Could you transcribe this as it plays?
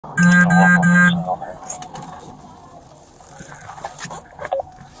Incident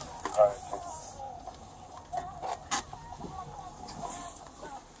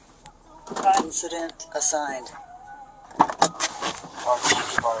assigned.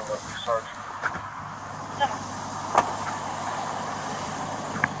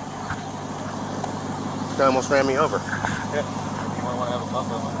 Guy almost ran me over. Yeah. You might want to have a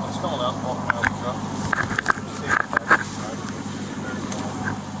buffer. I'm spilling alcohol from out the truck.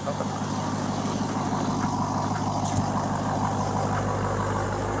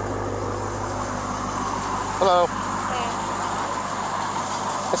 Hello. Hey.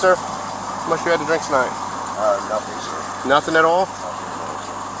 Hey, sir. How much you had to drink tonight? Nothing, sir. Nothing at all? Nothing at all,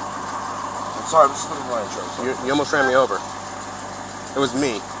 sir. I'm sorry, I'm just looking at my insurance. You almost ran me over. It was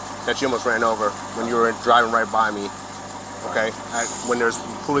me that you almost ran over when you were driving right by me. Okay? When there's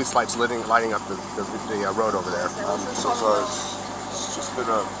police lights lighting up the road over there. I'm so sorry. It's just been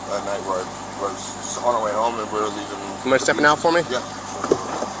a night where I was just on our way home and we were leaving. You mind stepping out for me? Yeah.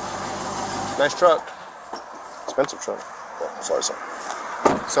 Nice truck. Expensive truck. Oh, sorry, sir.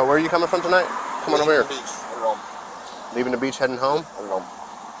 So where are you coming from tonight? Come on over here. Leaving the beach. Heading home. Leaving the beach, heading home? Heading home.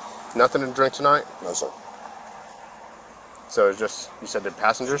 Nothing to drink tonight? No, sir. So it's just, you said they're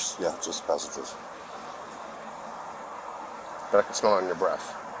passengers? Yeah, just passengers. But I can smell it on your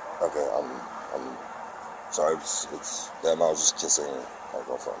breath. Okay, I'm sorry. It's them. I was just kissing my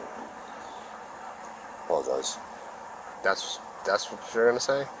girlfriend. Apologize. That's what you're gonna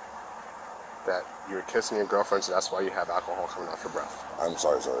say? That you were kissing your girlfriend, so that's why you have alcohol coming off your breath. I'm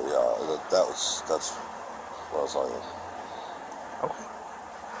sorry, sir. Yeah, that's what I was saying. Okay.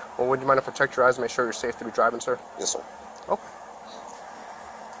 Well, would you mind if I checked your eyes and make sure you're safe to be driving, sir? Yes, sir. Okay.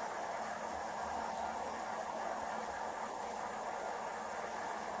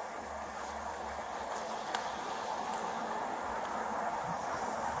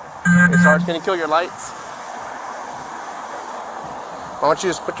 Hey, Sarge, can you kill your lights? Why don't you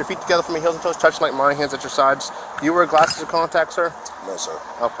just put your feet together for me, heels and toes, touch like mine, hands at your sides. Do you wear glasses or contacts, sir? No, sir.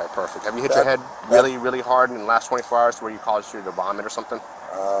 Okay, perfect. Have you hit your head really, really hard in the last 24 hours to where you caused you to vomit or something?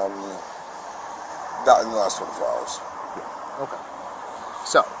 Not in the last 24 hours. Okay.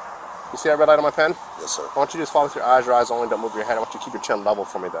 So, you see that red light on my pen? Yes, sir. Why don't you just follow with your eyes only, don't move your head. I want you to keep your chin level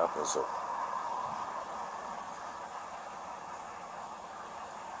for me, though. Yes, sir.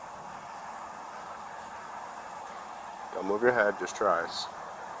 Don't move your head, just your eyes.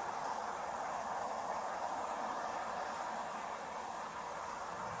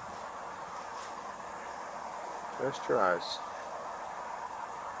 Just your eyes.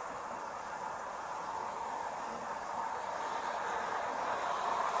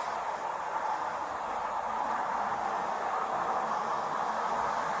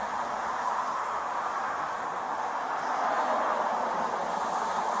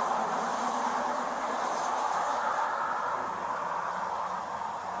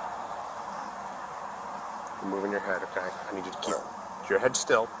 You're moving your head, okay? I need you to keep your head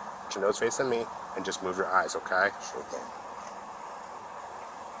still, put your nose facing me, and just move your eyes, okay? Sure thing.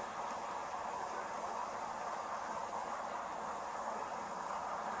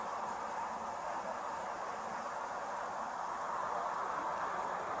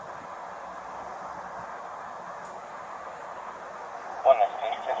 Go ahead.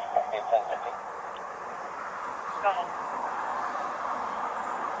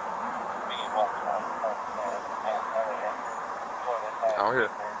 Out here.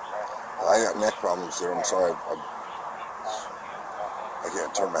 I got neck problems here. I'm sorry. I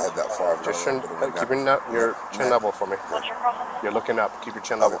can't turn my head that far. Just keep your chin level for me. What's your problem? You're looking up. Keep your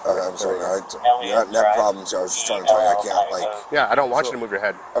chin level for me. I'm sorry. You got neck problems. I was just trying to tell you I can't Yeah, I don't want you to move your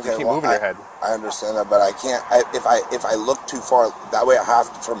head. Okay, You keep well, moving your head. I understand that, but I can't. If I look too far, that way I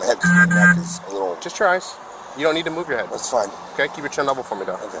have to turn my head because my neck is a little. Just your eyes. You don't need to move your head. That's fine. Okay, keep your chin level for me,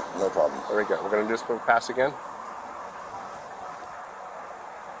 though. Okay, no problem. There we go. We're gonna do this quick pass again.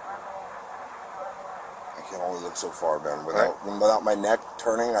 I can only look so far, Ben. Without my neck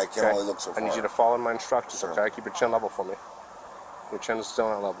turning, I can only look so far. I need you to follow my instructions, Sure. okay? Keep your chin level for me. Your chin is still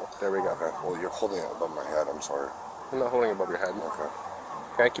on level. There we go. Okay. Well, you're holding it above my head. I'm sorry. I'm not holding it above your head. Okay.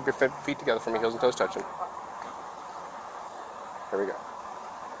 Okay, keep your feet together for me, heels and toes touching. There we go.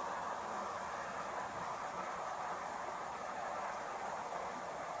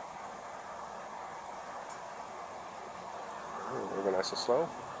 Moving nice and slow.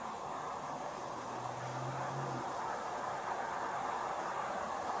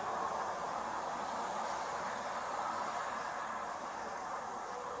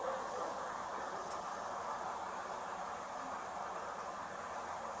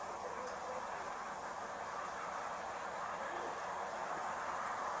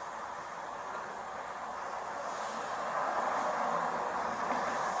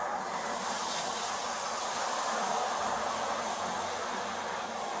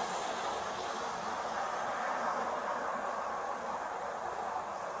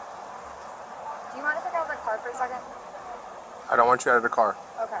 you mind if I get out of the car for a second? I don't want you out of the car.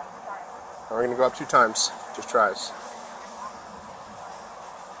 Okay, sorry. We're going to go up 2 times. Just tries.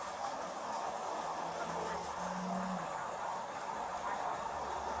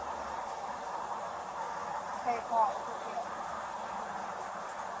 Hey, Paul.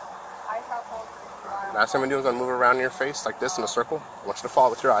 Last thing I'm going to do is I'm going to move it around in your face like this in a circle. I want you to follow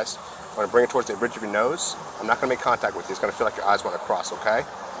it with your eyes. I'm going to bring it towards the bridge of your nose. I'm not going to make contact with you. It's going to feel like your eyes want to cross, okay?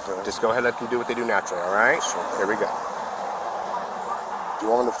 Just go ahead and let them do what they do naturally, all right? Sure. Here we go. Do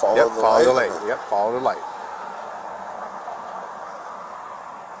you want me to follow the light? Follow the light. Yep, follow the light.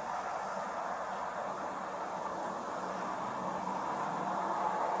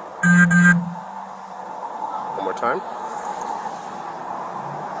 One more time.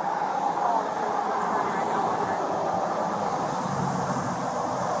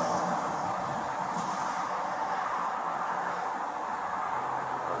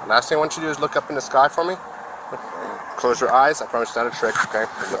 Last thing I want you to do is look up in the sky for me. Close your eyes. I promise it's not a trick, okay?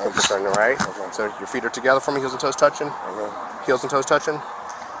 Looking for something, right? Okay. So your feet are together for me, heels and toes touching. Okay. Heels and toes touching.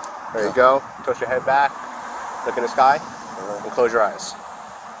 There you go. Toast your head back. Look in the sky. Okay. And close your eyes.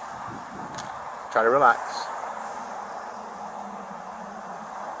 Try to relax.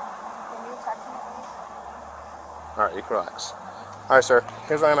 Can you text me, please? Alright, you can relax. Alright, sir.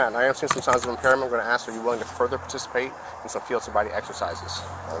 Here's where I'm at. I am seeing some signs of impairment. I'm going to ask, are you willing to further participate in some field sobriety exercises?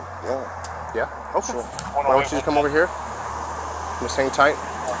 Yeah. Yeah? Okay. Sure. Why don't you come over here? Just hang tight.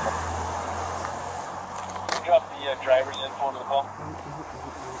 Drop the driver's info to the call.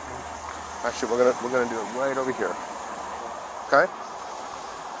 Actually, we're gonna do it right over here. Okay?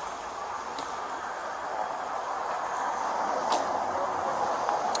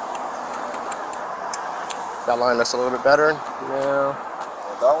 That line that's a little bit better. Yeah.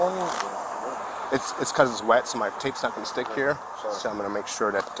 That one? It's because it's wet, so my tape's not gonna stick here. So I'm gonna make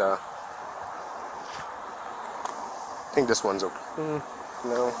sure that. I think this one's okay.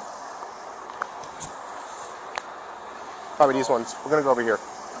 No. Probably these ones. We're gonna go over here.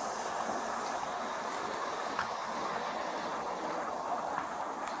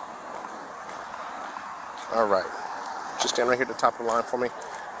 All right. Just stand right here at the top of the line for me.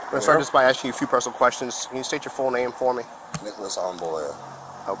 I'm gonna start just by asking you a few personal questions. Can you state your full name for me? Nicholas Amboya.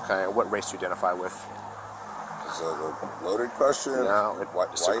 Okay. What race do you identify with? Is that a loaded question? No, it's a white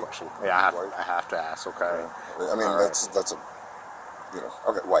question. Yeah, I have to ask. Okay. I mean, that's a,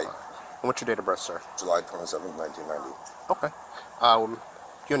 okay, white. And what's your date of birth, sir? July 27th, 1990. Okay. Do you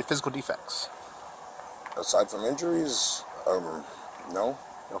have any physical defects? Aside from injuries, no.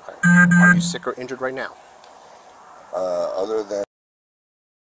 Okay. Are you sick or injured right now? Other than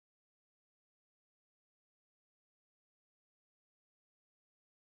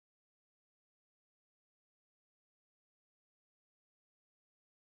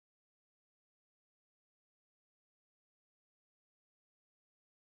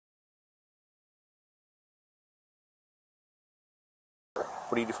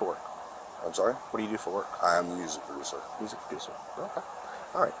What do you do for work? I'm sorry? What do you do for work? I am a music producer. Music producer. Okay.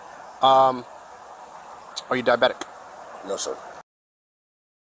 All right. Are you diabetic? No, sir.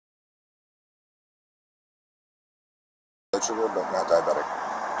 Blood sugar, but not diabetic.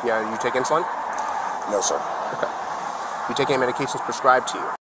 Yeah, you take insulin? No, sir. Okay. You take any medications prescribed to you?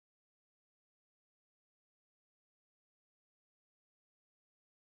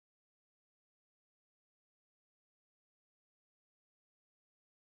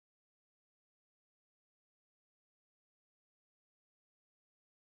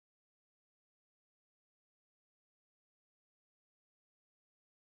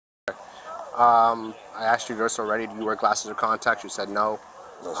 I asked you this already. Do you wear glasses or contacts? You said no.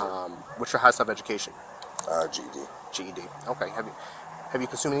 No, sir. What's your highest level of education? GED. GED. Okay. Have you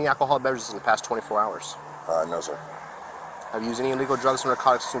consumed any alcoholic beverages in the past 24 hours? No, sir. Have you used any illegal drugs or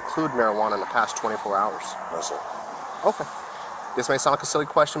narcotics to include marijuana in the past 24 hours? No, sir. Okay. This may sound like a silly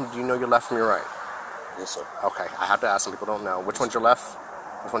question, but do you know your left from your right? Yes, sir. Okay. I have to ask. Some people don't know. Which one's your left?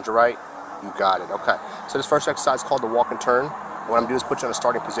 Which one's your right? You got it. Okay. So this first exercise is called the walk and turn. What I'm going to do is put you in a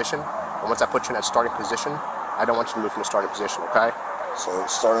starting position. And once I put you in that starting position, I don't want you to move from the starting position, okay? So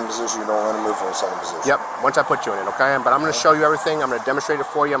starting position, you don't want to move from the starting position? Yep, once I put you in it, okay? But I'm going to show you everything. I'm going to demonstrate it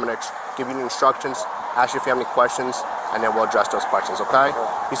for you. I'm going to give you the instructions, ask you if you have any questions, and then we'll address those questions, okay?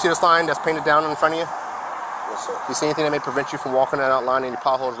 You see this line that's painted down in front of you? Yes, sir. You see anything that may prevent you from walking that line? Any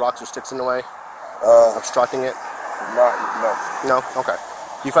potholes, rocks, or sticks in the way? Obstructing it? No. No? Okay.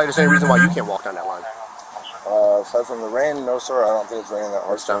 Do you feel like there's any reason why you can't walk down that line? Aside from the rain, no, sir. I don't think it's raining that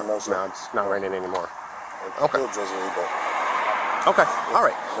hard. No, sir. No, it's not raining anymore. Okay. Drizzly, but... Okay, all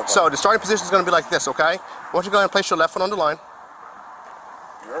right. So the starting position is going to be like this, okay? I want you to go ahead and place your left foot on the line.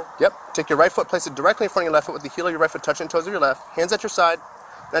 Here? Yep. Take your right foot, place it directly in front of your left foot with the heel of your right foot touching the toes of your left. Hands at your side.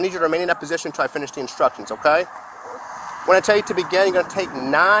 And I need you to remain in that position until I finish the instructions, okay? When I tell you to begin, you're going to take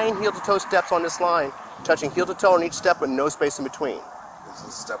 9 heel-to-toe steps on this line, touching heel to toe on each step with no space in between. Is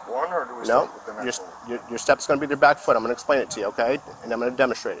this step 1 or do we start with the next one? Your step's going to be your back foot. I'm going to explain it to you, okay? And I'm going to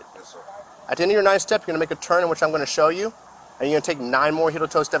demonstrate it. Yes, sir. At the end of your 9th step, you're going to make a turn in which I'm going to show you, and you're going to take 9 more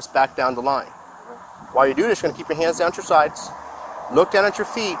heel-to-toe steps back down the line. While you do this, you're going to keep your hands down at your sides, look down at your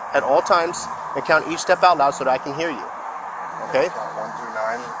feet at all times, and count each step out loud so that I can hear you. Okay? Count 1 through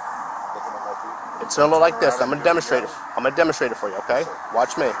 9, looking at my feet. It's going to look like this. I'm going to demonstrate it. I'm going to demonstrate it for you, okay?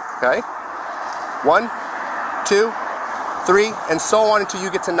 Watch me, okay? 1, 2, 3, and so on until you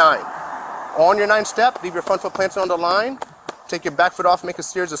get to 9. On your 9th step, leave your front foot planted on the line. Take your back foot off, make a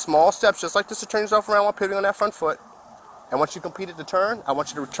series of small steps, just like this, to turn yourself around while pivoting on that front foot. And once you completed the turn, I want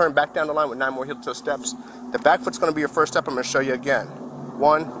you to return back down the line with 9 more heel-to-toe steps. The back foot's going to be your first step. I'm going to show you again.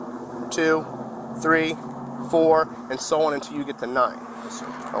 1, 2, 3, 4, and so on until you get to 9.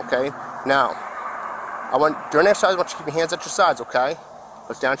 Okay? Now, during exercise, I want you to keep your hands at your sides, okay?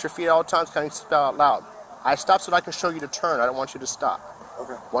 Look down at your feet at all times, counting steps out loud. I stop so that I can show you the turn. I don't want you to stop.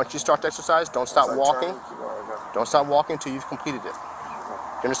 Okay. Once you start the exercise, don't stop walking. Don't stop walking until you've completed it.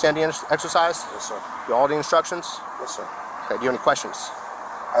 Do you understand the exercise? Yes, sir. All the instructions? Yes, sir. Okay, do you have any questions?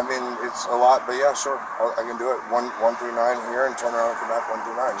 I mean, it's a lot, but yeah, sure. I can do it. 1 through 9 here and turn around and come back 1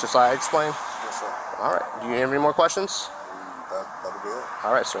 through 9. Just like I explained? Yes, sir. All right. Do you have any more questions? That'll be it.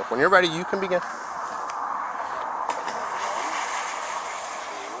 All right, sir. When you're ready, you can begin.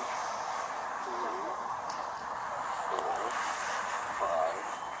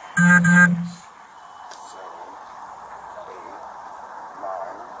 7, 8, 9.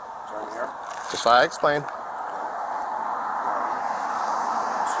 Turn here. Just like I explained. 1, 2, 3,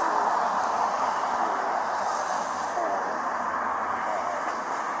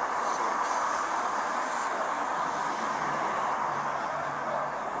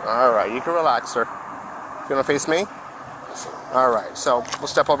 4, 5. All right, you can relax, sir. You gonna face me? Yes, sir. All right, so we'll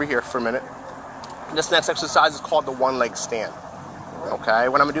step over here for a minute. This next exercise is called the one-leg stand. Okay,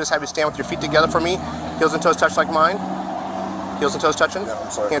 what I'm gonna do is have you stand with your feet together for me. Heels and toes touch like mine. Heels and toes touching. Yeah,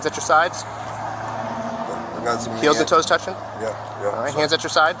 I'm sorry. Hands at your sides. I got some Heels and toes touching. Yeah. All right, hands at your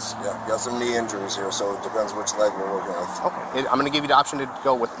sides. Yeah, got some knee injuries here, so it depends which leg we're working with. Okay, I'm gonna give you the option to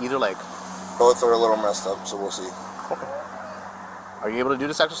go with either leg. Both are a little messed up, so we'll see. Okay. Are you able to do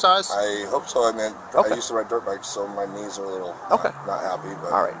this exercise? I hope so. I mean, Okay. I used to ride dirt bikes, so my knees are a little not happy.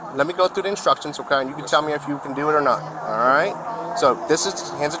 But All right, let me go through the instructions, okay, and you can tell me if you can do it or not. All right? So this is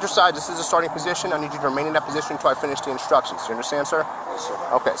hands at your side. This is the starting position. I need you to remain in that position until I finish the instructions. You understand, sir? Yes, sir.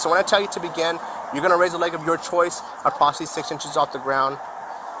 Okay, so when I tell you to begin, you're going to raise a leg of your choice approximately 6 inches off the ground.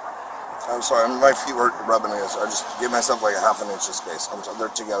 I'm sorry, my feet were rubbing against. I just give myself like a half an inch of space. They're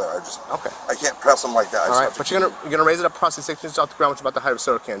together. Okay. I can't press them like that. All right, but you're gonna raise it up approximately 6 inches off the ground, which is about the height of a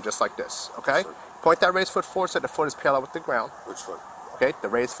soda can, just like this. Okay. Sure. Point that raised foot forward so that the foot is parallel with the ground. Which foot? Okay, the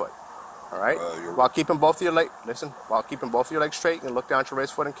raised foot. All right. You're While keeping both of your legs, while keeping both of your legs straight, you can look down at your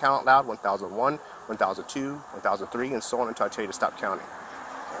raised foot and count out loud: 1001, 1002, 1003, and so on until I tell you to stop counting.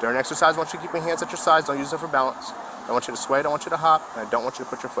 During exercise, I want you to keep your hands at your sides. Don't use them for balance. I don't want you to sway. I don't want you to hop, and I don't want you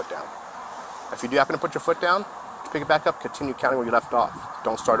to put your foot down. If you do happen to put your foot down, to pick it back up, continue counting where you left off.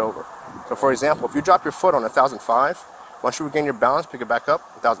 Don't start over. So for example, if you drop your foot on 1005, once you regain your balance, pick it back up,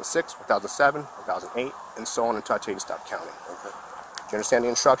 1006, 1007, 1008, and so on until I tell you to stop counting. Okay. Do you understand the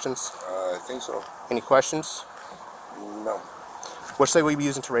instructions? I think so. Any questions? No. Which leg will you be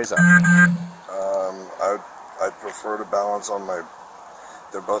using to raise up? I'd prefer to balance on my.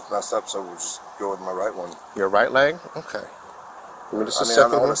 They're both messed up, so we'll just go with my right one. Your right leg? Okay. Give me just a I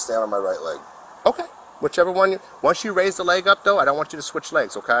second. want to stand on my right leg. Okay. Whichever one once you raise the leg up, though, I don't want you to switch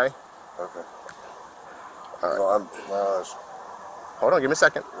legs, okay? Okay. All right. Well, Hold on, give me a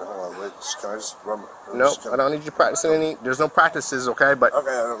second. hold on, wait. Can I just rub? Nope, I don't need you practicing any. There's no practices, okay? But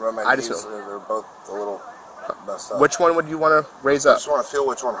Okay, I don't rub my I knees. just They're both a little messed up. which one would you want to raise I up? just want to feel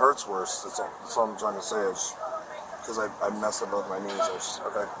which one hurts worse. That's all I'm trying to say. Because I messed up both my knees.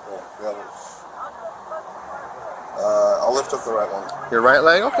 Okay, cool. Yeah. I'll lift up the right one. Your right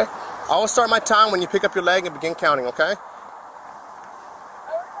leg? Okay. I will start my time when you pick up your leg and begin counting, okay?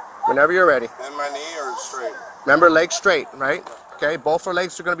 Whenever you're ready. Bend my knee or straight? Remember, leg straight, right? Okay, both our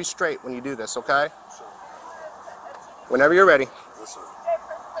legs are going to be straight when you do this, okay? Whenever you're ready. Yes, sir. 1,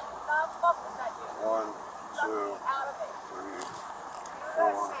 2, 3,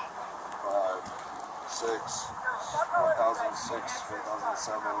 4, 5, 6, 1006,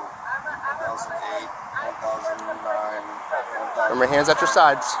 1007, 1008, 1009, 1000. Remember, hands at your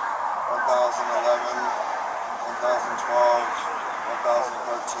sides. 1011, 1012,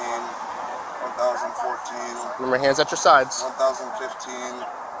 1013, 1014, Remember, hands at your sides. 1015,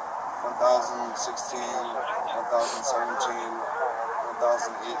 1016, 1017,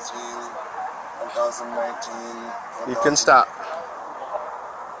 1018, 1019. You can stop.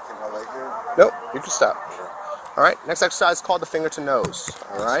 Get my leg here? Nope, you can stop. All right, next exercise is called the finger to nose.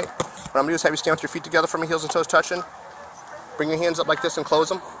 All right, what I'm gonna do is have you stand with your feet together for me, heels and toes touching. Bring your hands up like this and close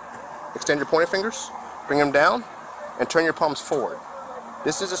them. Extend your pointer fingers, bring them down, and turn your palms forward.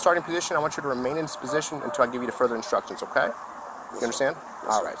 This is the starting position. I want you to remain in this position until I give you the further instructions, okay? You understand?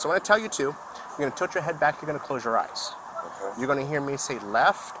 All right, so when I tell you to, you're gonna tilt your head back, you're gonna close your eyes. Okay. You're gonna hear me say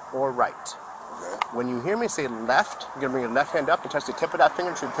left or right. Okay. When you hear me say left, you're gonna bring your left hand up and touch the tip of that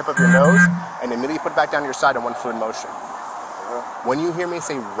finger to the tip of your nose, and immediately put it back down to your side in one fluid motion. Okay. When you hear me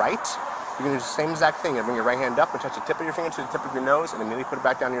say right, you're gonna do the same exact thing. You're gonna bring your right hand up and touch the tip of your finger to the tip of your nose, and immediately put it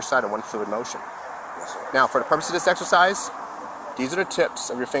back down to your side in one fluid motion. Yes, sir. Now, for the purpose of this exercise, these are the tips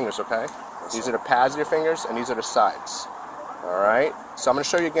of your fingers, okay? These are the pads of your fingers, and these are the sides. All right? So I'm going to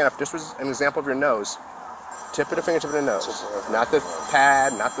show you again, if this was an example of your nose, tip of the finger, tip of the nose. Not the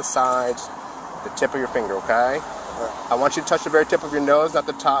pad, not the sides, the tip of your finger, okay? I want you to touch the very tip of your nose, not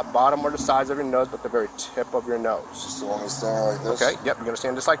the top, bottom, or the sides of your nose, but the very tip of your nose. Just the one that's standing like this? Okay, yep, you're going to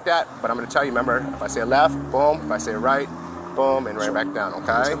stand just like that, but I'm going to tell you, remember, if I say left, boom, if I say right, boom, and right back down,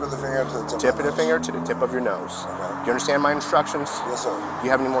 okay? Tip of the finger to the tip, Tip of the finger to the tip of your nose. Okay. Do you understand my instructions? Yes, sir. Do you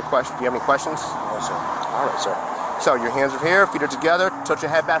have any more questions? Do you have any questions? No, sir. All right, sir. So your hands are here, feet are together. Tilt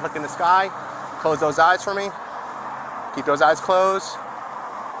your head back, look in the sky. Close those eyes for me. Keep those eyes closed.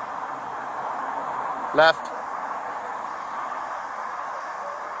 Left.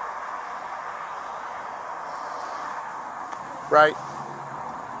 Right.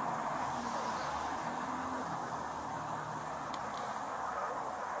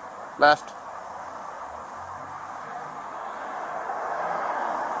 Left.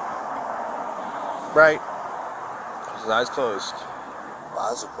 Right. His eyes closed. My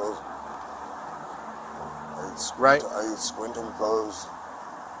eyes are closed. Right. I squint and close.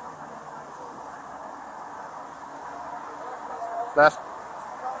 Left.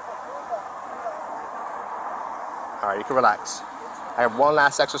 All right, you can relax. I have one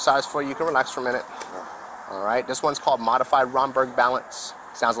last exercise for you. You can relax for a minute. All right, this one's called Modified Romberg Balance.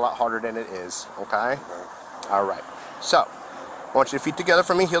 Sounds a lot harder than it is, okay? All right, so I want you to feet together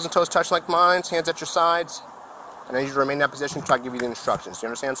for me, heels and toes touching like mine, hands at your sides, and I need you to remain in that position until I give you the instructions. Do you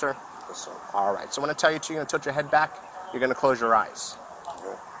understand, sir? Yes, sir. All right, so when I tell you to, you're going to tilt your head back, you're going to close your eyes.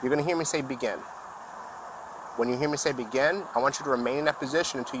 Okay. You're going to hear me say begin. When you hear me say begin, I want you to remain in that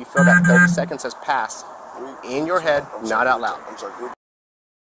position until you feel that 30 seconds has passed in your head, not out loud. I'm sorry.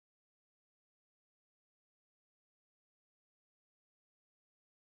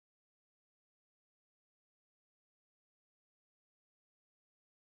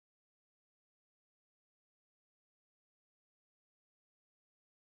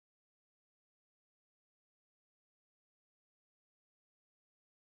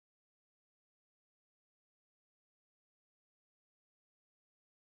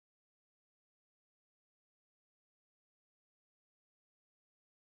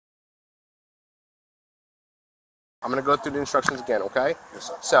 I'm going to go through the instructions again, okay? Yes,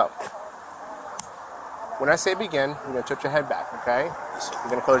 sir. So, when I say begin, you're going to tilt your head back, okay? Yes, sir. You're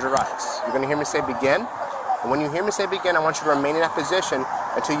going to close your eyes. You're going to hear me say begin. And when you hear me say begin, I want you to remain in that position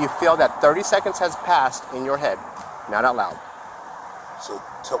until you feel that 30 seconds has passed in your head, not out loud. So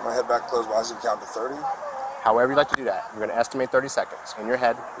tilt my head back, close my eyes, and count to 30? However you like to do that. You're going to estimate 30 seconds in your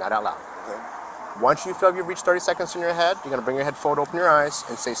head, not out loud. Okay. Once you feel you've reached 30 seconds in your head, you're going to bring your head forward, open your eyes,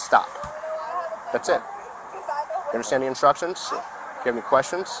 and say stop. That's it. You understand the instructions? Sure. Do you have any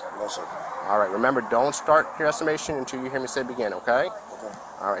questions? No, sir. All right, remember, don't start your estimation until you hear me say begin, okay? Okay.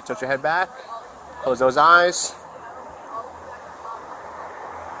 All right, tilt your head back, close those eyes.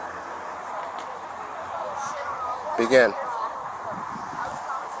 Begin.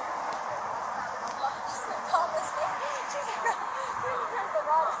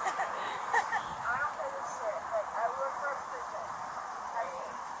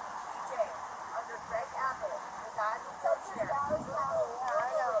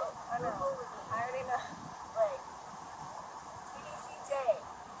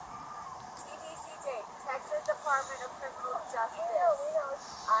 Texas Department of Criminal Justice.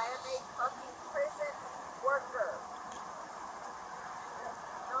 I am a fucking prison worker.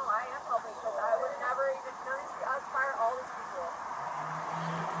 No, I am helping because I would never even know these people. I'd fire all these people.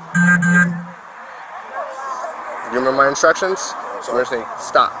 You remember my instructions? I'm going to say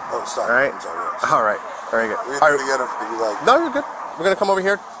stop. Oh, stop. All right? I'm sorry, yes. All right. Very good. We All can right. do it together if you like. No, you're good. We're going to come over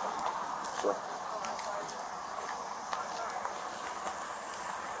here. Sure.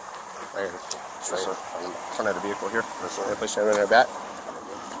 Right here. Straight sir. in front of the vehicle here. Yes, sir. And place your hand on your back.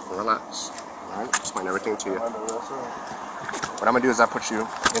 Relax. Alright, explain everything to you. I know that, sir. What I'm gonna do is I put you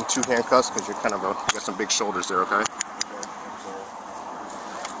in 2 handcuffs because you're kind of you got some big shoulders there, okay?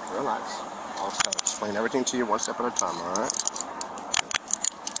 Relax. I'll explain everything to you one step at a time, alright?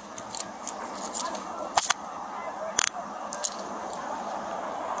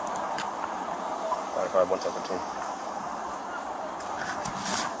 Alright, 117.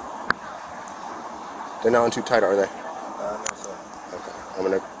 They're not on too tight, are they? No, sir. Okay. I'm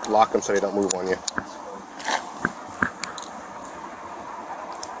gonna lock them so they don't move on you.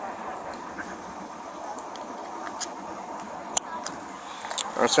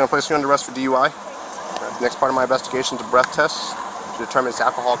 I'm just going to place you under arrest for DUI. Next part of my investigation is a breath test to determine its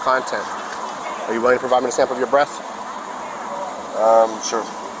alcohol content. Are you willing to provide me a sample of your breath? Sure.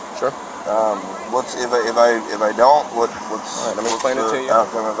 Sure. What's if I don't? What's All right, let me explain it to you.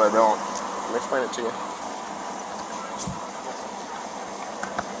 Outcome if I don't? Let me explain it to you.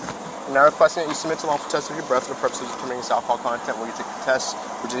 I'm now requesting that you submit to lawful test of your breath for the purposes of determining its alcohol content. When you take the test,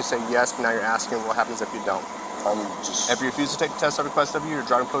 would you say yes? But now you're asking what happens if you don't. If you refuse to take the test I request of you, your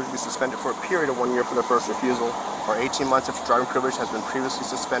driving privilege will be suspended for a period of 1 year for the first refusal, or 18 months if your driving privilege has been previously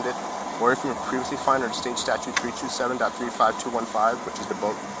suspended, or if you were previously fined under State Statute 327.35215, which is the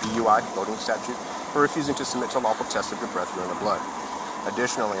BUI, voting statute, for refusing to submit to a lawful test of your breath, urine, or blood.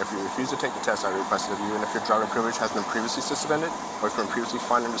 Additionally, if you refuse to take the test I requested of you, and if your driving privilege has been previously suspended, or if you were previously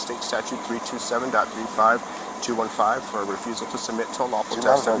fined under State Statute 327.35215 for a refusal to submit to a lawful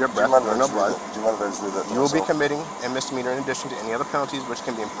test of your breath, urine, or blood, you will be committing a misdemeanor in addition to any other penalties which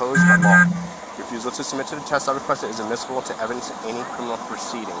can be imposed by law. Refusal to submit to the test I requested is admissible to evidence in any criminal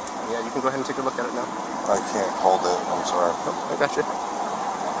proceeding. Yeah, you can go ahead and take a look at it now. I can't hold it. I'm sorry. Oh, I got you.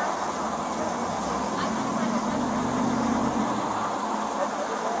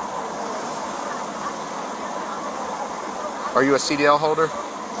 Are you a CDL holder?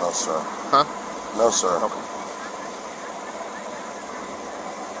 No, sir. Huh? No, sir. Okay.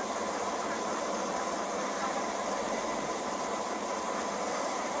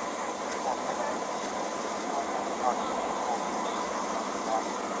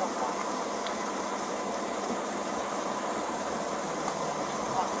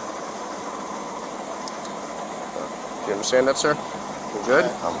 Do you understand that, sir? You good?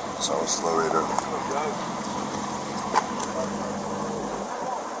 I'm so slow reader.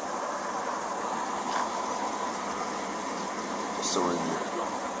 Still reading you.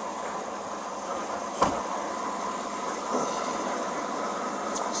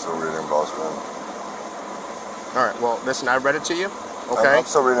 Still reading, boss man. All right. Well, listen. I read it to you. Okay. I'm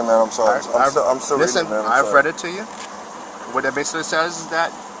still reading, man. I'm sorry. I'm still listen, reading, man. I've read it to you. What it basically says is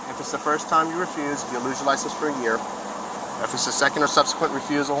that if it's the first time you refuse, you'll lose your license for a year. If it's the second or subsequent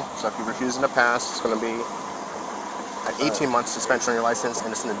refusal, so if you refuse in the past, it's going to be an 18-month suspension on your license,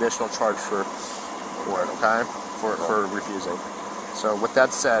 and it's an additional charge for it, okay? For refusing. So with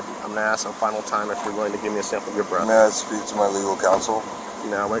that said, I'm going to ask one final time if you're willing to give me a sample of your breath. May I speak to my legal counsel?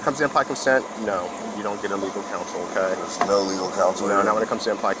 No, when it comes to implied consent, no. You don't get a legal counsel, okay? There's no legal counsel No, here. not when it comes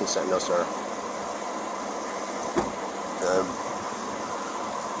to implied consent, no, sir. Okay.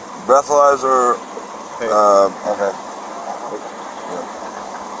 Breathalyzer. Hey. Okay. Yeah.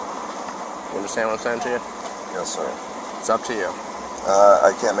 You understand what I'm saying to you? Yes, sir. It's up to you.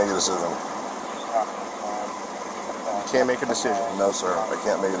 I can't make a decision. You can't make a decision. No, sir. I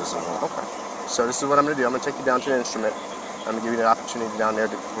can't make a decision. Okay. So this is what I'm going to do. I'm going to take you down to the instrument. I'm going to give you the opportunity down there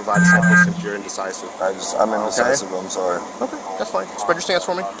to provide a sample since you're indecisive. I'm indecisive. Okay. I'm sorry. Okay, that's fine. Spread your stance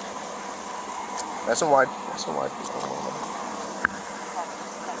for me. Nice and wide. Nice and wide.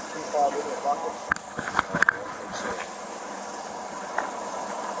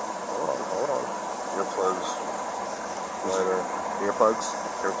 Hold on. Earplugs. Lighter. Earplugs.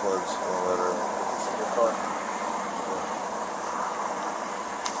 Earplugs. Lighter.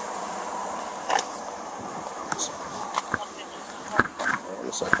 In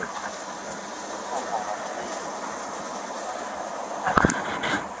a second.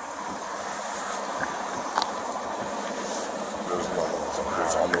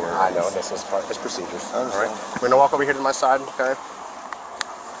 There's underwear. I know, this is part of procedures. I understand. Alright. We're going to walk over here to my side, okay?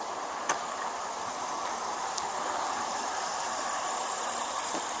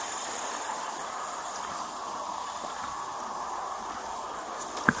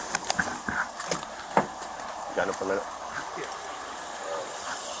 Got it for a minute?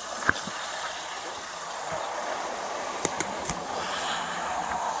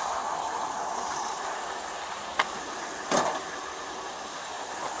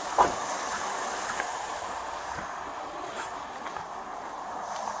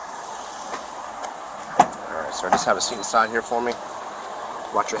 Alright, sir, just have a seat inside here for me.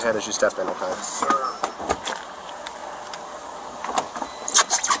 Watch your head as you step in, okay? Sir.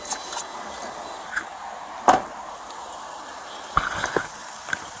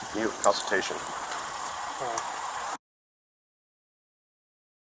 Mute, consultation.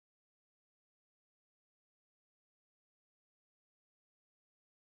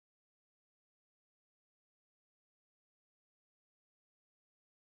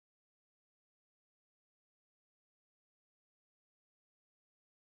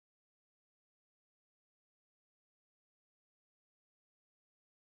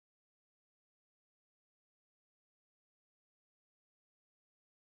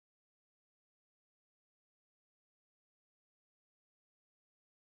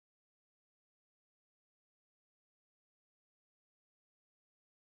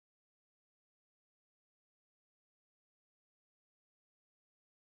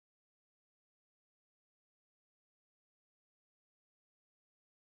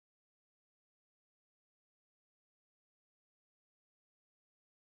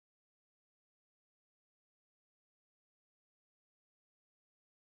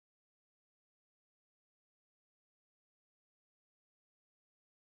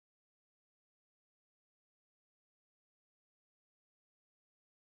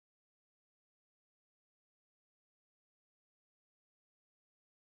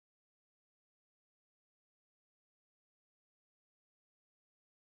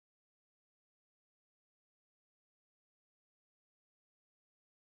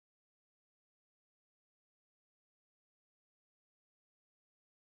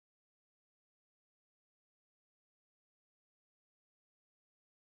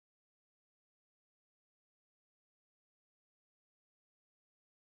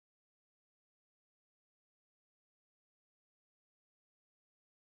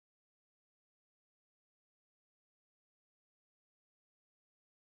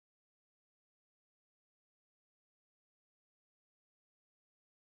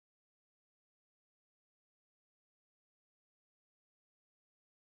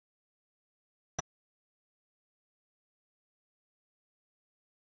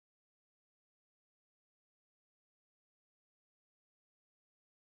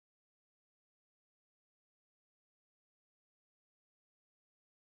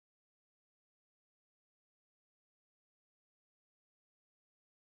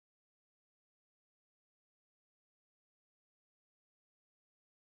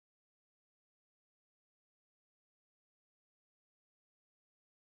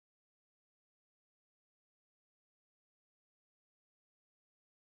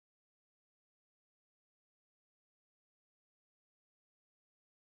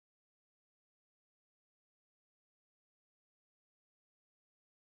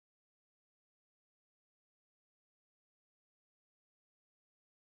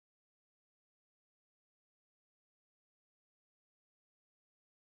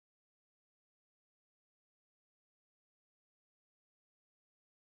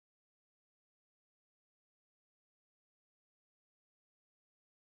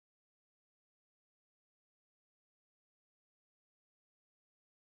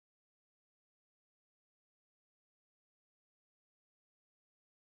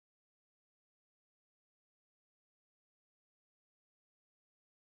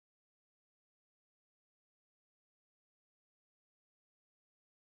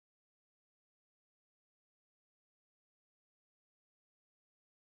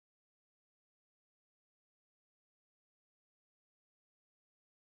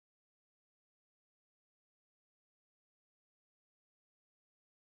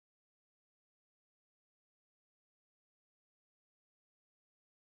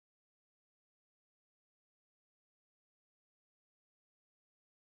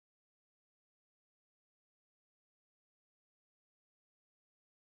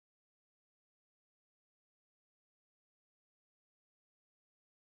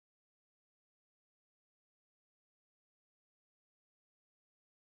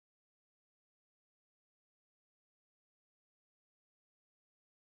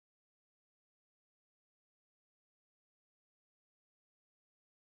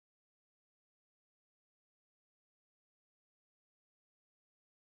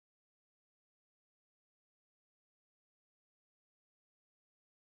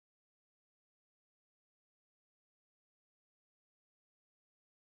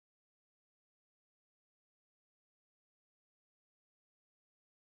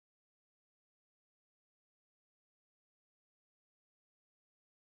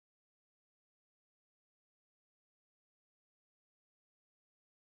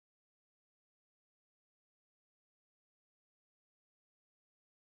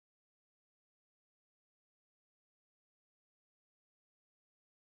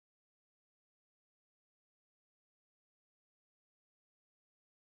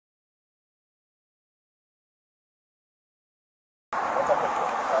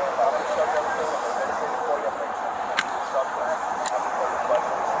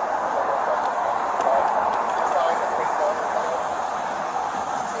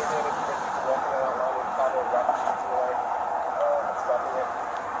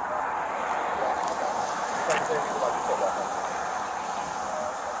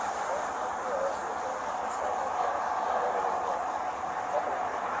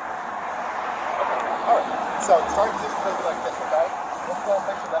 So starting position is going to be like this, okay? Let's go and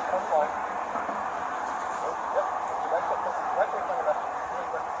face your left one line. Yep. Your right foot puts right foot on your left.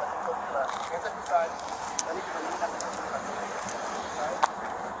 Hands at your side. Then you can release that foot. Okay?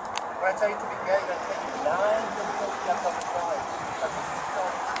 When I tell you to begin, you're going to take 9 different steps up the line. That's what you're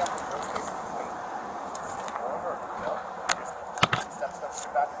telling me. Step in those cases. Over. Yep. Step to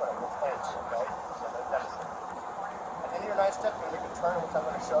your back foot. We'll planch, okay? So then demonstrate. At the end of your 9 step, you're going to make a turn, which I'm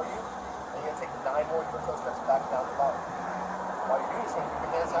going to show you. And you're going to take 9 more toe steps back down the bottom. While you're doing so, keep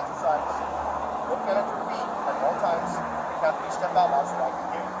your hands out to your sides. Look down at your feet at all times. You have to step out loud so I can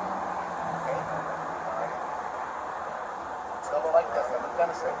hear you. Okay? Alright. It's a little like this. I'm going to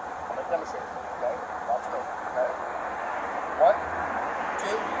demonstrate. Okay? Watch me. Okay? 1,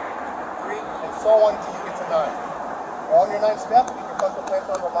 2, 3, and so on until you get to 9. On your 9th step, keep your frontal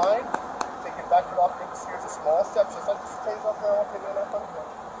plants on the line. Take your back foot off, take a series of small steps, just like this change off now. Okay, man, that's fun.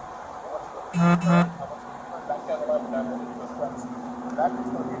 I want you to back down the line with that one of those steps. Back is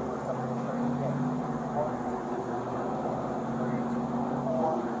going to be the first step we're going to start again. 1, 2, 3,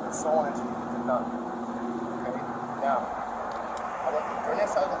 4, and so on until you get to 9. Okay? Now, I want you to turn that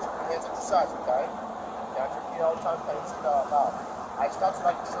side and keep your hands at your sides, okay? Down to your feet all the time, kind of sit out loud. I stop so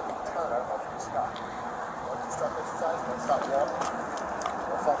I can show you the turn. I don't want you to stop. Once you start exercising, don't stop walking.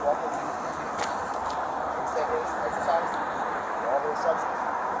 Don't stop walking. Stay here, exercise. All the instructions.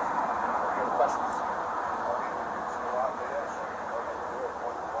 Any questions?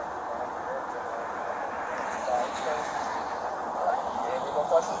 Any more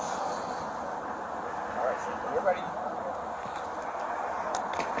questions? Alright, so when you're ready.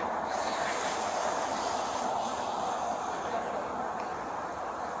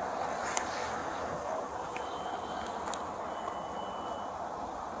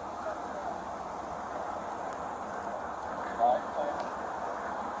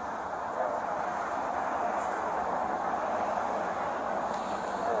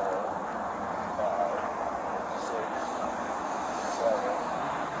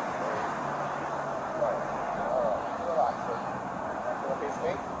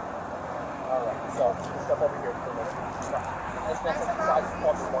 Step over here for a minute. Let's make exercise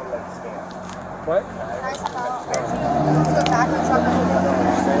off the one leg stand. What? Can I step out? Or do you need to go back and drop my hand?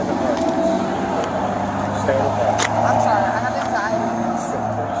 Stay in the car. Stay in the car. I'm sorry, I have anxiety.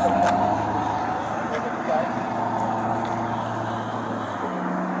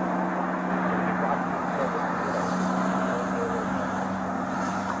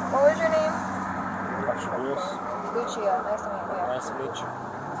 What was your name? Lucia. Nice to meet you. Nice to meet you.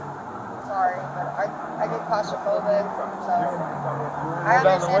 Sorry, but I get claustrophobic, so I Roll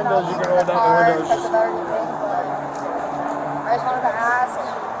down the understand windows, not you being can in roll the down the car windows. because of everything, but I just wanted to ask.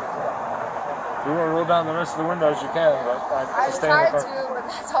 If you want to roll down the rest of the windows, you can, but I stay in the tried car. to, but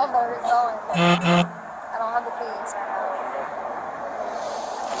that's all where it's going. I don't have the keys right now.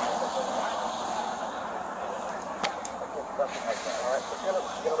 Alright, so you're going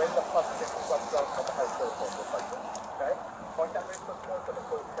to raise up plus 6 and plus down from the high third point, just like this. Okay? Point that raise foot forward to the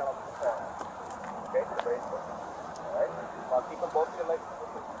foot down off the car. Okay? The raise foot. Alright? While keeping both of your legs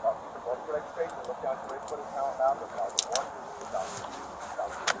straight, and look down to the raise foot and count down. Look down. 1, 2, down.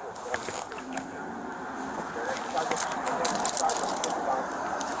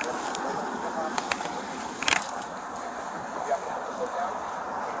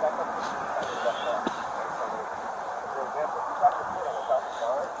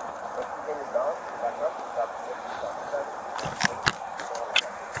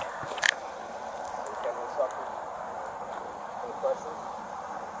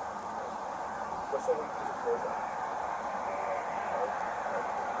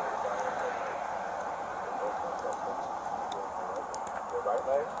 Right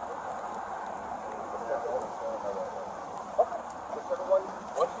leg.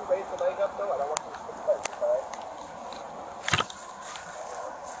 Once you raise the leg up though, I don't want you to switch legs, okay?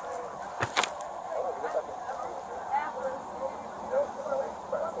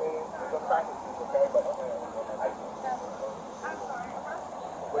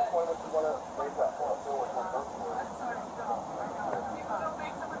 Which one would you want to raise up? Forward,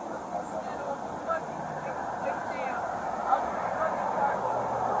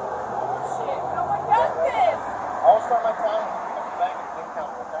 I'll start my time at the back and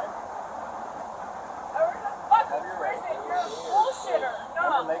count, okay? You're a bullshitter.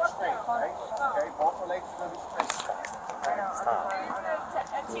 Both legs straight, right? Okay, both legs are going to be straight. Okay, stop.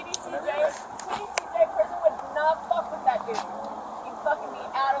 TDCJ prison would not fuck with that dude. He'd fucking be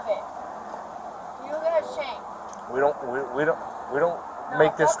out of it. You got shame. We don't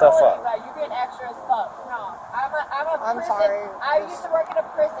make this stuff up. You're getting extra as fuck. No, I'm a I'm prison. sorry. I used to work in a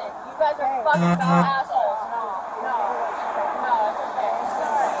prison. You guys are fucking assholes. No.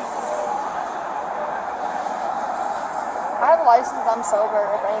 license, I'm sober.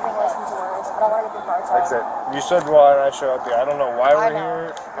 If anything, license worse. I don't want to get the car Like I said, you said why and I showed up there. I don't know why we're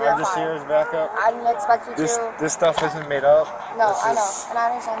here. You're I'm just fine. here as backup. I didn't expect you to. This stuff isn't made up. No, This I know, is and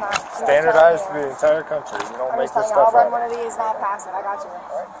I understand that. I'm standardized for the entire country. You don't I'm make just this telling you, I'll stuff run up. one of these and I'll pass it. I got you.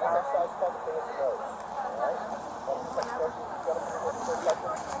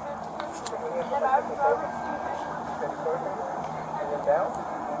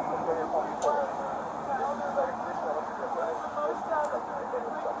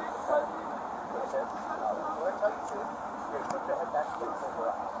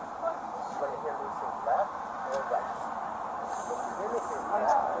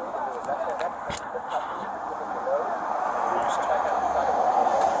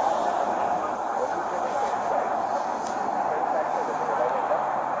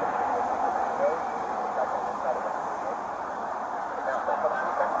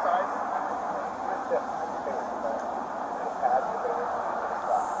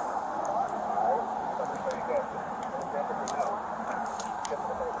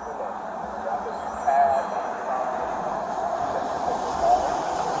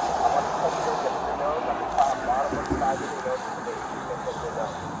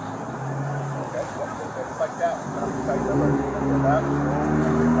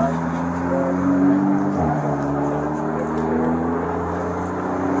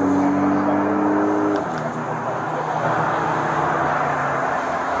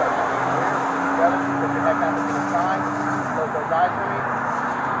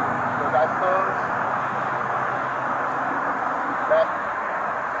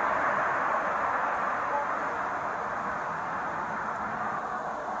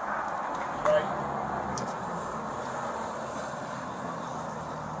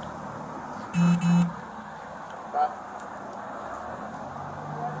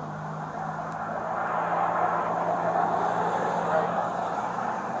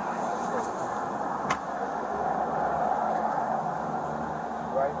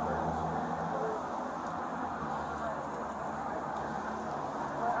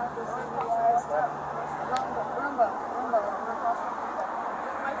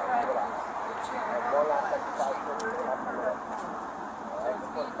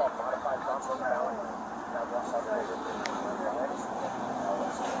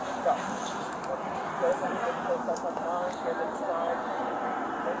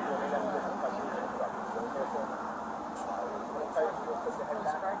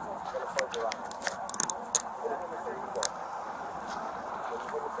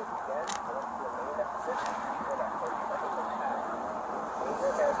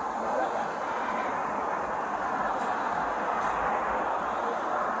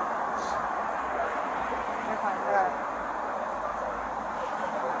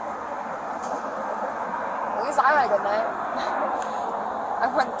 I had a good night. I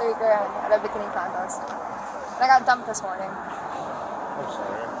won $3 grand at a bikini contest. And I got dumped this morning. I'm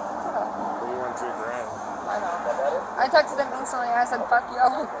sorry. But you won $3 grand. I know. I texted him instantly. I said, fuck you, I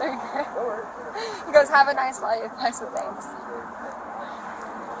won $3 grand. He goes, have a nice life. I said, thanks.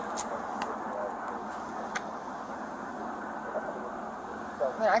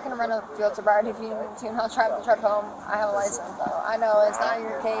 I mean, I can run a field sobriety if you need to, and I'll drive the truck home. I have a license, though. I know it's not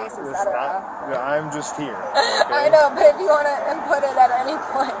your case, etc. Yeah, I'm just here. Okay? I know, but if you want to input it at any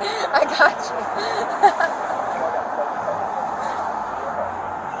point, I got you.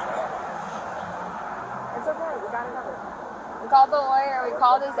 It's okay, we got it covered. We called the lawyer, we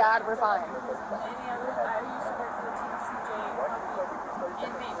called his dad, we're fine.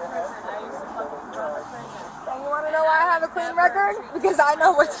 And you want to know why I have a clean record? Because I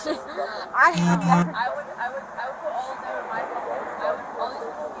know what to do. I would put all of them in my phone. All these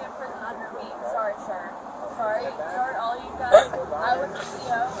people will be in prison under me. Sorry, sir. Sorry, all you guys. I was the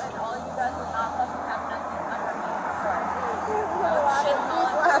CO, and all you guys would not fucking have nothing under me. Sorry.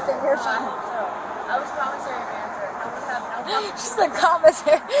 He's laughing, you're fine. I was commissary manager. I would have no fucking. She's the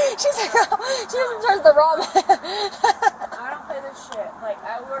commissary. She's like, oh, she doesn't charge the raw man. I don't play this shit. Like,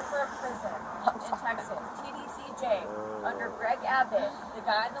 I work for a prison in Texas. TDCJ. Under Greg Abbott, the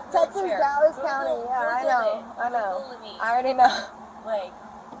guy in the wheelchair. Texas, Dallas County, yeah, I know. I already know. Like,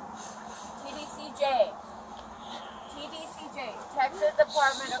 TDCJ, Texas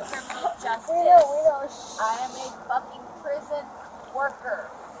Department of Criminal Justice. We know. I am a fucking prison worker.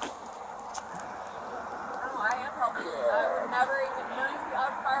 No, I am helping you. I would never even notice I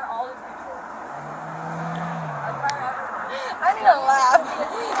would fire all these people. I'd fire everyone. I need to laugh.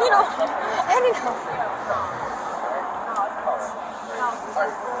 You know, I need to.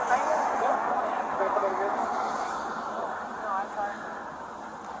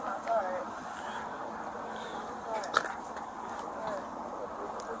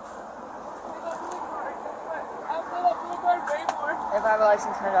 If I have a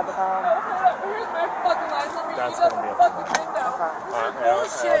license, can I drive the car home? Here's my fucking license. That's You gonna be got a the fucking window. Okay. This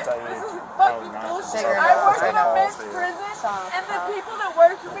is bullshit. I'll tell you This is how fucking not. bullshit. Figure it I out. work in a men's prison, and the people that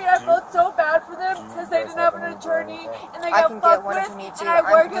work for me, I felt so bad for them because they didn't have an attorney, and they I got can get fucked one with. if you need to. And I I'm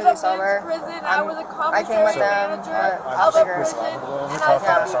work in a completely men's sober. prison. I was a I came with commissary them. manager I'll of a figure it prison, out. and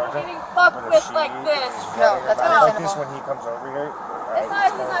I saw people getting fucked with like this. No, that's like this understandable. when he comes over here. It's not,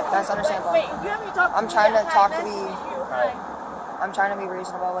 he's not. That's understandable. Wait, you haven't talked to I'm me trying yet. to talk Hi, to nice the- meet you. Hi. I'm trying to be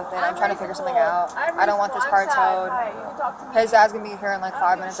reasonable with it. I'm trying to figure something reasonable. out. I don't want this car I'm sad. towed. Hi, you can talk to me. His dad's gonna be here in like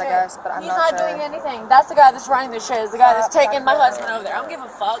 5 minutes, I guess, but I'm He's not not sure. doing anything. That's the guy that's running this shit. Is the guy that's taking my husband over there. I don't give a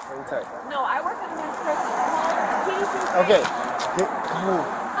fuck. No, I work in a men's prison. Okay, go.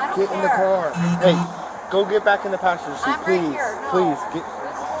 I don't Get in the care. car. Hey, go get back in the passenger seat, I'm right please. here. No. Please This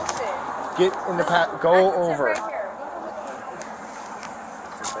is bullshit. get in the I go can sit over. right here.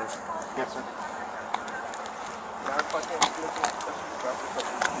 Yes, sir.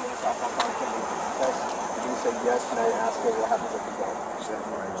 You say yes, and I ask her what happens if you don't.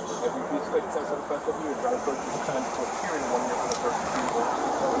 If you please take sense of the front of you, drive first, you can to a hearing when you're on the first refusal.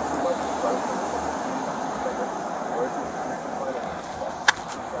 So if you like to drive first, or if you find out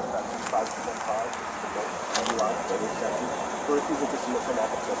that 5% cause, and you are for refusal to submit an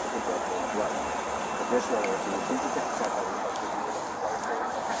application to the judge. Right. Additionally, if you refuse to take the test, I will have to do this.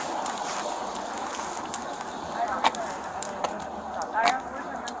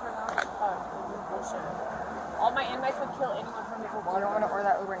 All my inmates would kill anyone from me for You don't want to order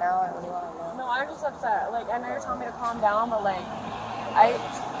that Uber now? What do you want to know? No, I'm just upset. Like, I know you're telling me to calm down, but like, I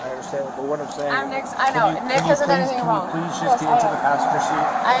understand, but what I'm saying. I'm Nick. I know Nick hasn't done anything wrong. Can you please just get into the passenger seat?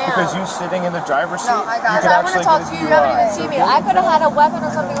 I am. Because you sitting in the driver's seat. No, I got you it. could I want to actually talk get to a you. You haven't even DUI. seen me. I could have had a weapon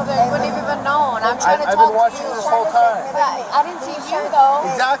or something over there. You wouldn't have even known. I'm trying to I've talk been watching to you you. this whole time. I didn't see you though.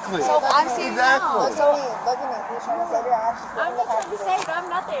 Exactly. So I'm seeing you now. Look at me. Look at me. He's trying to save your ass. I'm not trying to be safe. I'm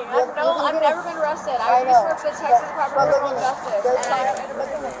nothing. I've never been arrested. I used to work for the Texas Department of Criminal Justice.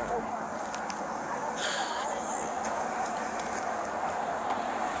 And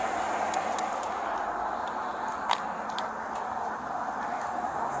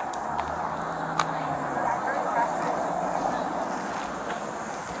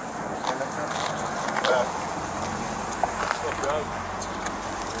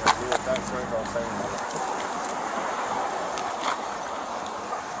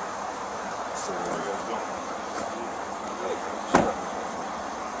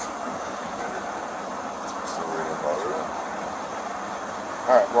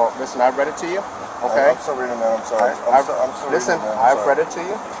Alright, well, listen, I've read it to you. Okay? I'm still reading that. I'm sorry. I'm still listen, reading that. I've read it to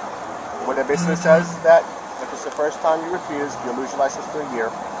you. What it basically says is that if it's the first time you refuse, you'll lose your license for a year.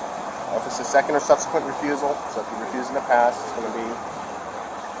 If it's the second or subsequent refusal, so if you refuse in the past, it's going to be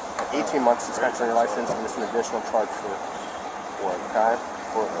 18 months suspension on your license, and it's an additional charge for it, okay?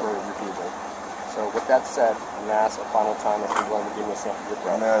 For refusal. So with that said, I'm going to ask a final time if you're willing to give me a sample of your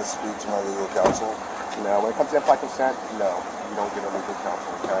breath. May I speak to my legal counsel? No, when it comes to implied consent, no. You don't get a legal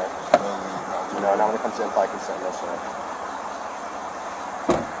counsel, okay? No, not when it comes to implied consent, no sir.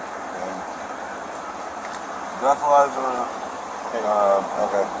 Breathalyzer.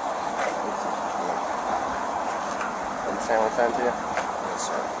 Okay. Understand what I'm saying to you? Yes,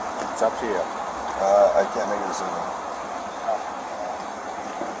 sir. It's up to you. I can't make a decision.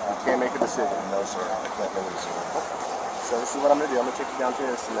 You can't make a decision. No, sir. I can't make a decision. So this is what I'm going to do. I'm going to take you down to the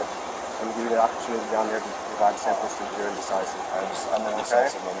instrument. I'm going to give you the opportunity down there to provide samples to you're indecisive. I'm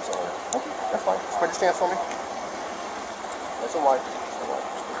indecisive. I'm sorry. Okay, that's fine. Just put your stance for me. That's a white. That's a white.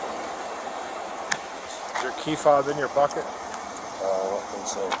 Is your key fob in your pocket? I don't think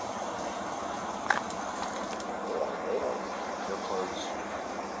so. Earplugs.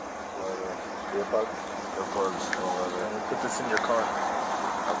 Leather. Earplug? Earplugs. No leather. Put this in your car.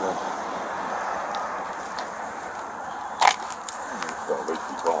 Okay.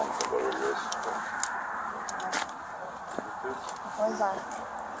 What is that?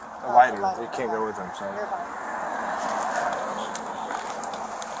 A lighter. You can't go with them, so. You're fine.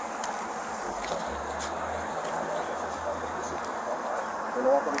 You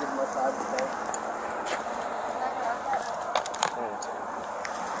know what? I'm going to give my side, okay?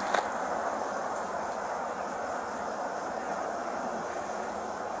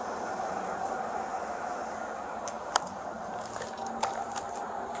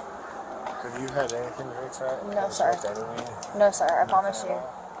 Have you had anything to drink tonight? No, sir. Anything? No, sir. I promise you.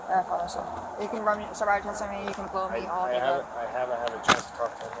 I promise you. You can run sobriety test on me. You can blow me all I day. haven't had a chance to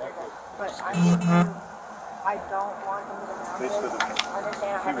talk to him yet. But I'm giving you. I don't want him to go down this.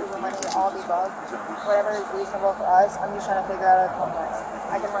 Understand? I have to give money to all the above. Whatever is reasonable for us. I'm just trying to figure out a compromise.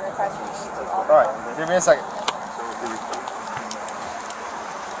 I can run a test for you all the Alright, above. give me a second.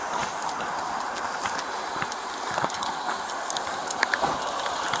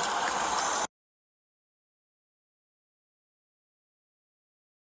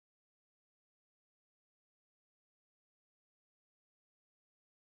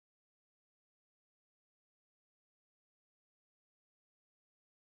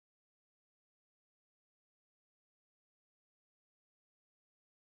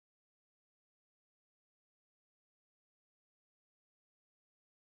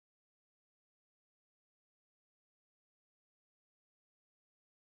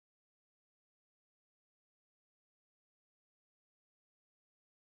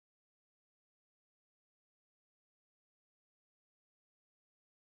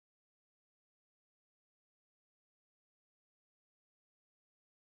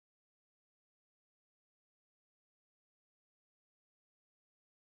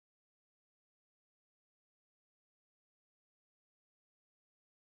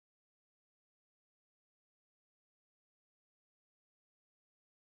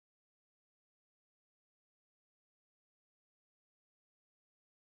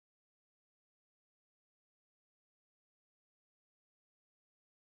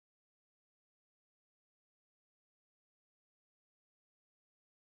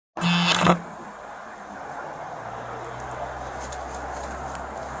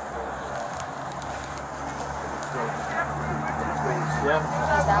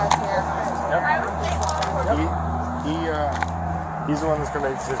 his dad's here. He's the one that's going to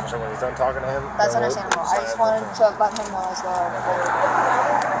make the decision. So when he's done talking to him, That's understandable. I just wanted to let him know as well.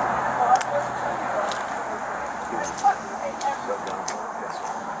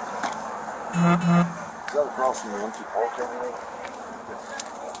 Is that across from the empty park area?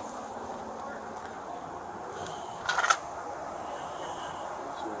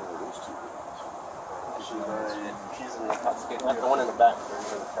 She's in the casket, not the one in the back, but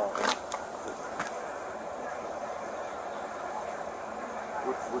in the front.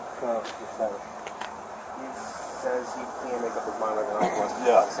 What kind of performance? He says he can't make up his mind right now. He wants to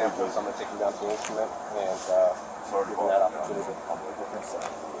Yeah. sample, so I'm going to take him down to the instrument and give him that opportunity.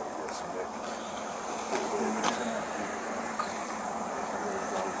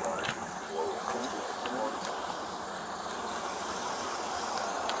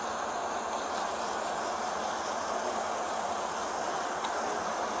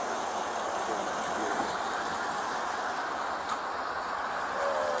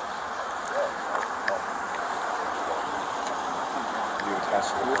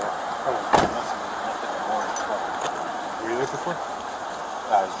 Were you looking for?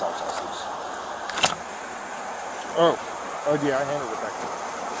 His driver's license. Oh yeah, I handled it back there.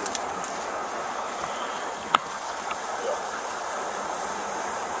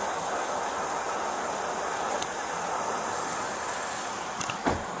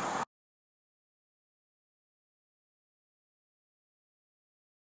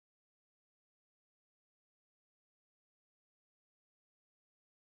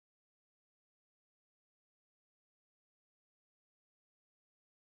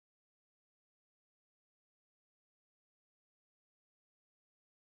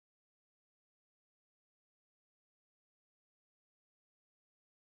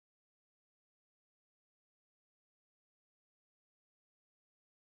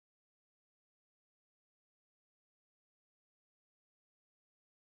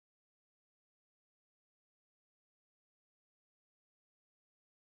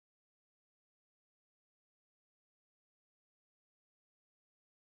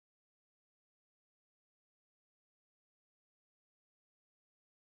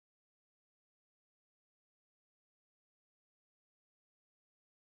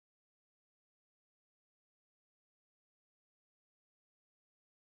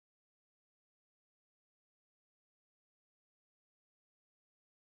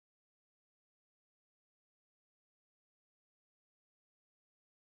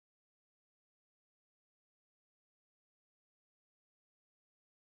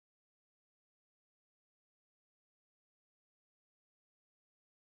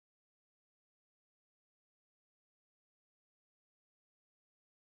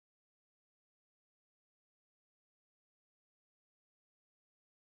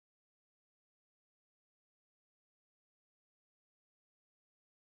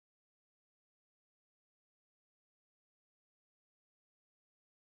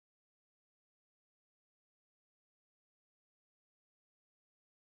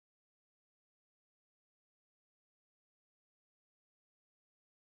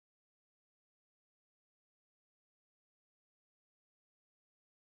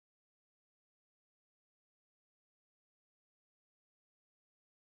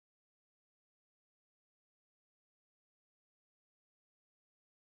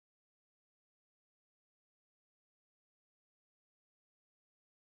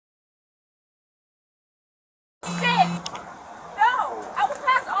 Shit! No! I will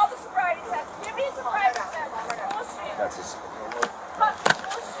pass all the sobriety tests. Give me a sobriety test. Bullshit. That's his.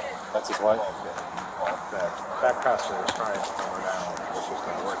 Bullshit. That's his wife. That pastor was trying to slow her down. It's just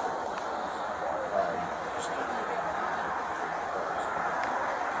not working.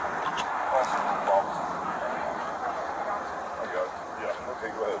 Yeah, okay,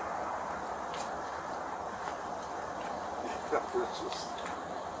 go ahead. It's just...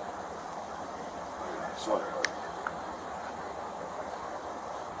 Sorry.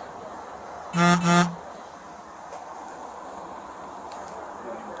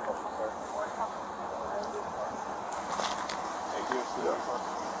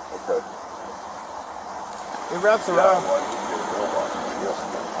 Okay. It wraps around.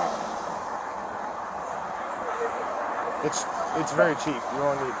 It's very cheap. You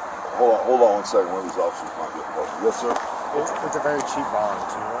only need. Hold on 1 second. One of these officers might get involved. Yes, sir. It's a very cheap bond.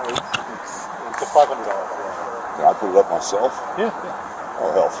 You know? It's a $500 Can I put it up myself? Yeah.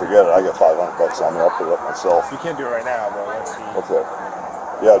 Oh hell, forget it. I got $500 on me. I'll put it up myself. You can't do it right now, but let's see. Okay.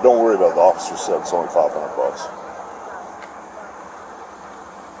 Yeah, don't worry about it. The officer said it's only $500.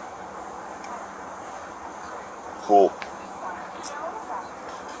 Cool.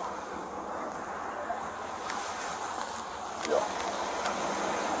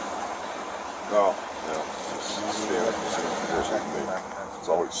 No, it's just standard condition. It's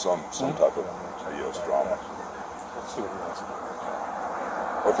always some type of drama. Let's see what he wants to do.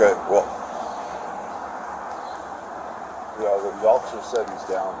 Okay, well, yeah, the officer said he's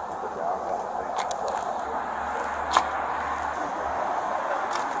down.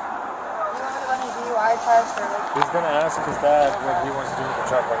 DUI test or like, He's gonna ask his dad what he wants to do with the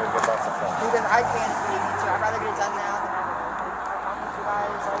truck when he gets off the phone. because I can't if he needs to. I'd rather get it done now than ever. Like, I promise you guys,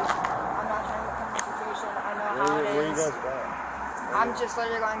 like, I'm not trying to become in a situation. I know how it Where you is. guys going? I'm just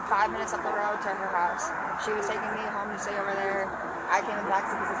literally going 5 minutes up the road to her house. She was taking me home to stay over there. I came in back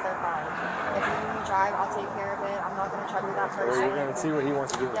because it's their car. If you need me to drive, I'll take care of it. I'm not going to try to do that Or person. you're gonna see what he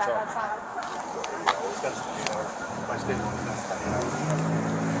wants to do with the Yeah, truck. that's fine.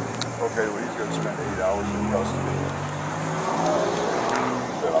 Okay, well, he's gonna spend 8 hours in custody.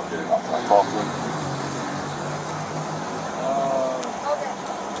 Then I'll talk to him. Okay.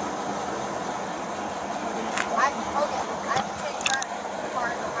 I can take her car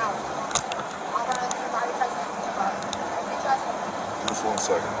in the house. I'll run over the body test and the bus. If you trust me. Just 1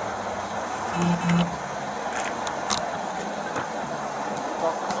 second.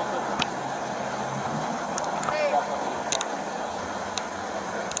 Hey.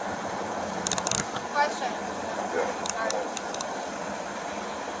 Question. Yeah. Alright.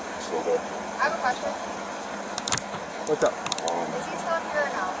 Still there. I have a question. What's up? Is he still here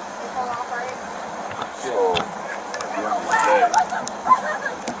or no? They pulled off, right? So, at the end of the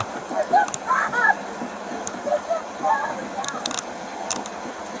day,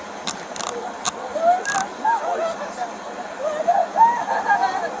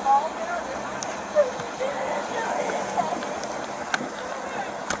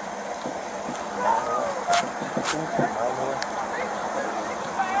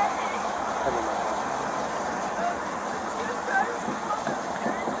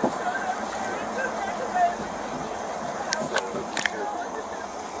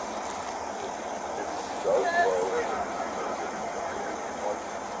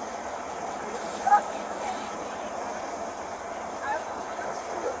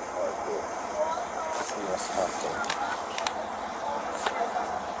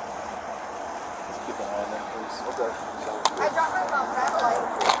 I dropped my phone, but I have a light.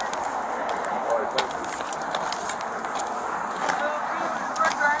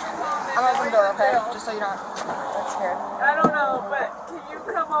 I'm open the door, okay? Just so you don't get scared. I don't know, but can you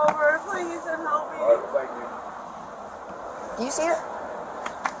come over, please, and help me? Do you see it?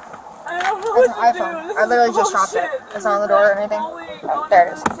 I don't know It's what an to do. iPhone. This I literally is just dropped it. bullshit. It's not on the door or anything. Only Oh, going there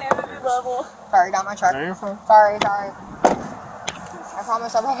it to is. insanity level. Sorry, not my truck. Where are you from? Sorry. I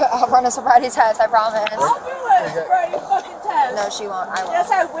promise I'll run a sobriety test, I promise. I'll do a sobriety fucking test. No, she won't. I will. Yes,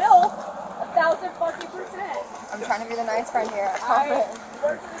 I will. 1,000%. I'm trying to be the nice friend here. I I promise.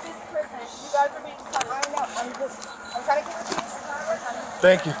 work in this prison. You guys are being funny. I know. I'm trying to keep it peace.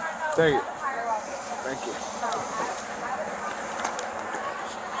 Thank you. Thank you. You're welcome. Thank you.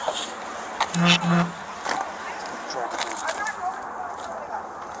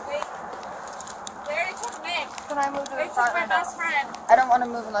 Wait. They already took Nick. Can I move to They the took front my right now? best friend. I don't want to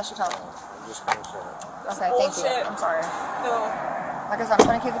move unless you tell me. I'm just gonna shut up. Okay, thank you. Bullshit. I'm sorry. No. Like I said, I'm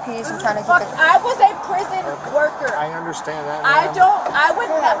trying to keep the peace. I'm trying to keep Fuck, it. I was a prison worker. I understand that. I ma'am. don't, I would,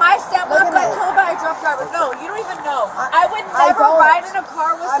 my stepmom Look at got me. killed by a drunk driver. No, you don't even know. I would I never don't. ride in a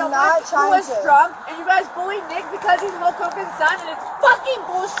car with I'm someone not who trying was to. drunk, and you guys bully Nick because he's Hulk Hogan's son, and it's fucking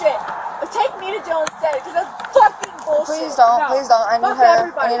bullshit. But take me to jail instead, because that's fucking bullshit. Please don't, No. please don't. I need Fuck her.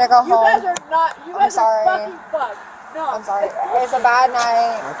 everybody. I need to go You guys home. are not, you guys sorry. are fucking fucked. No. I'm sorry. It's a bad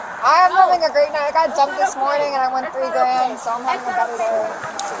night. I'm having a great night. I got dumped this morning and I won $3 grand, so I'm having a better day.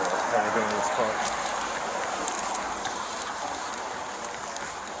 Trying to get in this car.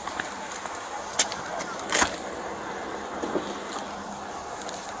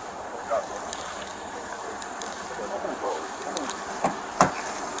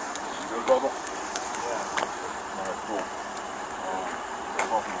 Good, Bubba? Yeah. Alright, cool.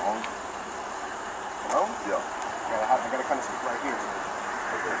 Talking home? Home? Yeah. I gotta kind of stick right here.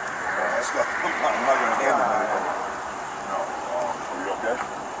 Okay. Let's go. I'm not gonna handle anything. No. Are you okay?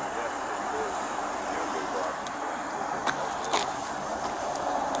 Yeah, okay, bye.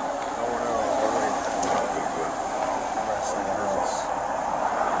 No one else. Okay, good. Wrestling girls.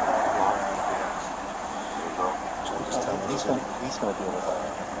 Good, bro. Just tell me. He's gonna deal with that.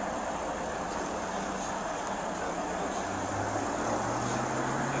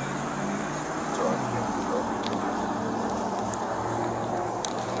 It's all right.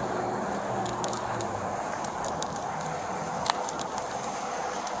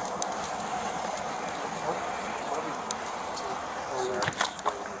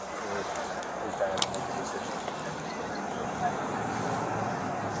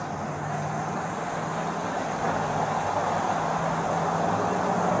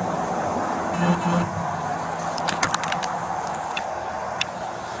 You're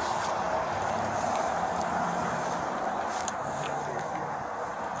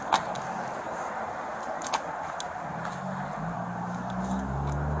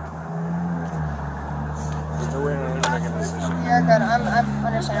good. I'm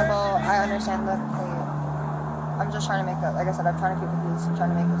understandable. I understand the plea. I'm just trying to make it, like I said, I'm trying to keep the peace. I'm trying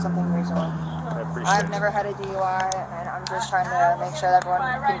to make it something reasonable. I've never had a DUI, and I'm just trying to make sure that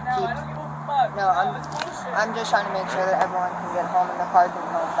everyone can keep. No, I'm just trying to make sure that everyone can get home and the car can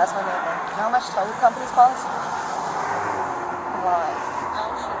get home. That's my main thing. You know how much tow companies cost? A lot.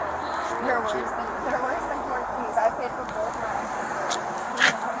 They're worse than court fees. I paid for both mine.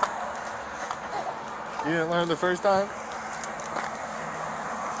 You didn't learn the first time?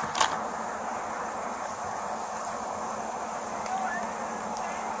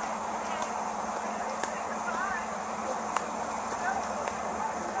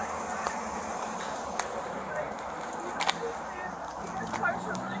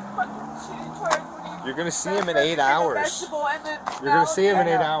 You're gonna see him in 8 hours. You're gonna see him in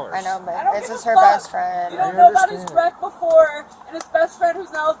 8 hours. I know, but it's just her best friend. You don't know about his wreck before, and his best friend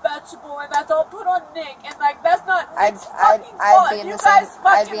who's now a vegetable, and that's all put on Nick, and like that's not. I'd be in the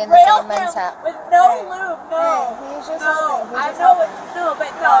same men's hat. With no lube, no. Hey, he's just no, I know it. No,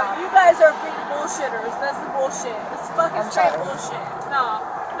 but no, you guys are being bullshitters. That's the bullshit. It's fucking straight bullshit. No.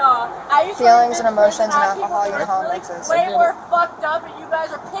 Feelings and emotions and alcohol, you know how it makes us. Way more fucked up, and you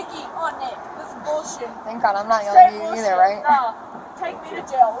guys are picking on Nick. This is bullshit. Thank God I'm not yelling at you either, right? No. Take me to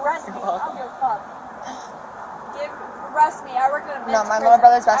jail. Arrest me. I don't give a fuck. Arrest me. I work in a men's No, my prison. little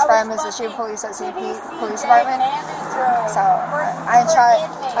brother's best friend is the chief of police at CP Police Department. So I try.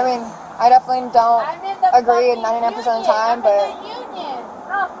 I mean, I definitely don't agree 99% of the time, but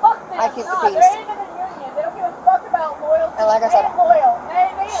I keep the peace. They don't give a fuck about loyalty. And like I said, they ain't loyal. They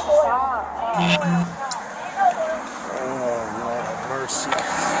ain't loyal. They ain't loyal. Oh, Lord, mercy.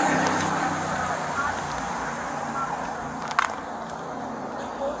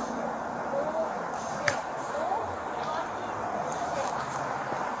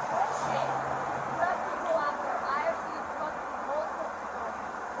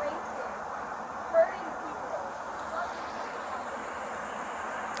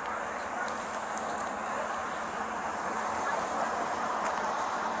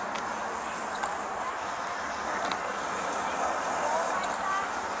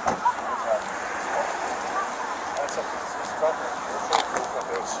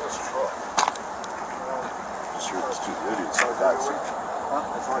 It's two idiots in the backseat.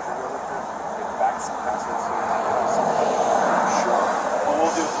 As long as you're good with it. Backseat passengers. Sure. Well,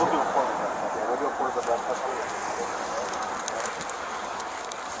 we'll do a quarter of that. Yeah, we'll do a quarter of that. That's what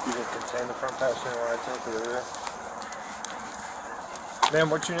You can contain the front passenger while I take the rear. Ma'am,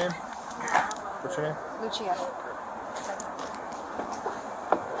 what's your name? What's your name? Lucia.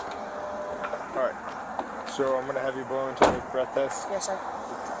 Alright. So I'm gonna have you blow into the breath test. Yes, sir.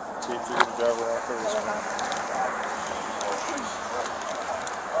 See if you can drive around for this one.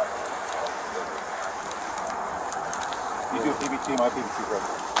 You do a PBT, my PBT, bro.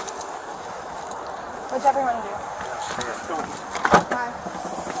 Whichever you want to do. Hi.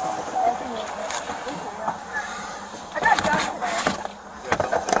 I got a gun today.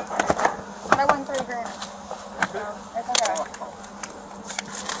 But I won $3 grand. So it's okay.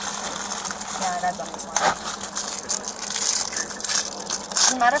 Yeah, I got done this one.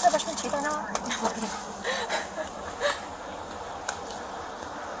 Does it matter if I brush my teeth or not?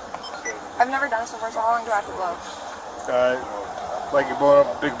 I've never done this before, so how long do I have to blow? Like you're blowing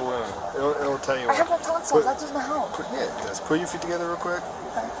up a big balloon. It'll tell you. I have no tonsils, that doesn't help. Yeah, just put your feet together real quick.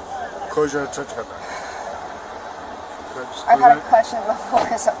 Okay. Close your eyes, touch your head back. I've had a question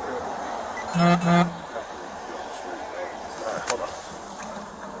before, so. Alright, hold on.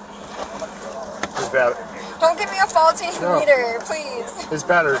 His battery. Don't give me a faulty meter, please. His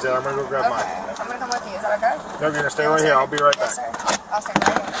battery's dead. I'm gonna go grab mine. Okay, I'm gonna come with you. Is that okay? No, you're gonna stay right here. I'll be right back. Yes, sir. I'll stay right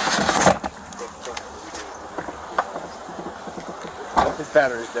here. His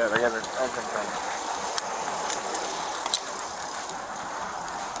battery's dead. I got it. I'll confirm.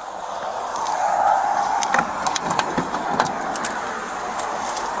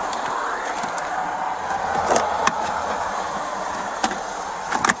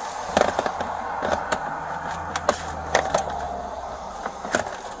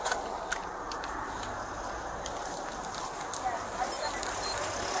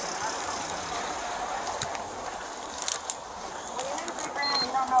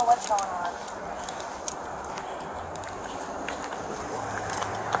 What's going on?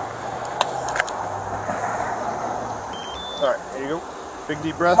 Alright, here you go. Big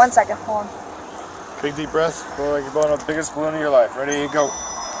deep breath. 1 second, hold on. Big deep breath. Blow like you're blowing up the biggest balloon of your life. Ready, go.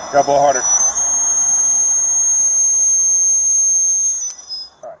 Gotta blow harder.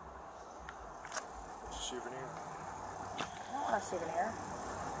 Alright. Souvenir. I don't want a souvenir.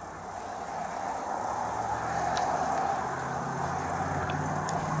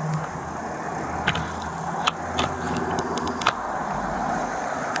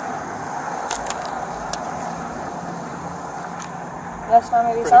 That's not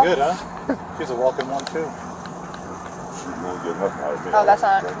maybe Pretty good, huh? She's a walking one too. She won't get nothing out of me. Oh, that's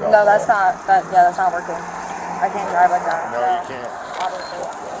not. No, that's not. Yeah, that's not working. I can't drive like that. No, you can't. Obviously.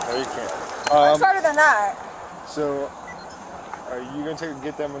 No, you can't. I'm smarter than that. So, are you gonna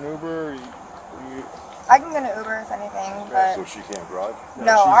get them an Uber? Or you... I can get an Uber if anything, but So she can't drive?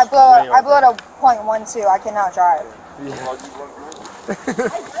 no, I blow at a .12. I cannot drive. Yeah. How do you run good?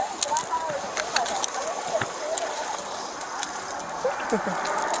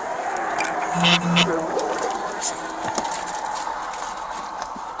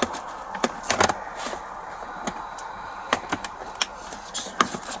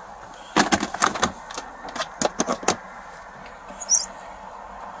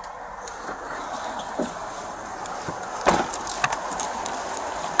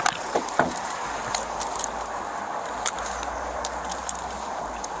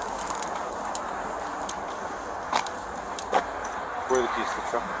 Where are the keys to the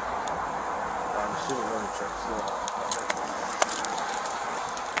truck? I'm assuming we're in the truck.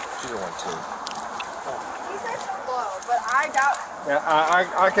 She's a 1-2. He said she'll blow, but I doubt. Yeah,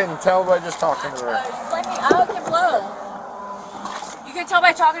 I can tell by just talking to her. I can blow. You can tell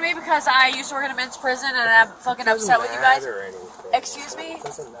by talking to me because I used to work in a men's prison and I'm fucking upset with you guys. Excuse me? It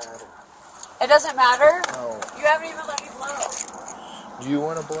doesn't matter. It doesn't matter? No. You haven't even let me blow. Do you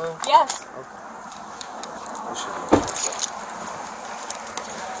want to blow? Yes.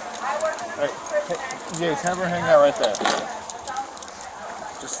 I work in a men's prison. Yes, have her hang out right there.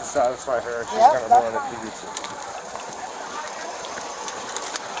 Just to satisfy her. She's Yep, kind of that's blowing fine. the PVC.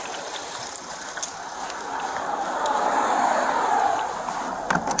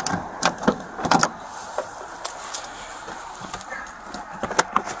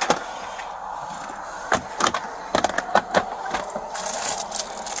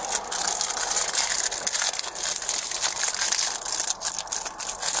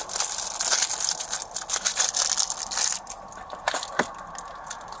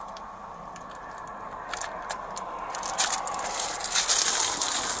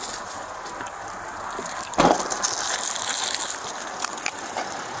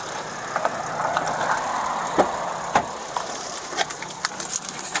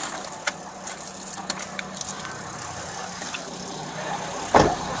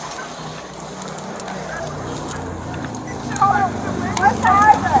 What's the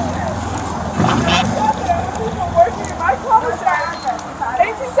address? People working in my club. What's the address?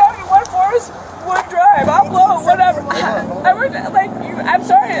 1871 Forest Wood Drive. I'll blow whatever. I worked like you. I'm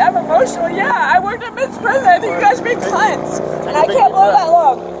sorry. I'm emotional. Yeah, I worked at men's prison. I think you guys are being cunts, and I can't blow that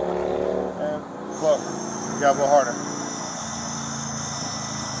long. And blow. You gotta blow harder.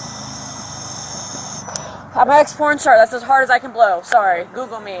 I'm an ex-porn star. That's as hard as I can blow. Sorry.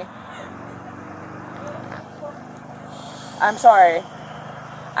 Google me. I'm sorry.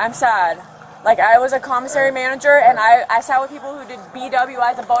 I'm sad. Like, I was a commissary manager, and I sat with people who did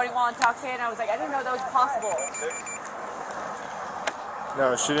BWI, the boating while intoxicated, and I was like, I didn't know that was possible.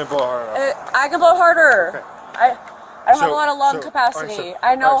 No, she didn't blow hard enough. I can blow harder. Okay. I don't have a lot of lung capacity.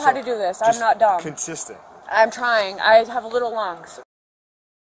 I know how to do this. I'm not dumb. Consistent. I'm trying. I have little lungs.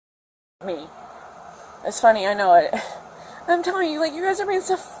 Me. It's funny, I know it. I'm telling you, like, you guys are being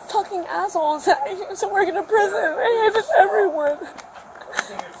so fucking assholes. I used to work in a prison. I hate everyone.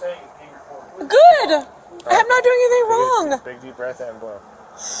 Good! I'm not doing anything wrong. Big deep breath and blow.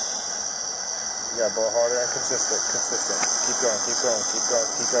 You gotta blow harder and consistent. Keep going.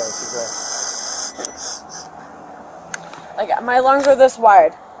 Like, my lungs are this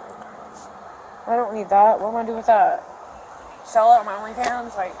wide. I don't need that. What am I gonna do with that? Sell it on my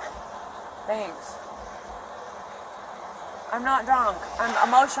OnlyFans? Like, thanks. I'm not drunk. I'm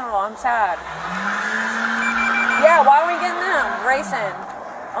emotional. I'm sad. Yeah, why are we getting them? Racing.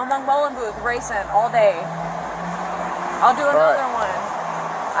 On the bowling booth, racing all day. I'll do another one.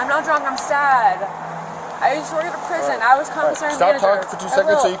 I'm not drunk. I'm sad. I used to work at a prison. I was commissary manager. Stop talking for 2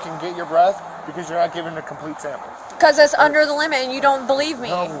 seconds so you can get your breath, because you're not giving a complete sample. Because it's under the limit and you don't believe me.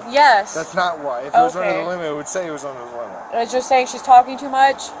 No, yes. That's not why. If it was under the limit, it would say it was under the limit. It's just saying she's talking too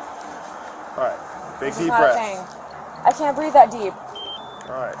much. Alright. Big deep Not a breath. thing. I can't breathe that deep.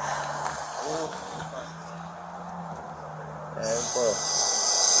 Alright. And blow.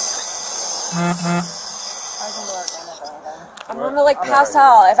 I'm gonna like pass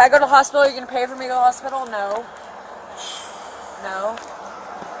out. If I go to the hospital, you're gonna pay for me to go to the hospital? No. No.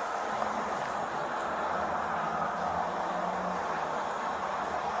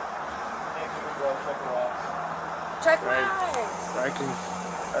 Check my eyes. I can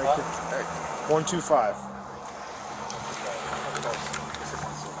 125.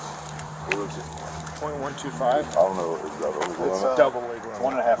 What is it? 0.125. I don't know. Is that over the It's limit? double legal.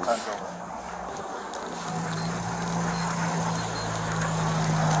 1.5 tons over.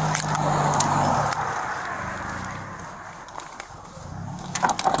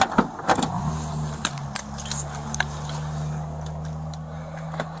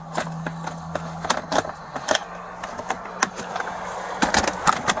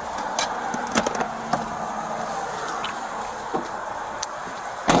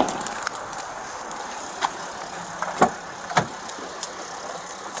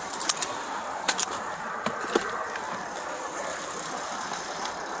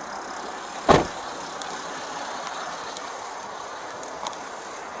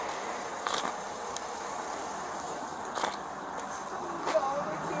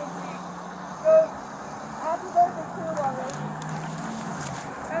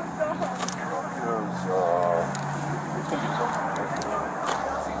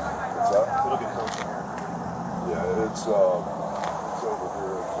 It's over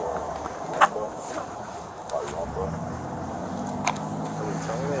here at BUBBA. By BUBBA.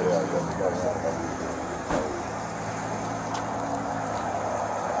 Yeah, they got something.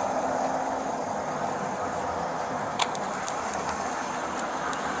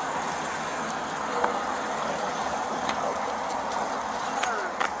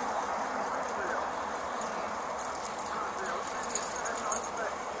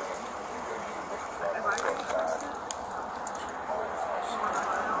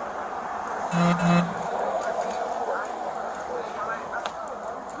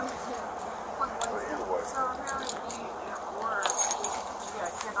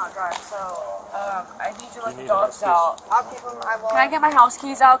 I need you to let the dogs out. I'll keep them. I will. Can I get my house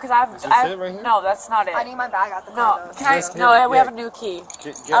keys out? Because Is this it right here? No, that's not it. I need my bag out the No, car. can I? Just No, get- we have a new key.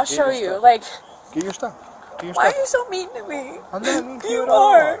 I'll show your you. stuff. Like, Get your stuff. Get your why stuff. are you so mean to me? I'm not mean to you You at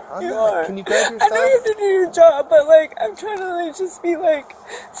all. are. I'm You not. are. Can you grab your I know you have stuff? to do your job, but like, I'm trying to like just be like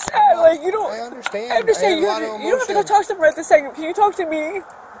sad. Like, you don't. I understand. I understand. I You, have a lot of you don't have to go emotion. talk to them right this second. Can you talk to me?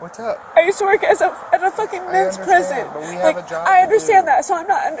 What's up? I used to work at a fucking men's prison. but we have Like, a job I to understand do. that, so I'm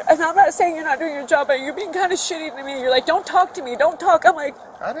not saying you're not doing your job, but you're being kind of shitty to me. You're like, don't talk to me, don't talk. I'm like,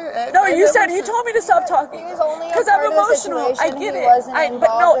 I didn't. no, I you never said you told me to stop talking. He was only a Because I'm part of the emotional. I situation. get He it. wasn't But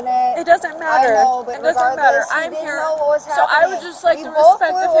involved no, in it. it doesn't matter. I know, but it doesn't matter. regardless, he I'm didn't here. know what was So I would happening. just like We the both respect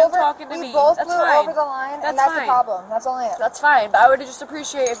flew of him over- talking to me. We both That's flew fine. over the line, That's and that's fine. the problem. That's only it. That's fine, but I would just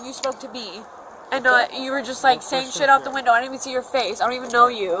appreciate if you spoke to me. And not, you were just like saying shit out the window. I didn't even see your face. I don't even know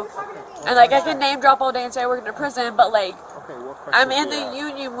you. And like, I can name drop all day and say I work in a prison, but like, Okay, what question I'm do in you the have?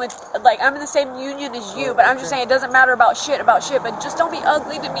 union with, like, I'm in the same union as you, but I'm just saying it doesn't matter about shit, but just don't be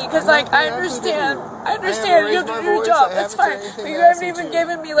ugly to me, because like, I understand, you have to do your job, that's fine, but you haven't even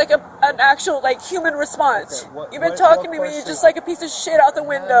given me like an actual like human response. Okay, You've been what talking to me question? just like a piece of shit out the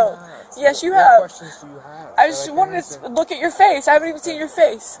window. Yes, you What have. questions do you have? I just wanted to look at your face. I haven't even seen your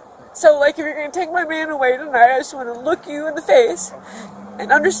face. So, like, if you're going to take my man away tonight, I just want to look you in the face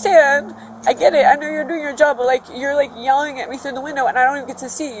and understand. I get it. I know you're doing your job, but, like, you're, like, yelling at me through the window, and I don't even get to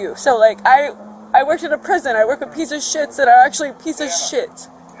see you. So, like, I worked in a prison. I work with pieces of shits that are actually pieces of shit.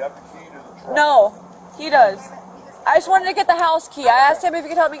 You have the key to the truck. No, he does. I just wanted to get the house key. I asked him if he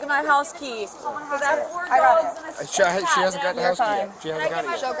could help me get my house key. Because I have 4 dogs and a She hasn't got the house key yet. She hasn't got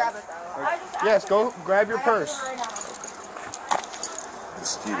it She'll yet. grab it though. Yes, go grab your purse.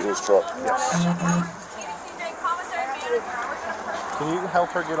 This key to his truck. Can you help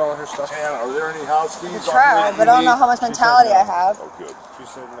her get all her stuff? Hannah, are there any house keys? Try, but I don't know how much mentality I have. Oh, good. She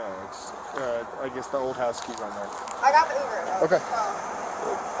said no. It's, I guess the old house keys on there. I got the Uber though. Okay.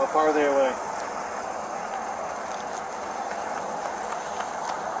 How far are they away?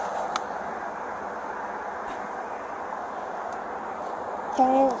 Can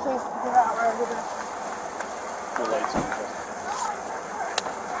you please figure out where we're going? The lights on.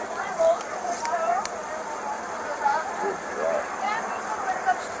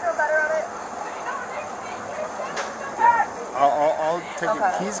 I'll take Okay.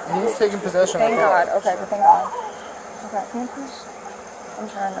 it. He's taking possession Thank of it. God. Okay, thank God. Okay, can you please? I'm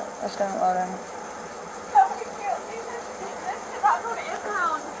trying to. It's gonna load in.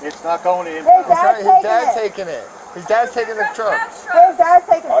 It's not going in. His dad's His dad's taking it. taking it. His dad's taking the truck. His dad's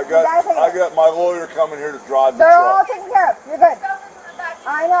taking it. I His dad's taking got it. my lawyer coming here to drive the They're all truck. taken care of. You're good.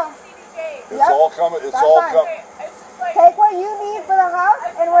 I know. It's Yep. all coming. It's That's all fine. coming. Take what you need for the house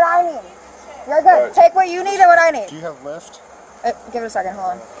and what I need. You're good. Right. Take what you need and what I need. Do you have lift? Give it a second.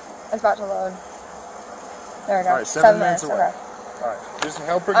 Hold on. It's about to load. There we go. All right, 7 minutes away. Okay. All right, just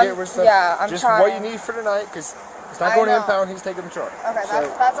help her get with stuff. Yeah, I'm just trying. what you need for tonight, because it's not I going to know. impound. He's taking the truck. Okay,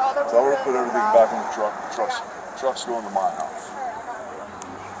 So, that's all the Tell her to rules put everything about. back in the truck. Truck's going to my house.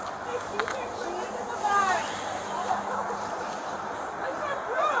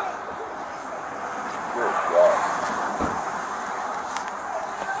 Good God.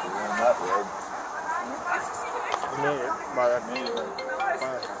 We're on that road.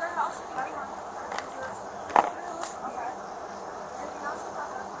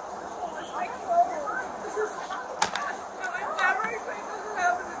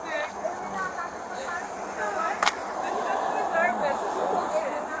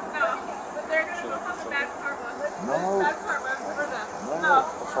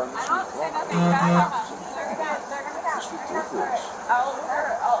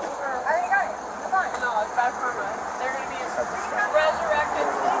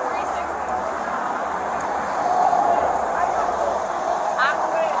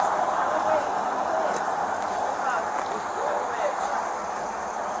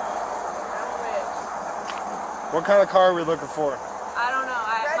 what kind of car are we looking for? I don't know.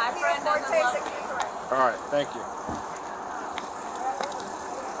 My friend doesn't love me. All right, thank you.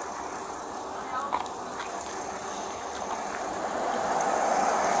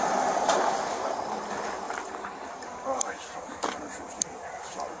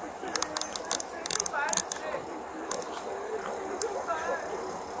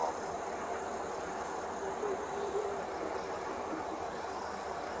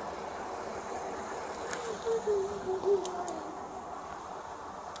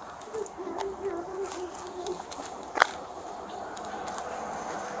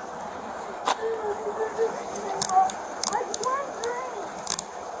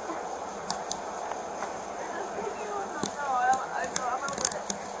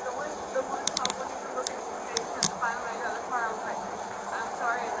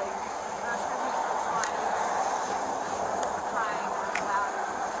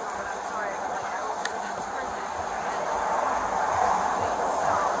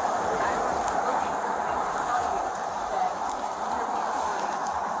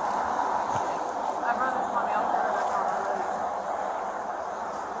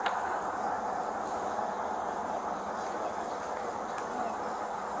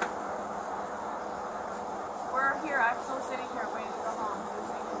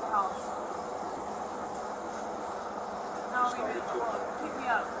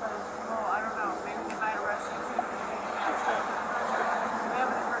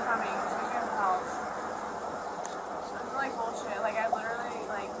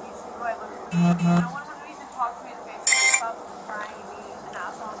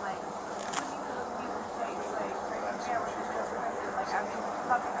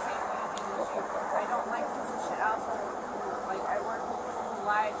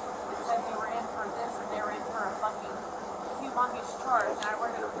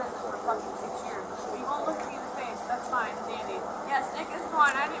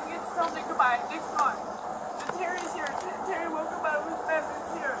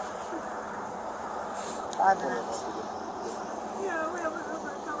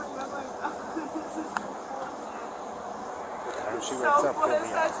 She wakes up, he'll be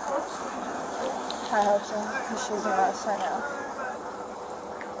out. I hope so, because she's a mess right now.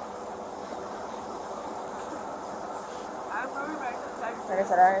 Like I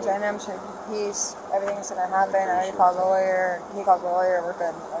said, I understand him. He's everything's gonna happen. I already called the lawyer. He called the lawyer. We're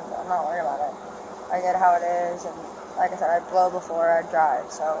good. I'm not worried about it. I get how it is, and like I said, I blow before I drive.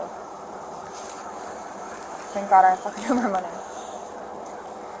 So thank God I fucking have my money.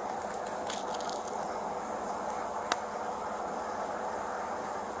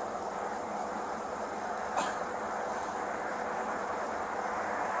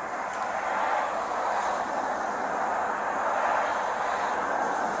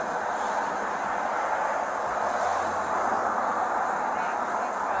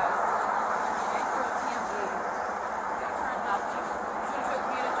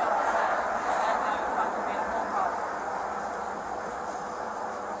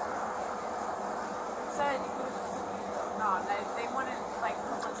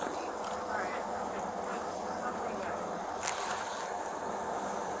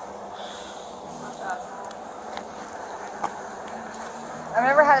 I've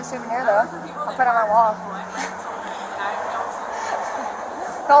never had a souvenir though. I'll put it on my wall.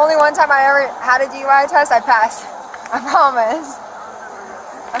 The only one time I ever had a DUI test, I passed. I promise.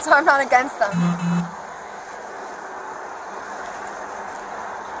 That's why I'm not against them.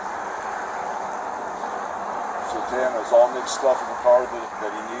 So Dan, is all Nick's stuff in the car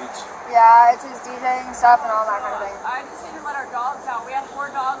that he needs? Yeah, it's his DJing stuff and all that kind of thing. I just need to let our dogs out. We have 4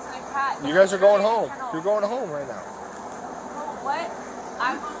 dogs and a cat. You guys are going home. You're going home right now. What?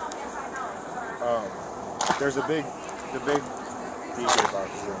 I'm going home. Yes, I know. There's the big DJ box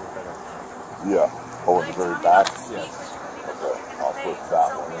is in the middle. Yeah. Oh, in the very back? Yes. Okay. I'll put that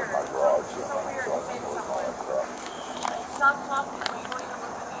one in my garage. So I can load all that crap. Stop talking to me. You won't even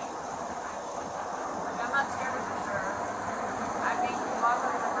look at me. Like, I'm not scared of you, sir. I think you love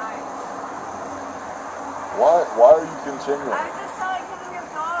her tonight. Why are you continuing? I just tell you because we have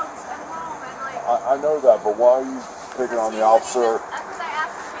dogs at home and like. I know that, but why are you picking on the officer? Because I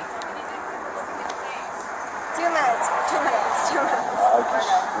asked to speak to him and he didn't even look me in the face. 2 minutes. 2 minutes. 2 minutes.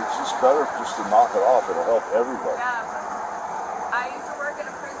 It's just better just to knock it off. It'll help everybody. Yeah. I used to work in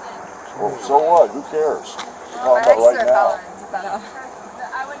a prison. Well, so what? Who cares? We're My talking about exes right are now. felons. But,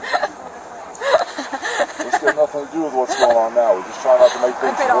 I wouldn't do it this way. This got nothing to do with what's going on now. We're just trying not to make I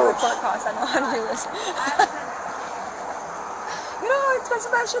things paid all the worse. court costs. I know how to do this. You know how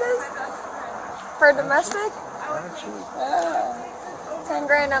expensive that shit is? For a domestic? 10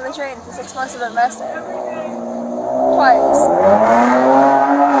 grand on the train for 6 months of investing. Twice.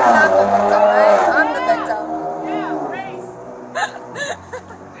 And I'm the victim, right? I'm the victim. Yeah, race.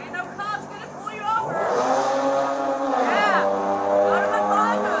 Ain't no cops gonna pull you over. Yeah. Go to my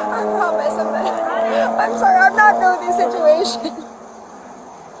father. I promise. I'm sorry. I'm not new to these situations.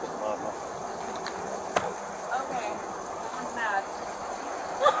 Okay. I'm mad.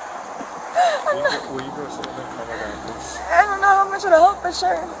 Will you go sit in the car down, please? I don't know how much it'll help, but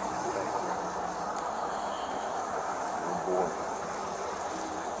sure.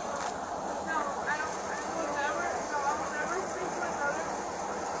 No, I will never speak to another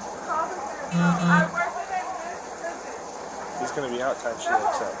officer. No, I work with him in this prison. He's gonna be out time she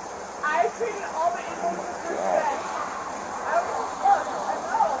wakes up. I treated all the inmates with respect. I don't give a fuck. I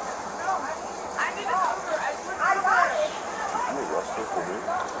know. No, I need a number. I swear I got it. You arrested for me?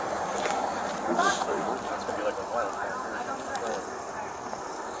 Who's his favorite? It's gonna be like a wild card.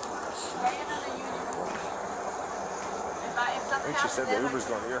 I think she said the Uber's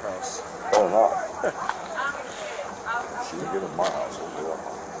going to your house. Oh, no. She didn't get in my house.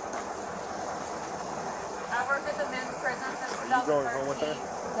 I've worked at the men's prison since Are you going home with her?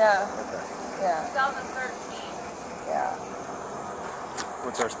 2013. Yeah. Okay. Yeah. 2013. Yeah.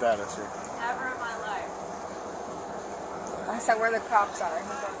 What's our status here? Never in my life. I said where the cops are. He's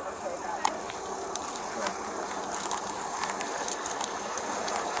like, okay, got it.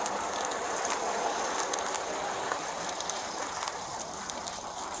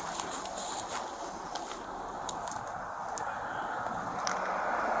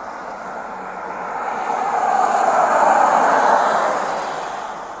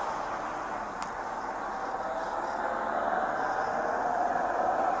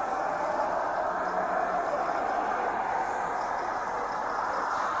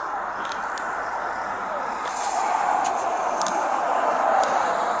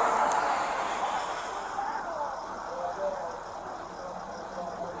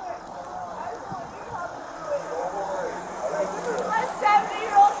 My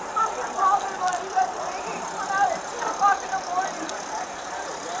 70-year-old fucking father was making come out at 2 o'clock in the morning.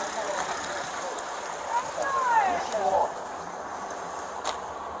 That's not.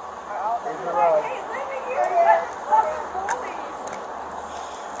 I hate living here. You guys are fucking bullies.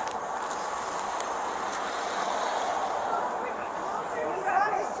 You got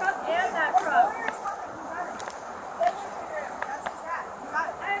his truck and that truck.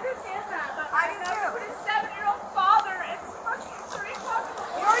 I understand that, but I do too. but his 7-year-old father, it's fucking 3 o'clock in the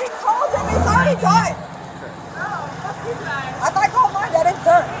You morning. already called him. It's already done. No, fuck you guys. I thought I called my dad. It's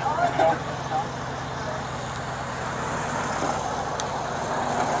done.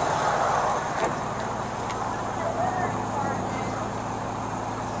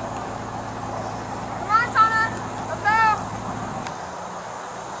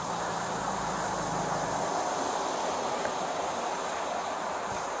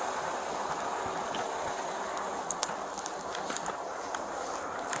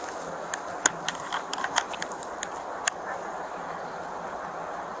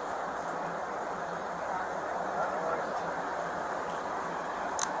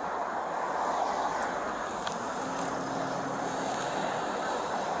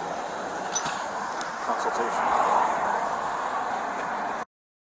 Consultation.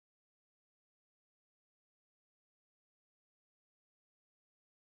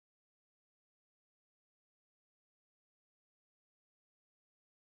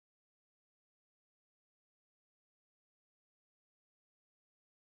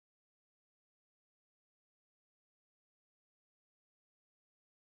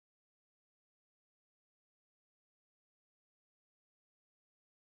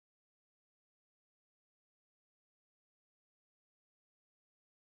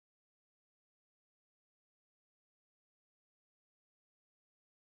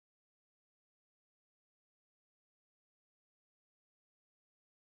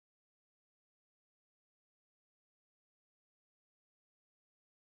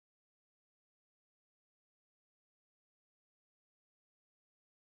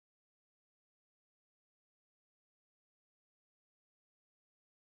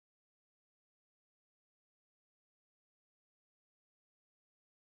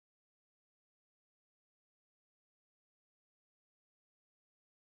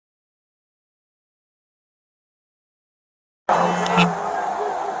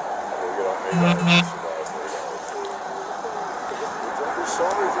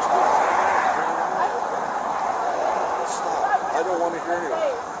 sorry, just stop. I don't want to hear anymore.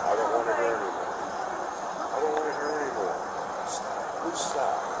 I don't want to hear anymore. I don't want to hear anymore. Stop. Please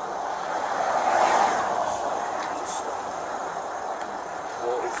stop. Just stop.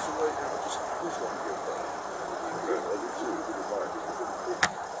 Well, it's too late now. Just please don't get that. Okay, I do too. Goodbye.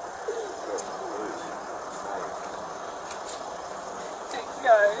 Please. Thanks,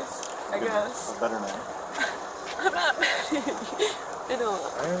 guys. I guess. Better now. I'm not mad at you. I know.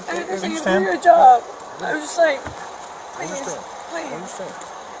 I understand you do understand. your job. I was just like, I please, understand. I please. understand.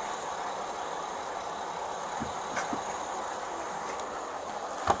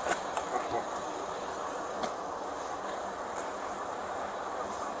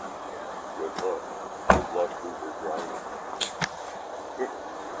 Good luck. Good luck with your driving.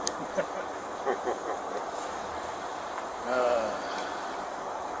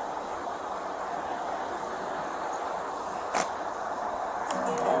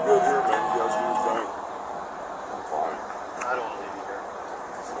 I'm good here, man. You guys do your thing. I'm fine. I don't want to leave you here.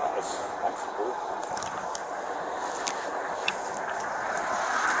 I'm supposed to.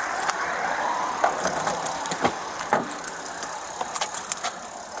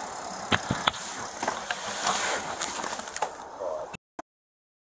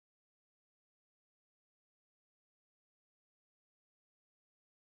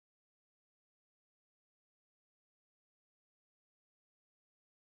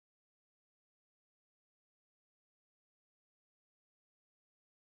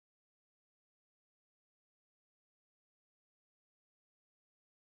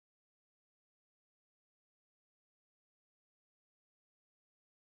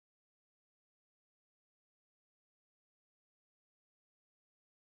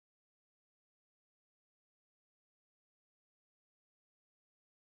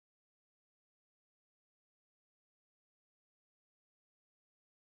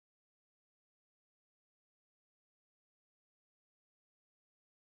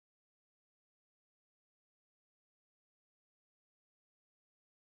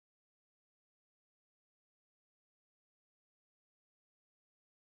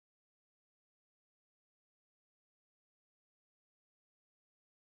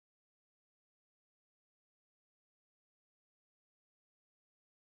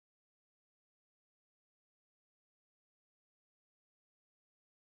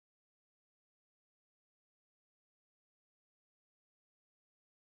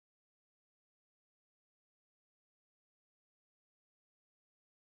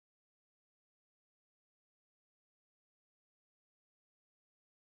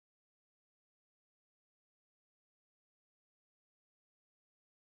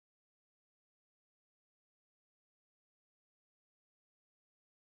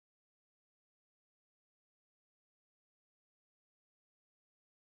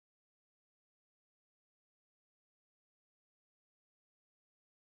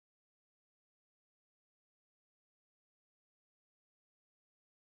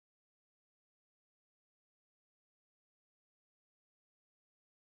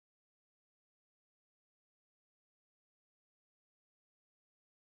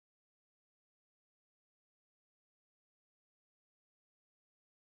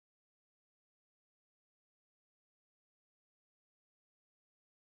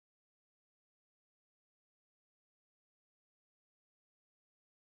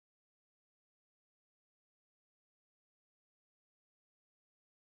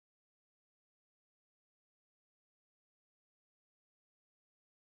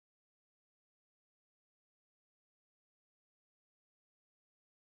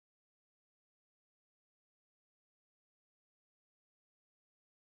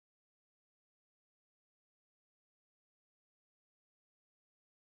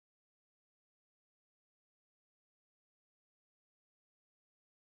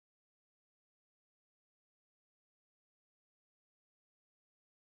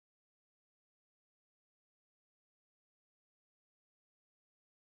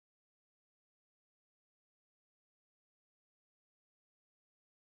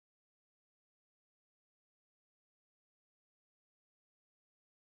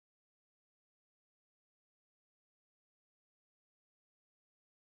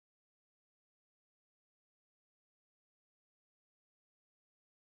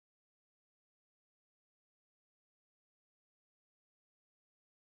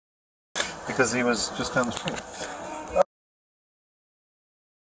 Because he was just down the street.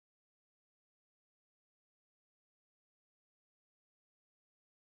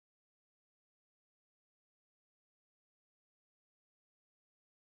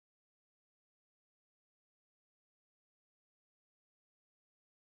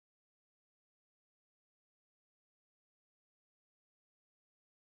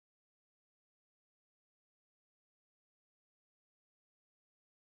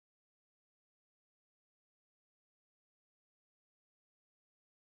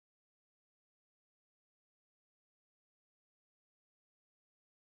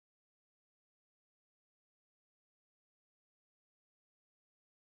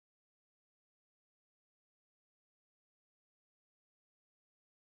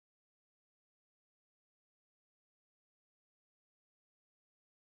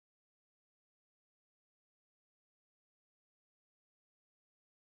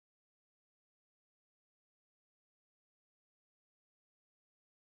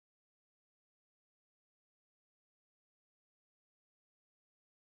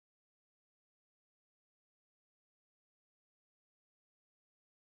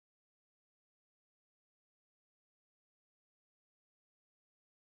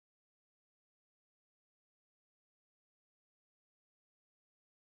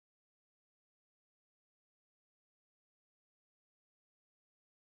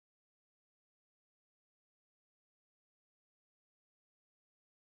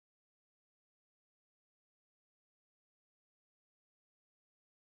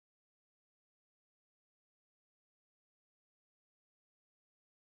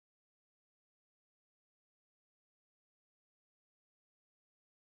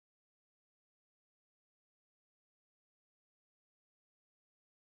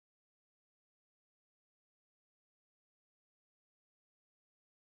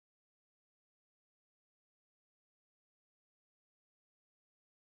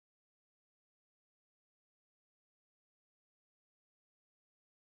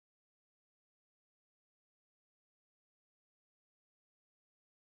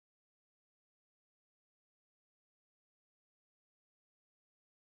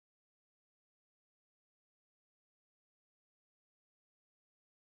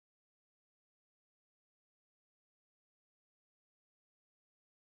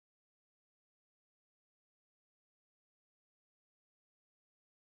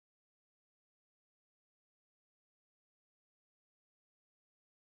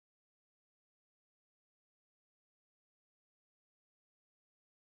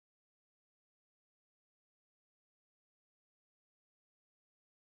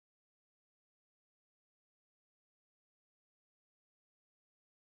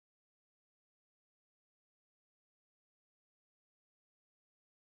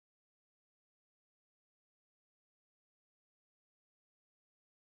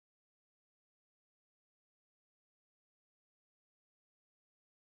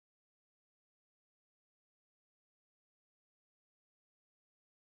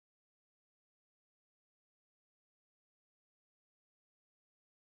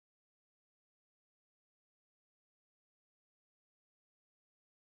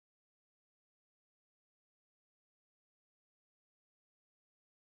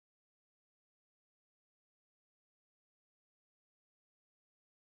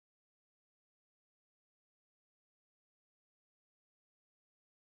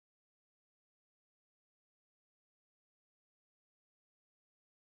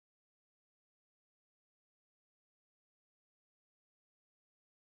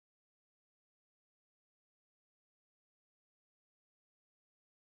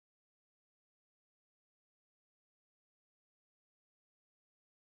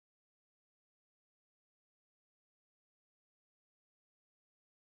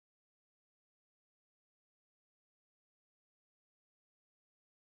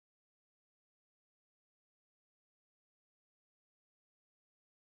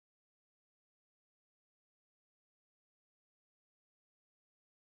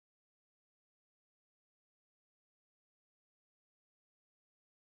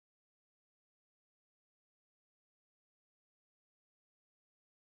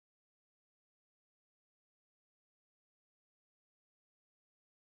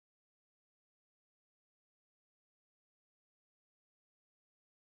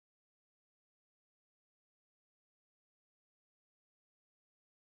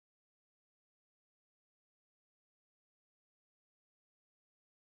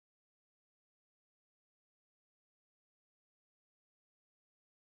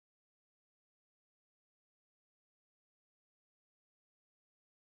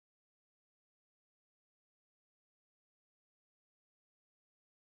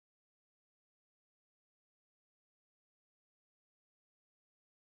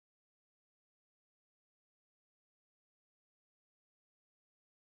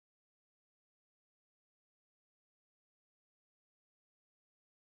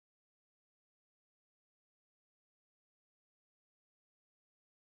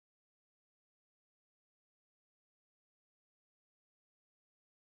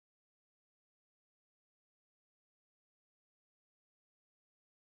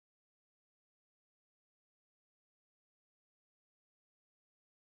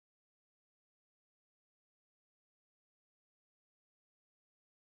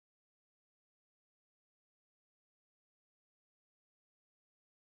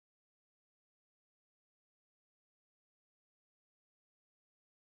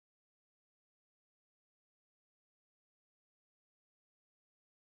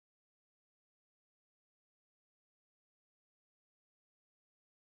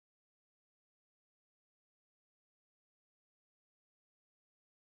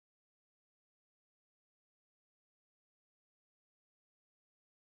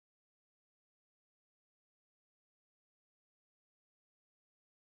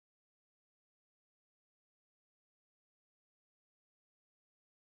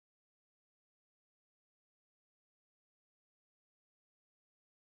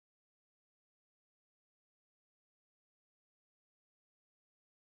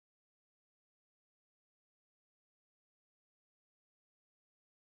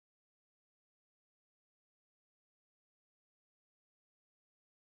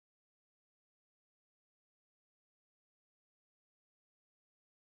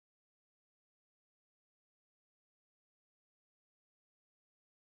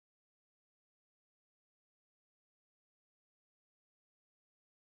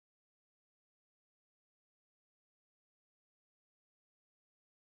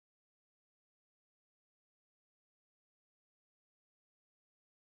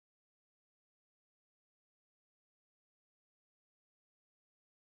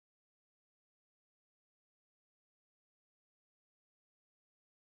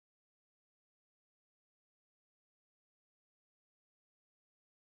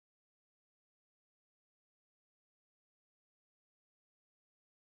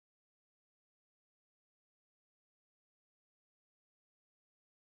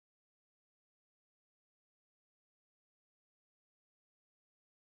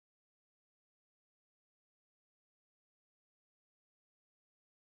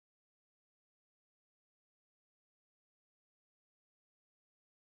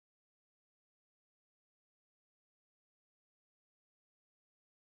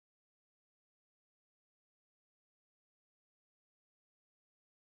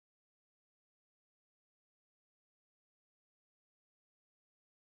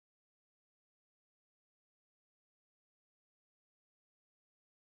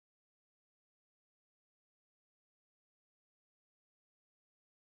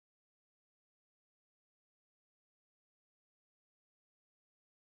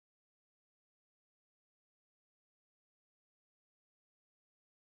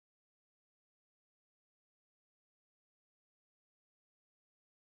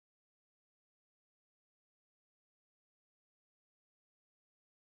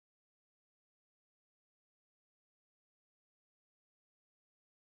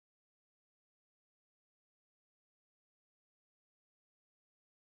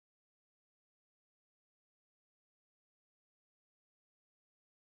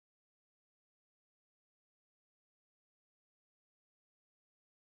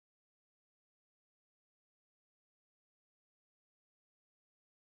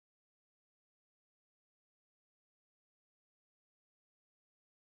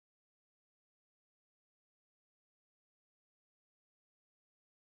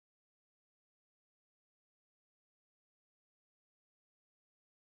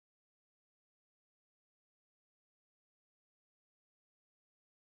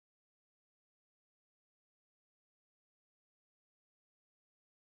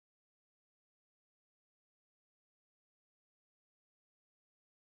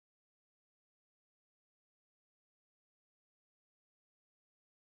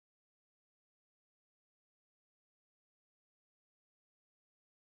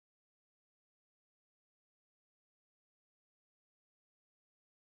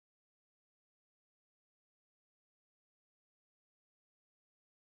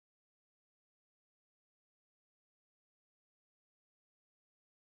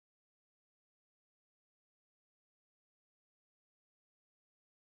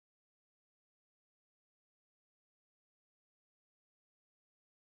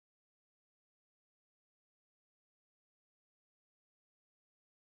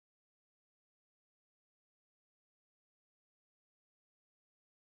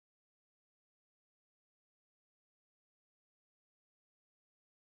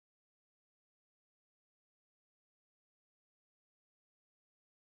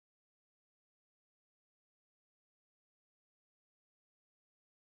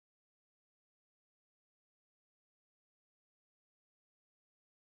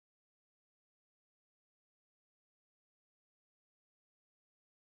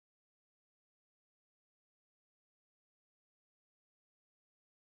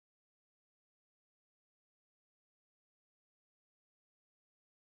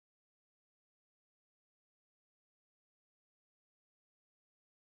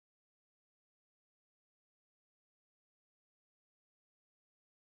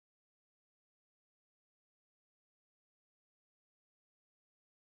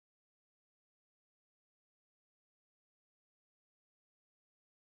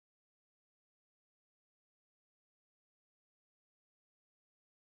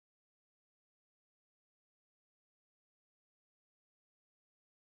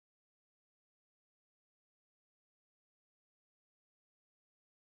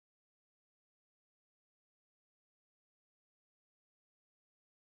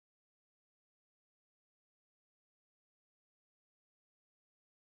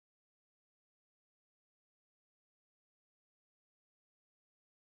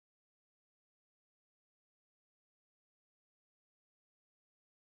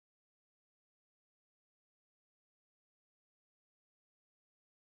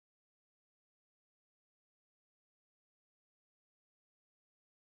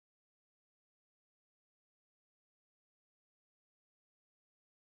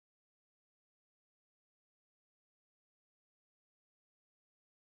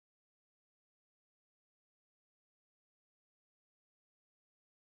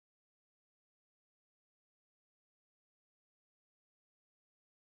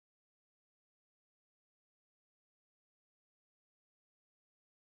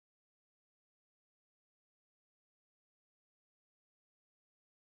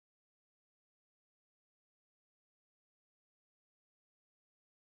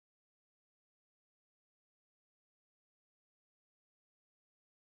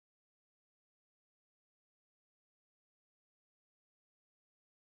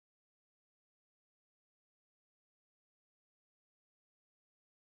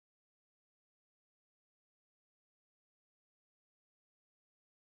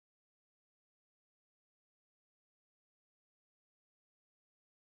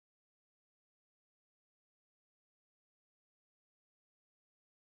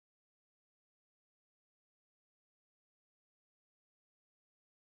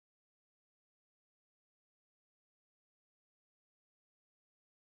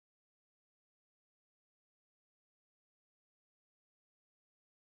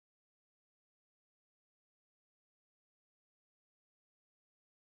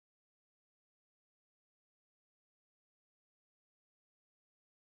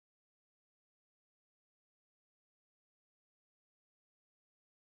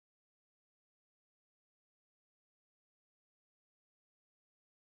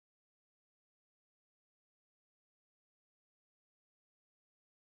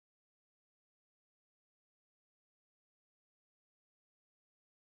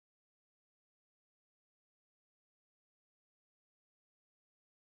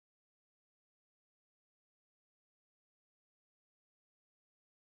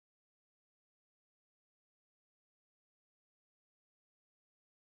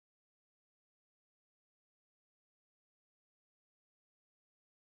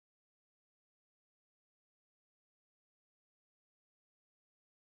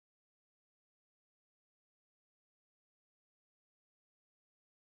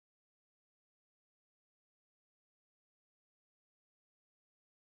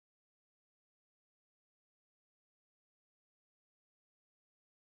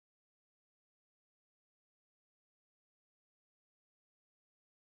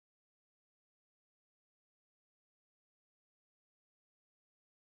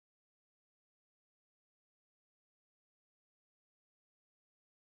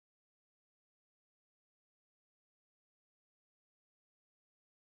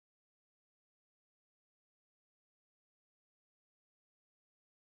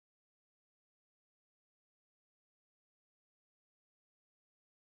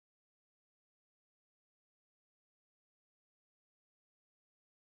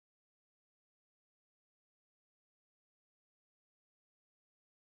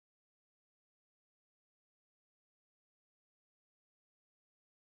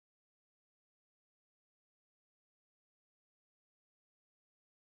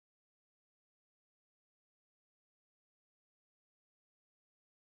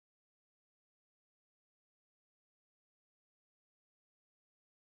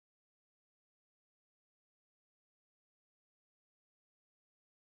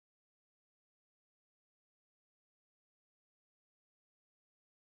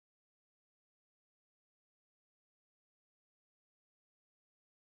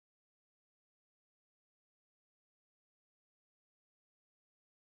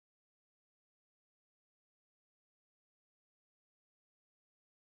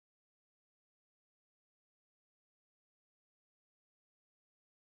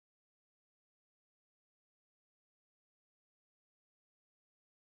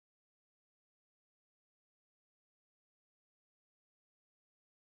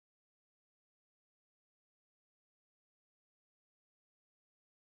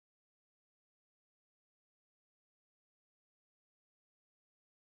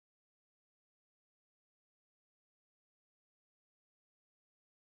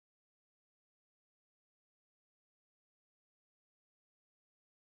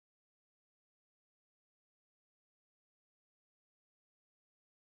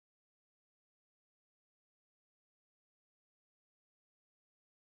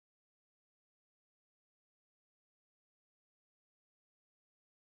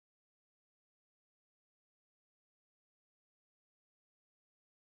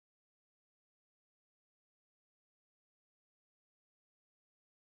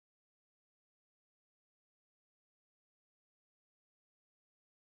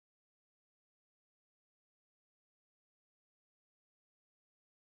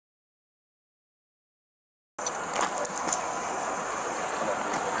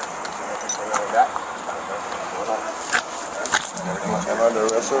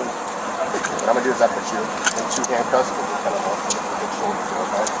 sir. What I'm gonna do is I put you in 2 handcuffs because you're kind of off the shoulders,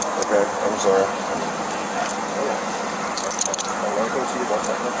 okay? Okay, I'm sorry. And everything to you, don't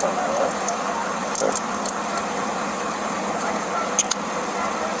let me come, alright? Okay.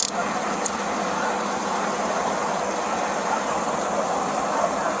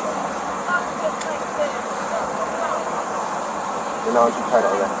 You're not too tight,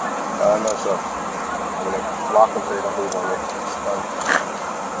 are you? No, sir. I'm gonna lock them so you don't move on you.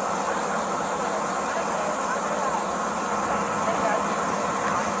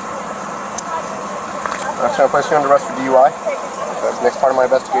 I'm going to place you under arrest for DUI. The next part of my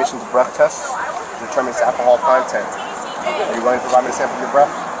investigation is a breath test to determine its alcohol content. Are you willing to provide me a sample of your breath?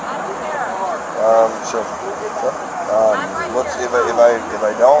 Sure. What's if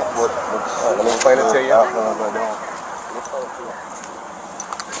I don't? What's? Let me explain it to you. If I don't.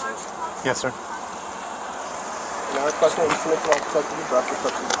 Yes, sir. Now, the question that you submit to all test of your breath, the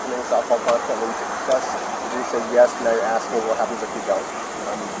question is determining its alcohol content. When you take the test, you say yes. Now you're asking what happens if you don't.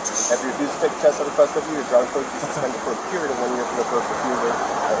 If you refuse to take the test at request of you, your driving privilege is suspended for a period of 1 year for the first refusal,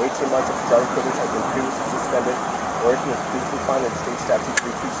 or 18 months if your driving privilege has been previously suspended, or if you have previously fined in state statute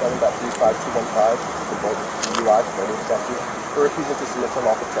 327.35215, the DUI, voting statute, for refusing to submit to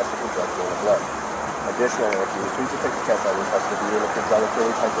lawful test of your drugs or blood. Additionally, if you refuse to take the test at request of you, and if your driving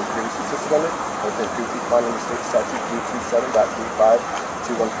privilege has been previously suspended, or if you have previously fined in the state statute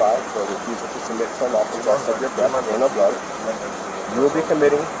 327.35215, for refusal to submit to lawful test of your breath or no blood, you will be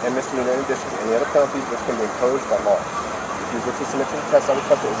committing a misdemeanor in addition to any other penalties which can be imposed by law. Refusal to submit to the test I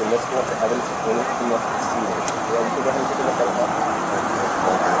request is admissible to evidence of any criminal proceeding. You can go ahead and take a look at it now.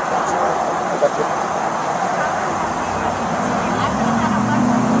 I got you.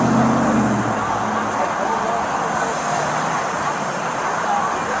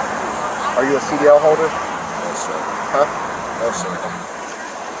 Are you a CDL holder? No, sir. Huh? No, sir.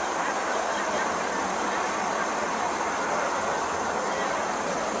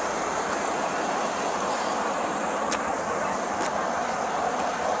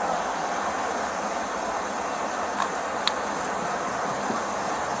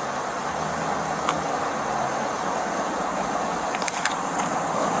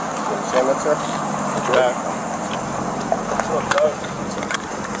 Understand that, sir?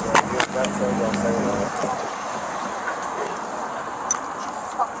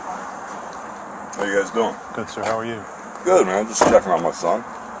 How you guys doing? Good, sir. How are you? Good, man. Just checking on my son.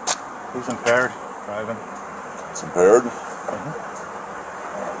 He's impaired, driving. It's impaired.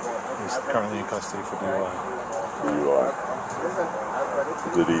 He's currently in custody for DUI.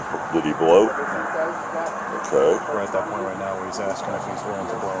 Did he blow? Okay. We're at that point right now where he's asking if he's willing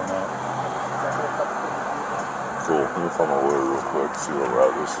to blow or not. Cool. Let me find my lawyer real quick. See where we're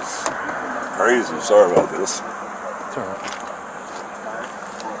at. This is crazy. Sorry about this. It's all right.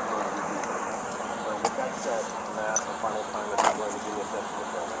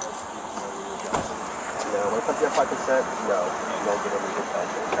 When it comes to applied consent, no, you don't get any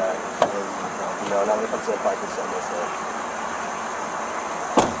detention, okay? No, not when it comes to applied consent, no, sir.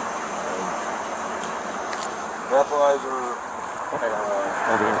 Breathalyzer.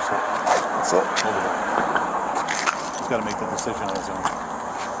 Over here, sir. What's up? Over there. He's got to make the decision on his own.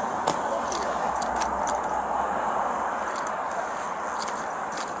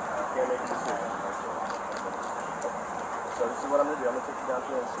 So this is what I'm going to do. I'm going to take you down to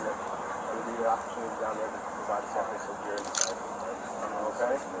the instrument. I'm going to give you the opportunity down there to provide something so you're inside.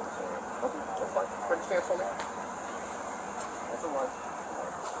 Okay? That's fine. Put your stance on me. That's a one.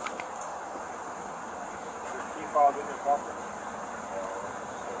 Key fob in your pocket.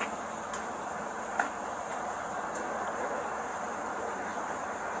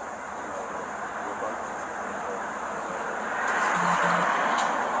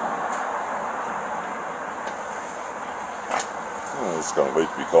 It's kind of late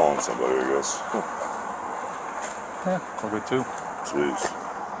to be calling somebody, I guess. Yeah, we're good too. Jeez.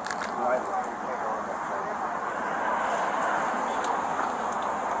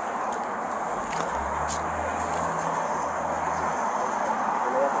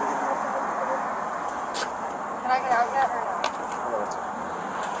 Can I get out yet or no?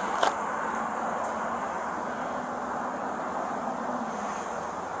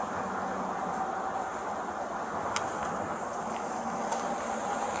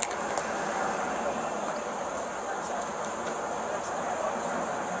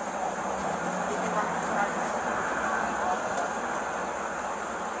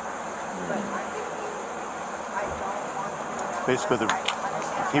 Basically,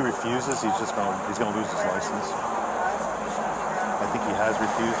 if he refuses, he's gonna lose his license. I think he has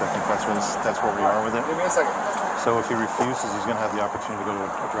refused. I think that's where we are with it. Give me a second. So if he refuses, he's going to have the opportunity to go to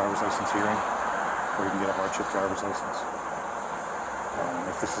a driver's license hearing, or he can get a hardship driver's license.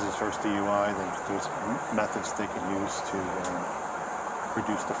 If this is his first DUI, then there's methods they can use to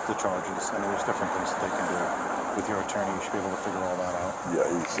reduce the charges. I mean, there's different things that they can do. With your attorney, you should be able to figure all that out. Yeah,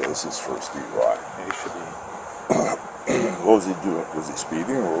 he says his first DUI. Yeah, he should be. What was he doing? Was he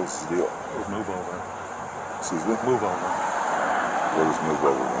speeding or what was his deal? Move over. Excuse me? Move over. What does move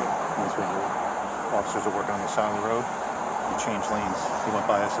over mean? Means when the officers are working on the side of the road, you change lanes. He went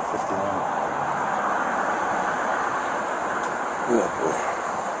by us at 51. Yeah, boy.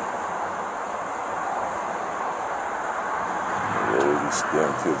 Really, these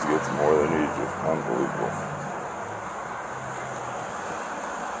damn kids get to more than age. It's unbelievable.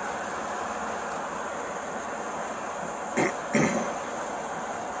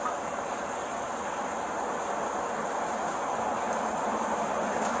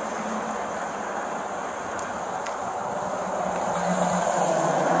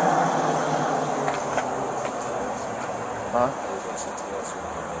 Huh?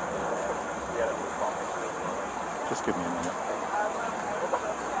 Just give me a minute.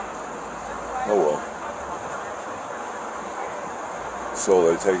 Oh well. So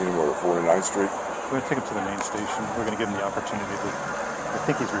they're taking him over to 49th Street? We're going to take him to the main station. We're going to give him the opportunity to, I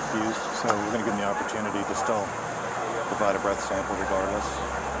think he's refused, so we're going to give him the opportunity to still provide a breath sample regardless.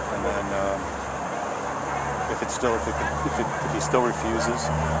 And then if he still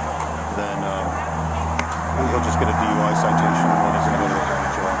refuses, then he'll just get a DUI citation and then he's going to go to the county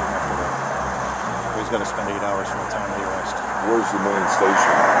jail after that. So he's got to spend 8 hours from the time of the arrest. Where's the main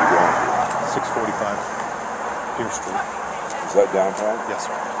station you're going to? 645 Pierce Street. Is that downtown? Yes,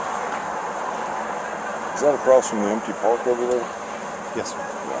 sir. Is that across from the empty park over there? Yes, sir.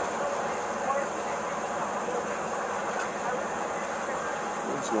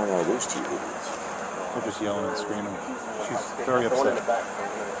 What's going on with those two idiots? They're just yelling and screaming. She's very upset.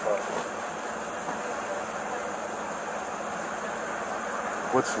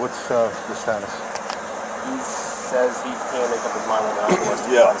 What's the status? He says he can't make up his mind on that. He wants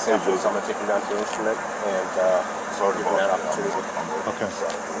to Yeah, so I'm going to take him down to the instrument and give him that opportunity. Okay.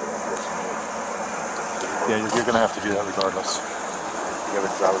 Yeah, you're going to have to do that regardless. Give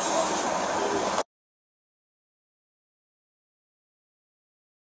it driver's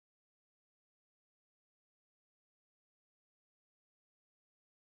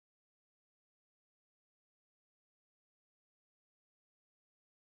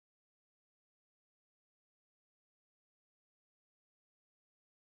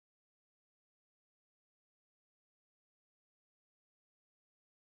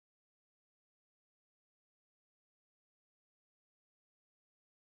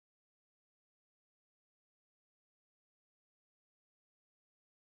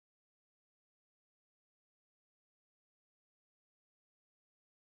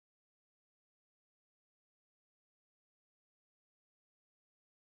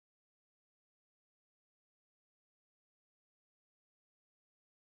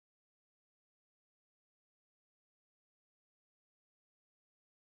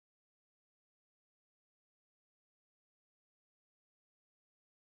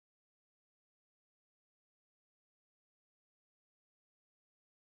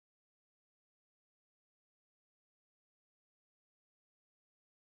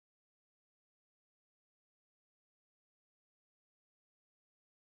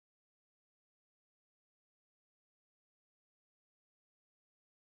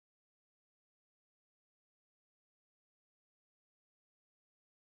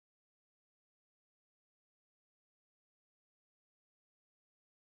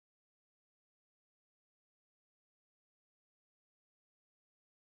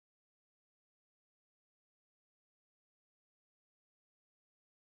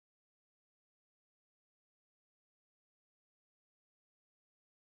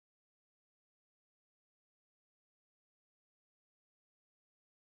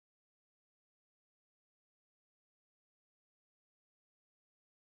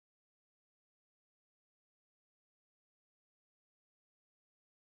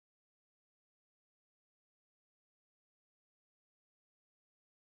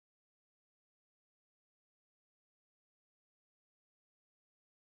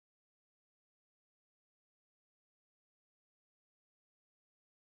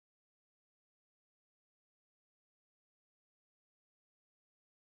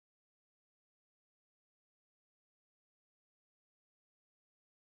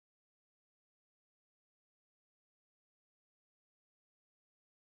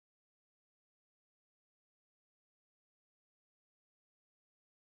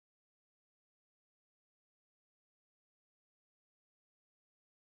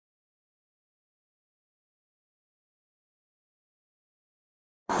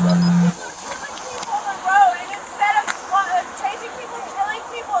on the road, and instead of chasing people, killing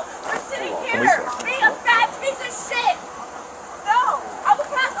people, you're sitting here being a bad piece of shit. No, I will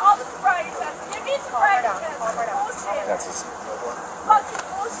pass all the sobriety tests. Give me a sobriety test. Bullshit. That's his. Fucking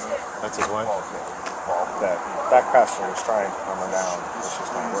bullshit. That's his wife. That back passenger was trying to calm her down. It's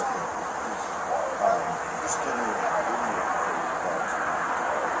just not working. Just give me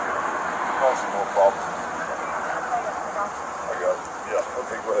no problem. I got it. Yeah.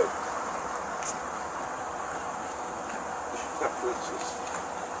 Okay, go ahead. It's just.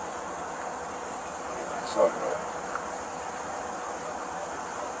 It's not good.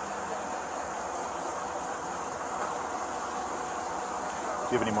 Do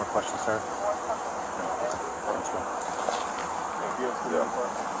you have any more questions, sir? Yeah.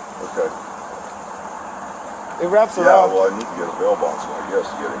 Okay. It wraps Yeah, around. well, I need to get a bail bondsman, I guess,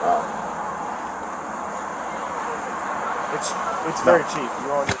 to get him out. It's very cheap.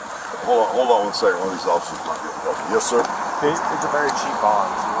 You only, Hold on 1 second. One of these officers might be able to help you. Yes, sir. it's a very cheap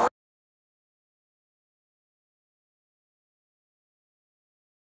bond.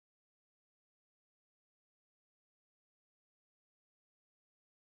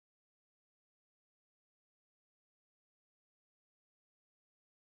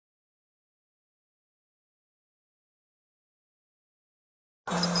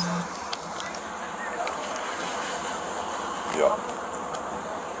 Yeah.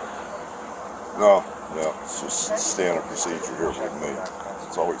 No, it's just standard procedure here with me.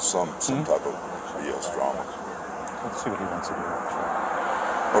 It's always some type of BS drama. Let's see what he wants to do.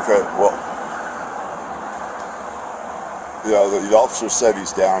 Okay, well, yeah, the officer said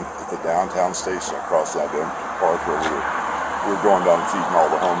he's down at the downtown station across that park where we were going down and feeding all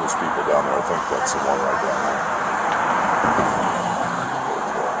the homeless people down there. I think that's the one right down there.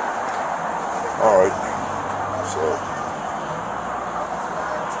 All right, so.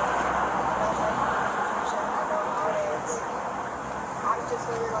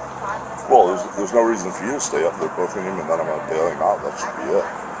 Well, there's no reason for you to stay up there booking him, and then I'm going to bail him out. That should be it.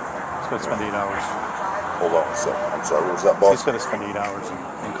 He's going to spend 8 hours. Hold on a second. I'm sorry, what was that, boss? He's going to spend 8 hours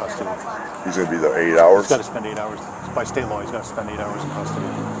in custody. He's going to be there 8 hours? He's got to spend 8 hours. By state law, he's got to spend 8 hours in custody.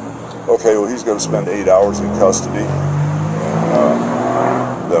 Okay, well, he's going to spend 8 hours in custody.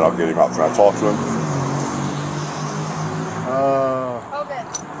 And then I'll get him out. Can I talk to him? Hogan.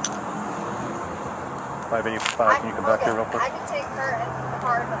 585, can you come back here real quick? I can take her in the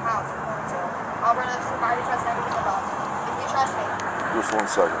car in the house if you want to. I'll run a sobriety test and everything about it. If you trust me. Just 1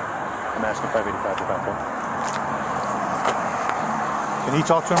 second. I'm asking 585 to back up. Can you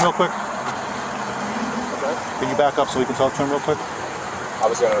talk to him real quick? Okay. Can you back up so we can talk to him real quick? I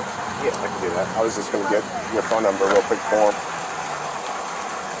was gonna, yeah, I can do that. I was just gonna get your phone number real quick for him.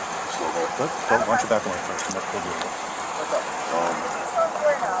 Good. Why don't you back away first? And we'll do it.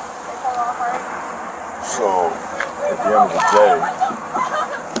 So, at the end of the day,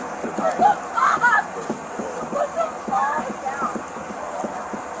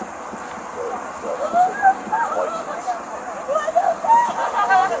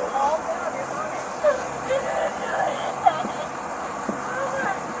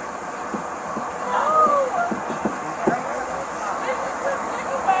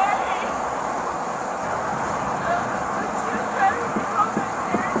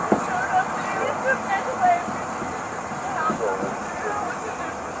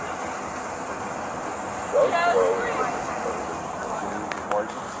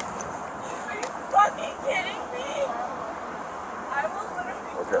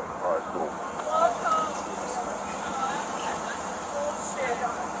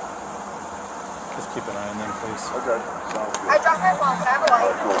 keep an eye on them, please. Okay, sounds good. I dropped my phone, I have a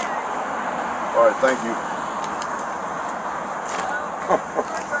light. Cool. All right, thank you.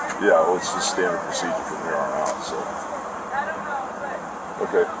 Yeah, well, it's just standard procedure from here on out, so.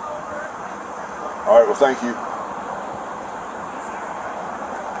 Okay. All right, well, thank you.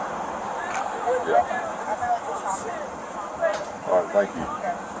 Yeah. All right, thank you.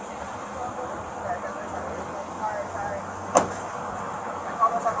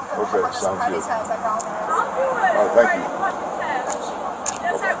 Okay, sounds good. All right, thank you.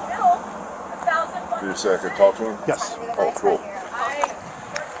 Yes, I will. 1,000. Did you say I could talk to him? Yes. Oh, cool.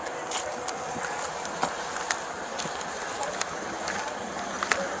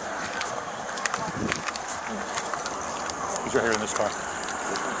 He's right here in this car.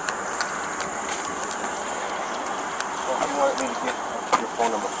 Well, you wanted me to get your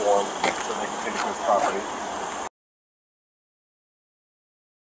phone number for him so they can take his property.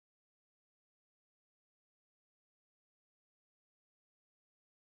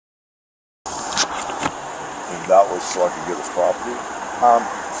 And that was so I could get his property?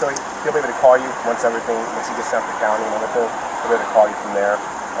 so he'll be able to call you once he gets down to the county and everything. He'll be able to call you from there.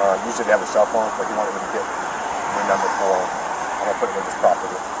 Usually they have a cell phone, but he wanted me to get your number for him. I'm gonna put it in his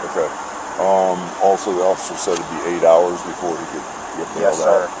property. Okay. Also, the officer said it'd be 8 hours before he could get mailed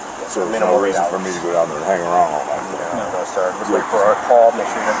out. Yes, So there's no reason for me to go down there and hang around all night. No, sir. Just wait for our call. Make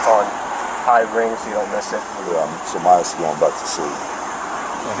sure that's on high ring so you don't miss it. Yeah, so my ass is going back to sleep.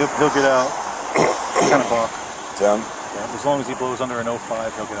 Yeah, he'll get out 10 o'clock. 10? Yeah, as long as he blows under an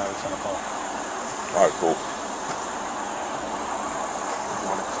 05, he'll get out at 10 o'clock. All right, cool. You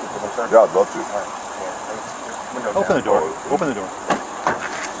want to speak with him, sir? Yeah, I'd love to. All right. Yeah. Open the door. Open the door.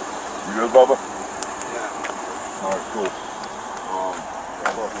 You good, Bubba? Yeah. All right, cool.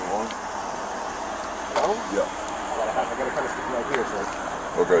 Yeah. I gotta kind of stick right here, sir.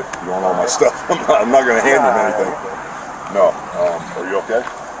 Okay, you don't want all my stuff. I'm not gonna hand him anything. No. Are you okay?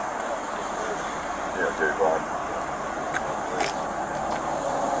 Yeah, okay, fine.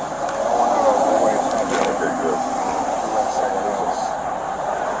 Yeah, okay, good.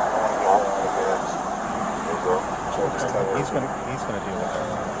 He's gonna deal with that.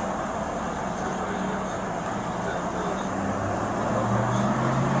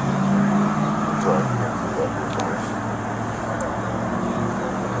 That's all right.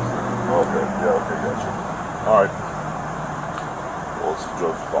 Okay, yeah, okay, gotcha. Alright. Well, it's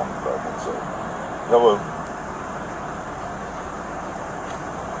Joe's calling me back one second. Hello.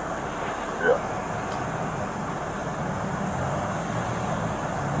 Yeah.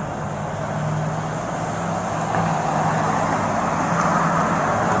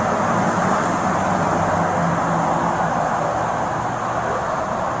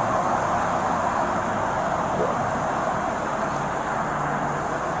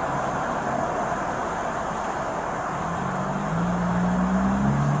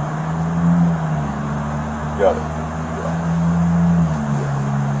 Got it.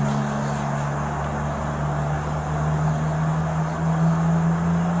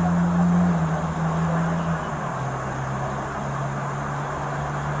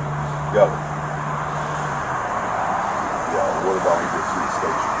 Got it. Yeah, what about when you get to the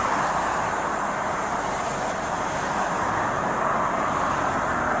station?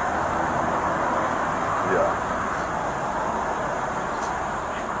 Yeah.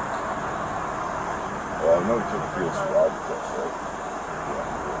 I know you took a field survival test, right? Yeah.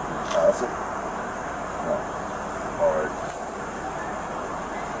 Did you pass it? No. Alright.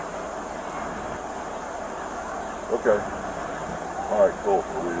 Okay. Alright, cool.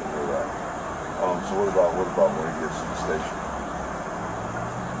 Well, we didn't know that. So what about when he gets to the station?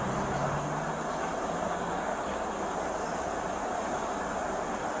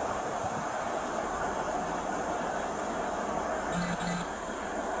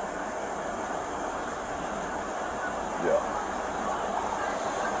 Yeah.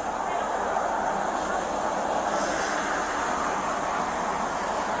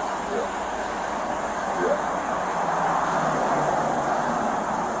 Yeah. Yeah.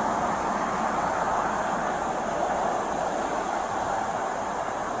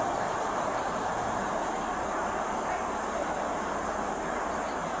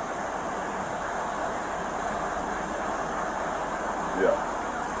 Yeah.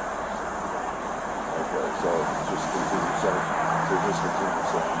 Okay, so just continue saying,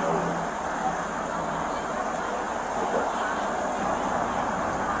 no. Okay.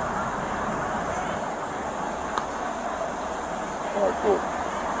 Alright, cool.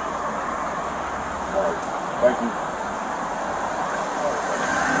 Alright, thank you.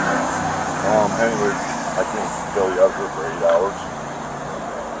 Anyway, I can't tell you out here for 8 hours.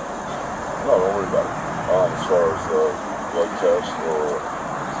 No, don't worry about it. As far as blood test or,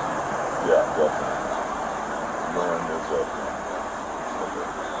 yeah, definitely. Mine is up. Okay.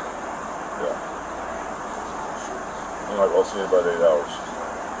 Yeah. Alright, I'll see you in about 8 hours.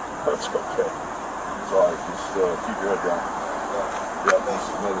 That's okay. It's alright, just keep your head down. Yeah, thanks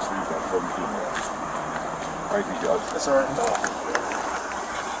for this weekend. Love you too, man. Thank you, guys. Yes, sir.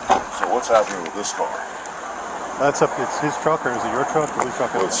 So what's happening with this car? That's up. It's his truck, or is it your truck? Or whose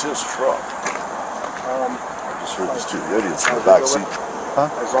truck Well, is it's it? his truck. I just heard these two idiots in the back seat.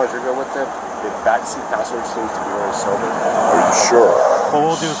 As long as you're good with it, the backseat passenger seems to be very sober. Are you sure?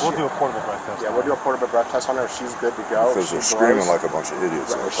 Well, we'll do a portable breath test. Yeah, we'll do a portable breath test on her. She's good to go. Because they're screaming like a bunch of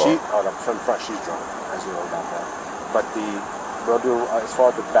idiots in the car. From the front, she's drunk, as you know about that. But we'll do, as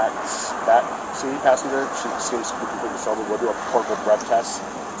far as the back seat passenger, she seems to be completely sober. We'll do a portable breath test.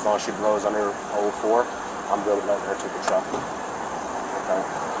 As long as she blows under 04, I'm good with letting her take the truck. Okay.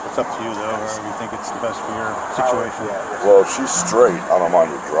 It's up to you, though, or you think it's the best for your situation. Well, if she's straight, I don't mind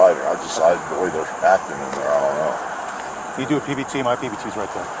her driving. The way they're acting in there, I don't know. You do a PBT, my PBT's right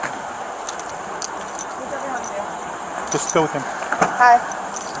there. Just go with him. Hi.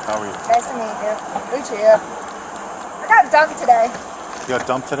 How are you? Nice to meet you. Lucia. I got dumped today. You got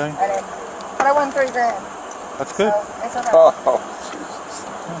dumped today? I did. But I won $3 grand. That's good. So it's okay. Oh, Jesus.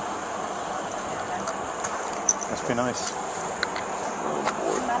 Must be nice. Oh,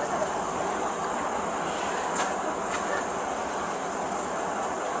 boy.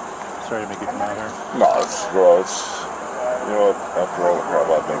 Sorry to make you come out here. No, it's, you know, after all the crap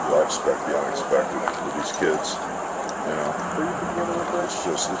I've been through, I expect the unexpected with these kids. You know, it's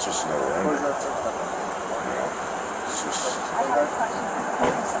just never ending. You know, it's just,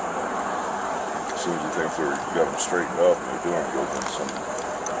 as soon as you think you got them straightened up and they're doing good, then some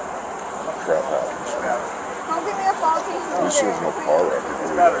crap happens. Don't give me a faulty At least there was no car wreck. It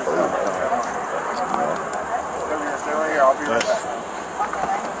really got hurt. I'll be right Yes. back.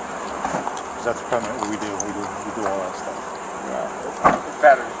 That's primarily what we do. We do all that stuff. It's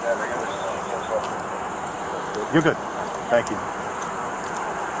better. You're good. Thank you.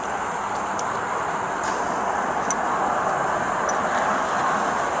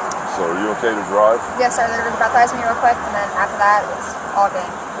 So are you okay to drive? Yes, sir. They're going to baptize me real quick, and then after that, it's all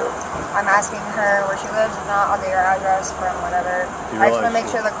game. I'm asking her where she lives. If not, I'll get her address from whatever. You I just want to realize make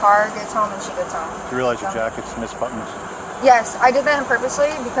sure the car gets home and she gets home. Do you realize your jacket's misbuttoned? Yes, I did that purposely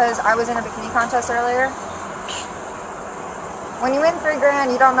because I was in a bikini contest earlier. When you win $3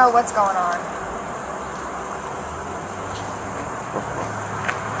 grand, you don't know what's going on.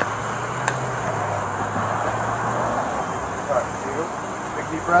 Big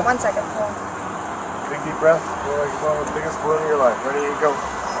deep breath. 1 second. Big deep breath. Feel like you're going with the biggest balloon of your life. Ready to go.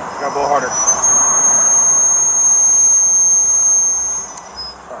 You gotta blow harder.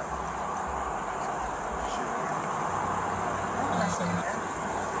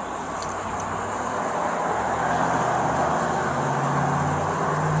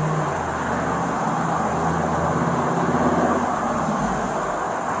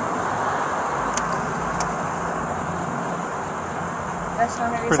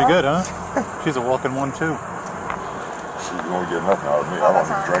 Pretty good, huh? She's a walking one, too. She's going to get nothing out of me. I don't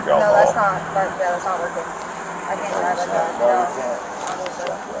even drink No, alcohol. that's not. That's not working. I can't drive like that. No.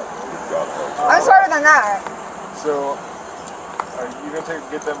 I'm smarter than that. So, are you gonna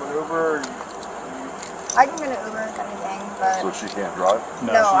get them an Uber? Or I can get an Uber if anything, but So she can't drive?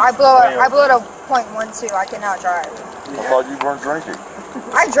 no, I blow it at a .12. I cannot drive. I thought you weren't drinking.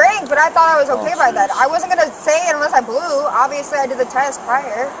 I drank, but I thought I was okay by that. jeez. I wasn't gonna say it unless I blew. Obviously, I did the test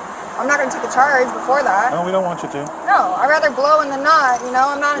prior. I'm not gonna take a charge before that. No, we don't want you to. No, I'd rather blow than not. You know,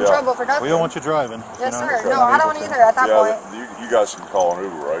 I'm not in Yeah. trouble for nothing. We don't want you driving. Yes, you know, sir. if you're No, not I don't able to. either at that point. You guys can call an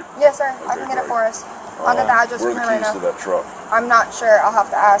Uber, right? Yes, sir. I Okay, can get it great. for us. I'll get the address Where from are the him right keys now. to that truck? I'm not sure. I'll have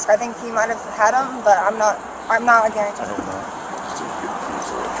to ask. I think he might have had them, but I'm not a guarantee. I hope not. Just to get the keys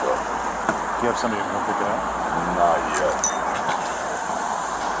to that truck. Do you have somebody who can pick it up? Not yet.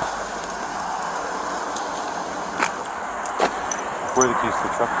 Where are the keys to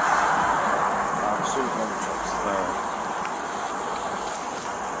the truck? I'm assuming no trucks.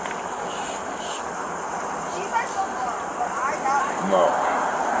 She said so far, but I got it. No.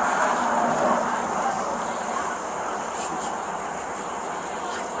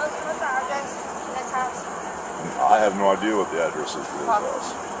 What's the address? Next house. I have no idea what the address is to his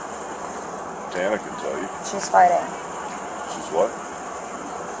house. Tana can tell you. She's fighting. She's what?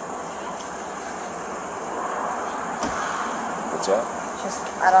 What's that?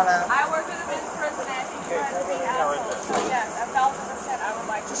 I don't know. I work with a men's prison. I think you guys be assholes. So yes, 1,000% I would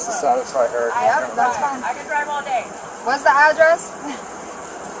like to Just to vote. satisfy her. Yep, that's fine. I can drive all day. What's the address?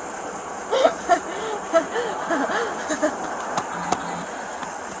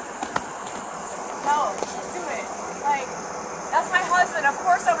 No, just do it. Like, that's my husband. Of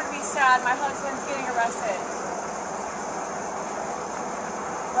course I'm going to be sad. My husband's getting arrested.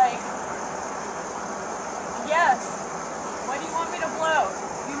 Like, yes. What do you want me to blow?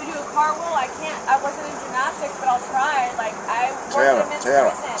 You want me to do a car wheel? I can't. I wasn't in gymnastics, but I'll try. Like, I work in a men's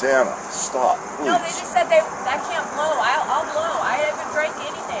prison. Tana, stop, please. No, they just said I can't blow. I'll blow. I haven't drank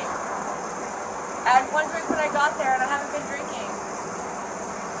anything. I had one drink when I got there, and I haven't been drinking.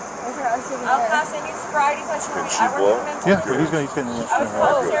 I'll pass any sobriety test you want me. I work in a men's Yeah, prison. he's getting this. I was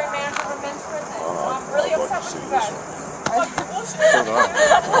commissary manager of a men's prison, so I'm really I'd like upset to with see you this guys. one. Fuck your bullshit.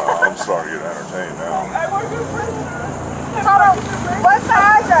 I'm starting to get entertained now. I work in prison. Toto, what's the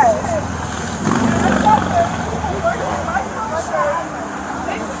address?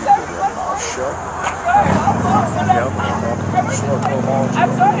 Shut.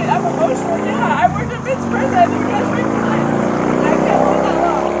 I'm sorry, I'm emotional. Yeah, I worked in men's prison. You guys make me I can't hold that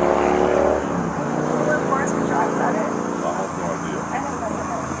long. We're forced to drive better. I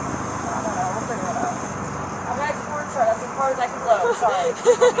low. Sorry.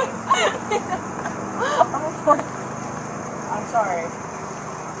 I'm sorry.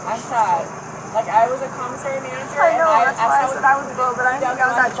 I'm sad. Like, I was a commissary manager. I know, and that's why I said I was low, but I didn't think I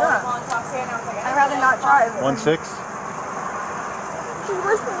was that drunk. I'd rather not drive. 1.6? He's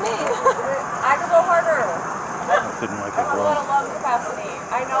worse than me. I could go harder. I didn't like I it have a well. lot of lung capacity.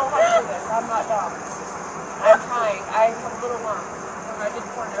 I know how to do this. I'm not dumb. I'm trying. I have little lungs. When I did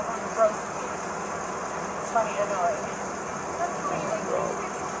porn, everyone was roasting me. It's funny, I know it.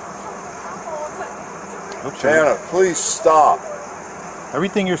 Oops, Jana, please stop.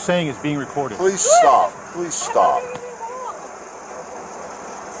 everything you're saying is being recorded. Please stop. Please stop.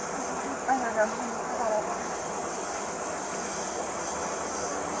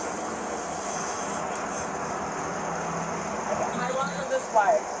 I want from this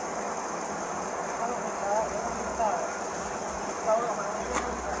way.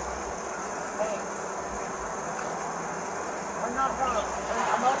 I'm not drunk.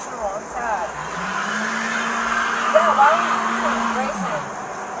 I'm emotional. I'm sad. Yeah, why are you doing racing?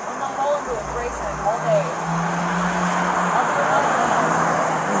 I'm not rolling with racing all day.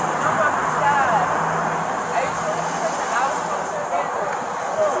 I'm fucking sad. I used to live in prison. I was closer to Andrew.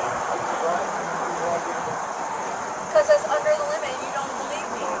 Because it's under the limit. You don't believe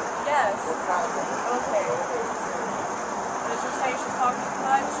me. Yes. Okay. Did you say she's talking too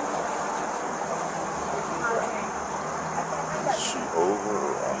much? Is she over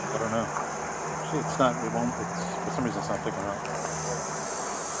or I don't know. It's not, it won't, for some reason it's not picking up.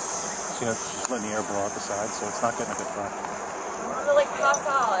 See, she's letting the air blow out the side, so it's not getting a good front. I'm gonna like pass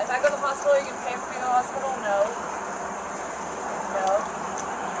out. If I go to the hospital, you can pay for me to go to the hospital? No. No.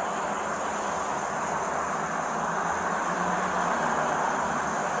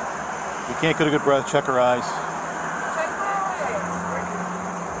 You can't get a good breath, check her eyes. Check my eyes.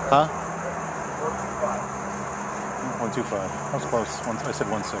 Huh? 125. I was close. I said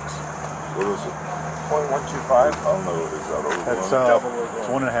 1.6. what is it? 0.125. I don't know. Is that over? That's it's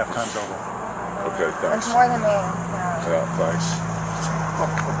 1.5 times over. Okay, It's thanks. more than me. Yeah. Yeah, thanks.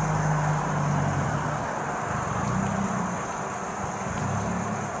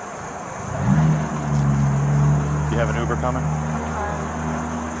 Do you have an Uber coming?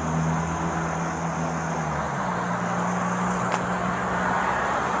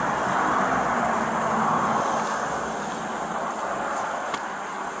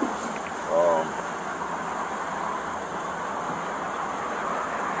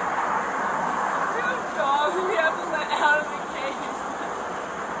 Dog, we have to let out of the cage.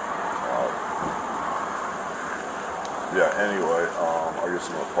 Yeah, anyway, I guess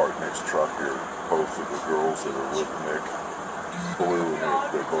I'm gonna park Nick's truck here. Both of the girls that are with Nick, Blue and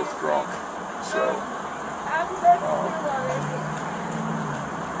Nick, they're both drunk. So,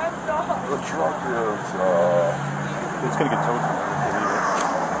 the truck is, It's going to get towed from here if you leave it.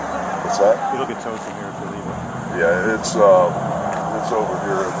 what's that? It'll get towed from here if you leave it. Yeah, it's over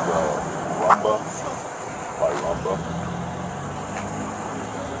here at, Rumba, by Rumba.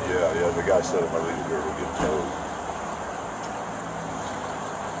 Yeah, the guy said if I leave it here, it'll get towed.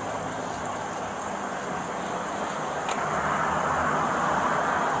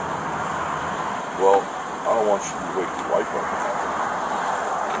 Well, I don't want you to wake your wife up.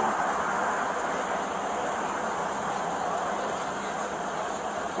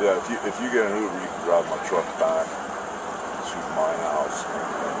 Yeah, if you get an Uber, you can drive my truck back to my house, and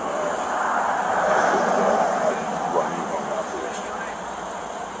I can run you home afterwards.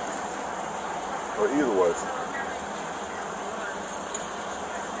 But either way,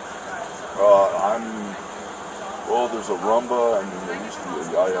 well, there's a Rumba, and then there used to be a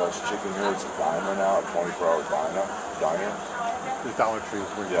Yaya's Chicken here. It's a diner now, a 24-hour diner. The Dollar Tree is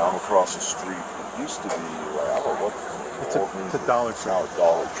where you Yeah, I'm across the street. It used to be, I don't know what. It's a Dollar It's Tree. now a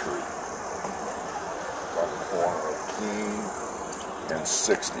Dollar Tree. On the corner of King and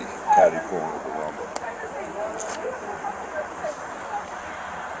 60, catty corner of the Rumba.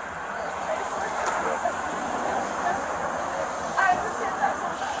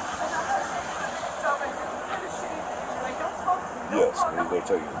 Yes, they're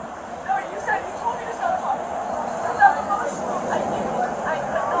taking it. No, you said you told me to stop talking. I'm not emotional. I knew.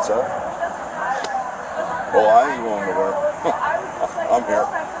 What's that? Oh, I ain't going nowhere. I'm here.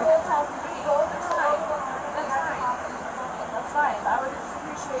 That's fine. I would just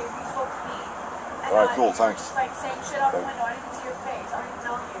appreciate if you spoke to me. All right, cool, thanks. Just like saying shit out the window. I didn't see your face. I didn't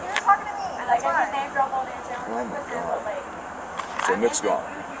know you. You're talking to me. And like I did name drop all the answers. Oh my God. So Nick's gone.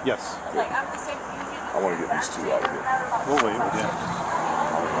 Yes. Like I'm the same union. I want to get these two out of here. We'll wait. Yeah.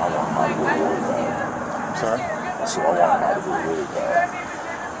 I want them out of here really bad. I'm sorry? I said I want them out of here really bad.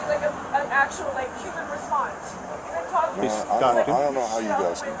 Like an actual actual like human response. You're talking. Man, I don't know how you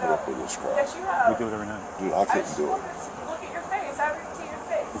guys can put up with this crap. Yes, you have. We do it every night. Dude, I couldn't do it. Look at your face. I haven't even seen your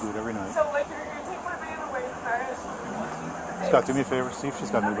face. We do it every night. So like you're gonna take my man away from her. I just want to look you in the face. Scott, do me a favor. See if she's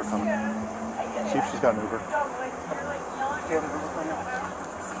got an Uber coming. See if she's got an Uber. Like you're like yelling at me.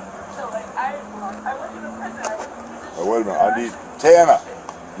 So like I work in a prison. I work in a prison. Oh, wait a minute. I need Tana.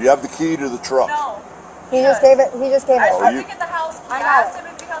 Do you have the key to the truck? No. He just gave it. He just gave it. I Oh, have to get the house key. I asked him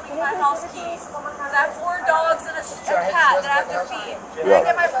if he helped me get my house keys. Because I have 4 dogs and a cat that I have to feed. Did I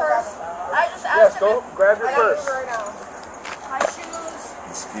get my purse? I just asked him. Go grab your purse. My shoes.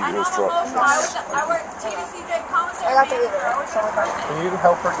 It's the key I to know his I'm truck. emotional. I work TDCJ commissary. I got the Uber. Can you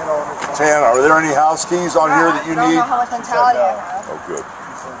help her get all this? Tana, are there any house keys on here that you I don't need? know how much mentality I have. Oh, good.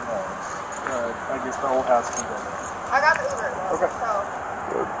 I guess the whole house can go there. I got the Uber. Okay.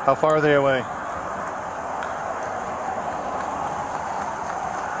 So, How far are they away?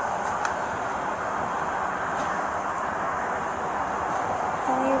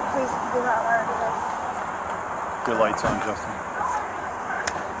 can you please do that where it is? Your lights on, Justin.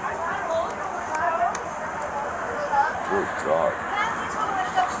 Good God.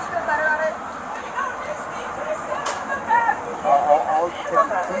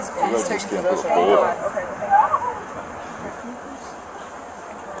 Please take Can't put a possession. bullet on.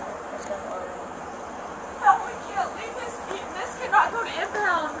 No, we can't leave this cannot go to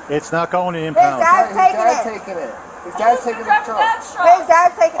impound. It's not going to His impound. dad's taking Dad's it. taking it. His dad's taking the truck. His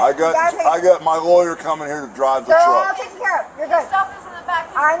dad's taking it. I His dad's taking got my lawyer coming here to drive the They're all truck. taken care of. You're good. Stuff is in the back.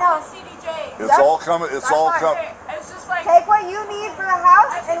 He's I know. from the CDJ. It's all coming. It's That's all fine. coming. It's just like Take what you need for the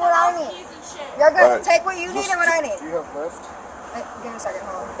house I and what I need. keys and shit. You're good. Alright. Take what you need and what I need. Do you have lift? Give me a second.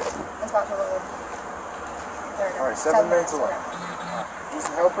 Hold on. It's about to load. There we go. Alright, 7 minutes away. Just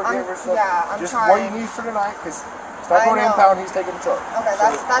help her get her stuff. I'm Just trying. what you need for tonight, because it's not I going to know. impound, he's taking the truck. Okay,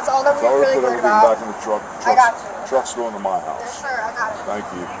 that's all that So we're I really put worried everything back about. in the truck. I got you. Truck's going to my Yes, house. sir. I got it. Thank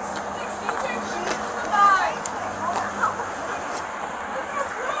you.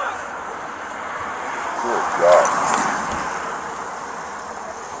 Good God.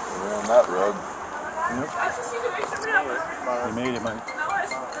 We're on that road. I just need to make sure we don't You made it, Mike. No,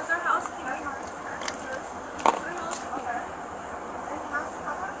 does their house key? Does their house key?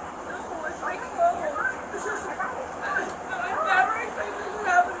 No, it's like closed. This is I never expected this to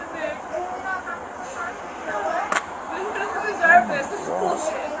happen to Nick. He doesn't deserve this. This is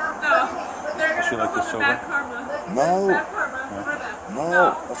bullshit. No. They're gonna She go like for this the sober? bad karma. No. Bad karma for them.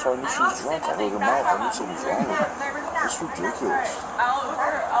 No. That's why I knew she was drunk. I heard her mouth. I knew something was wrong with her. That's ridiculous. I'll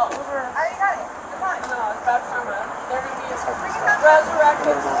Uber. I already got it. Come on. No, it's bad karma. They're gonna be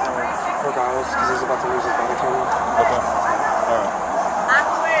resurrected. 360. Regardless, because he's about to lose his body camera. Okay. All right. I'm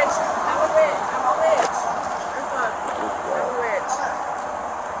a witch. I'm a witch. I'm a witch. You're fun. I'm a witch.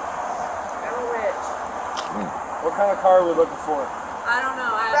 I'm a witch. What kind of car are we looking for? I don't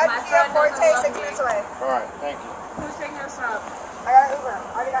know. Red My Kia friend Forte, doesn't love 6 me. minutes away. Alright, thank you. Who's picking us up? I got an Uber. I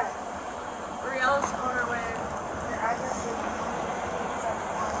already got it. Riel's on her way. Your address is...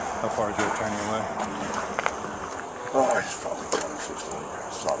 How far is your attorney away? Oh, it's probably 10 or 15 years.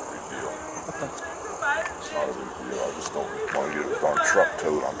 It's not a big deal. It's not a big deal. I just don't want to get a darn truck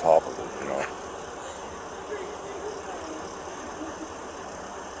towed on top of it, you know?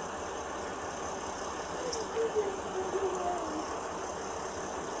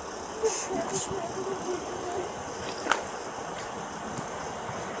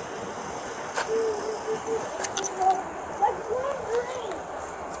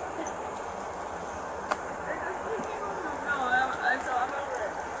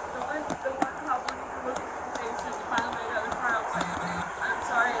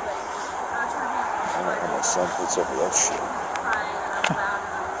 My son puts up with that shit.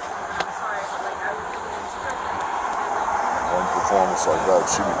 One performance like that would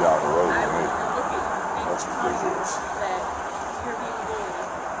shoot me down the road with me. That's ridiculous.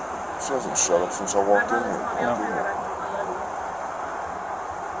 She hasn't shut up since I walked in here.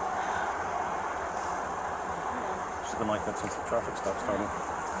 She's been like that since the traffic stop started.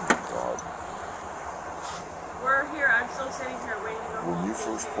 God. We're here. I'm still sitting here waiting. When you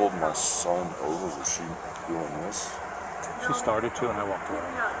first pulled my son over, was she doing this? She started to, and I walked away.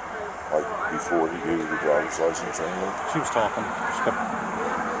 Like before he gave you the driver's license or anything? She was talking. She kept...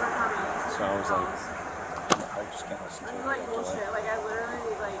 So I was like, I just can't listen to her. Like bullshit. Like I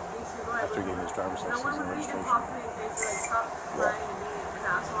literally like these people. After he gave me his driver's No license one and would even registration. talk to me and say like stop crying and being an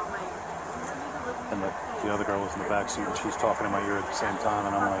asshole. I'm like, you just need to look me And in the face. the other girl was in the back seat, and she's talking in my ear at the same time,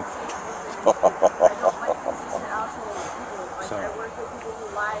 and I'm like, So I work with people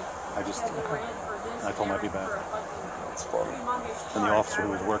who lie. I just, Ran for this, I told him I'd be ran back. for a fucking That's funny. And the officer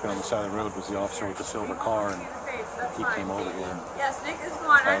who was working on the side of the road was the officer with the silver car, and he came over here. Yes, Nick is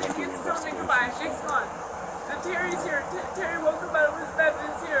gone. I can still say goodbye. Nick's gone. And Terry's here. Terry woke up out of his bed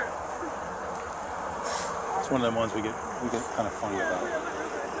and is here. It's one of them ones we get kind of funny about.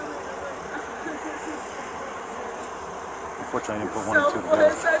 Unfortunately, I didn't put one and two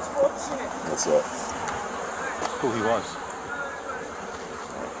together. Such bullshit. What's that? Who he was.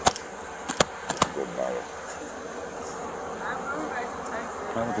 Doesn't matter.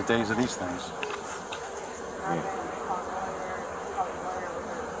 Not with the days of these things.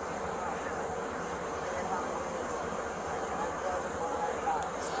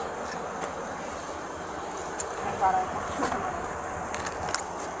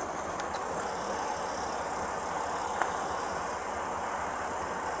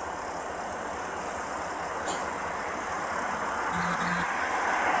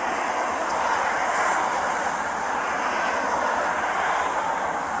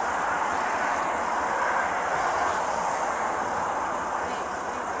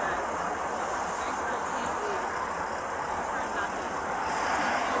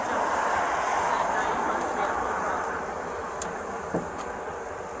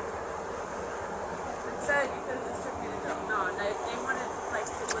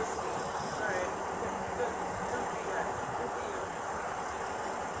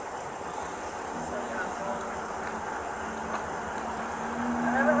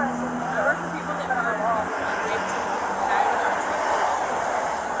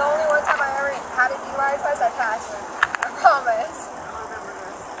 I passed. I promise.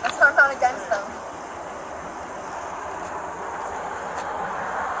 That's why I'm not against them.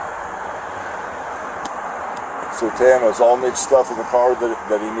 So Tam, is all Nick's stuff in the car that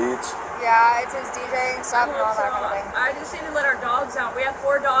he needs? Yeah, it's his DJing stuff and all that kind of thing. I just need to let our dogs out. We have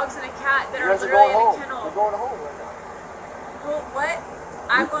 4 dogs and a cat that are You guys are literally going in a home. kennel. You're going home right now. Who, what?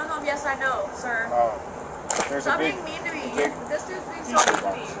 I'm going home. Yes, I know, sir. There's Stop a big, being mean to me. big This dude's being so mean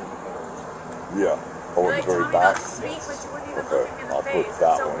to me. Yeah. Oh, You're in like the very telling me not back? to speak, but you wouldn't even Okay. look me in the I'll face. put It's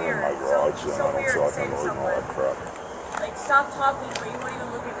that so one weird. in my garage so then. I don't weird feel to like say I'm to moving all that someone. crap. Like, stop talking, but you won't even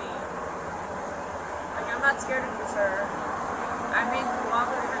look at me. Like, I'm not scared of you, sir. I made you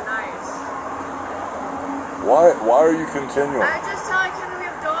cooperative and nice. Why are you continuing? I just tell I we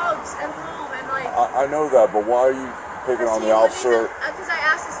have dogs at home and like. I know that, but why are you picking on the officer? Because I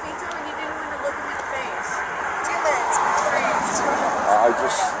asked to speak to him and he didn't want to look at me in the face. 2 minutes.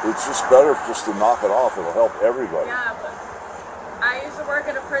 It's just better just to knock it off. It'll help everybody. Yeah, but I used to work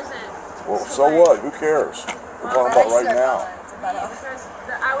at a prison. Well, so what? Who cares? We're talking about right now. Because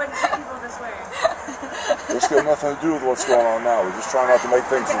I wouldn't treat people this way. This got nothing to do with what's going on now. We're just trying not to make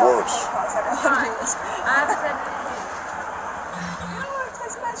things worse. I haven't said anything. Oh, it's my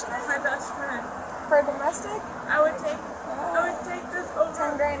special. That's my best friend. For domestic? I would take this over.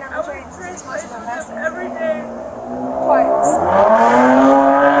 10 grand I on the would train. trade 6 months places of with domestic. them every day. Twice.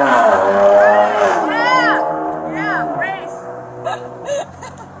 Yeah, race.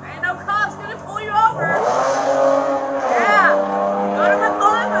 Ain't no cops gonna pull you over. Yeah, go to my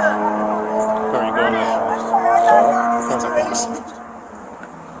father. Where are you going now? Situation.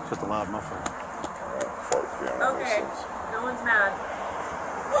 Just a loud muffler. Fart piano Okay, license. no one's mad.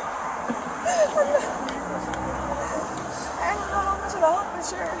 I don't know how much it'll help for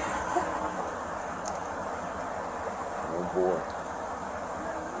sure. Oh boy.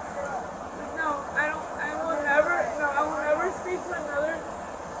 No, I will never speak to another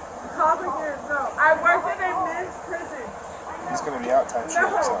cop again. No, I worked in a men's prison. He's going to be out time soon.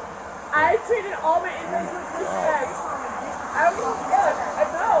 So. I treated all my inmates with respect. I was good.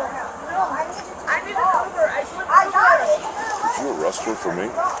 I need a number. I slipped over. Did you arrest her for me?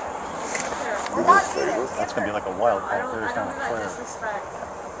 Do me a favor? That's going to be like a wild I card. don't There's do not that Claire. disrespect.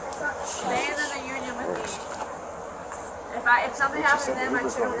 Staying in the union with me. If something happens to them, I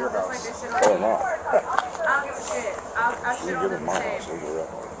should have known just like they should Oh, on me. no. I don't give a shit. I You should get have in done my the house. same. I'll go that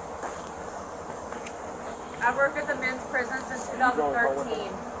way. I've worked at the men's prison since 2013.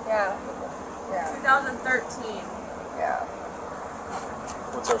 Yeah. Yeah. 2013. Yeah.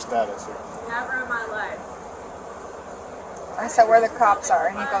 What's our status here? Never in my life. I said where the cops are,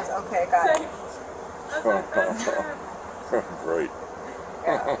 and he goes, okay, got it. That's my best friend. Great.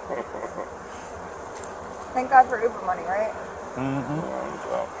 Yeah. Thank God for Uber money, right?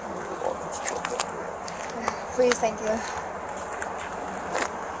 Please, thank you.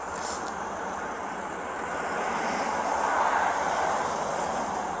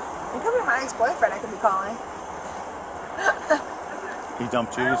 It could be my ex-boyfriend I could be calling. He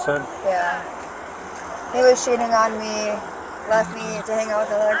dumped you, you said? Yeah. He was cheating on me, left me to hang out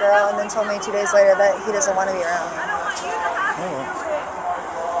with another girl, and then told me 2 days later that he doesn't want to be around me. want you to have to do it.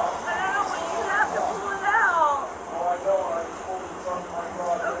 And I don't want you to have to pull it out.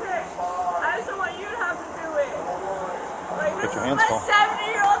 Okay. I just don't want you to have to do it. Like, Get this your is hands my full.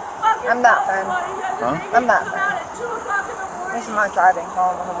 70-year-old fucking I'm not fault. fine. You guys are Huh? making I'm not me come fine. out at 2 o'clock in the morning. This is my driving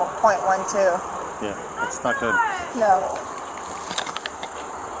home. .12. Yeah, it's not good. No.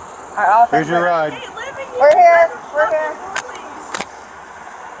 Alright, I'll Here's your ride. Hey, living We're here. We're here.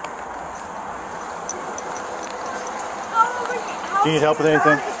 Do you need help with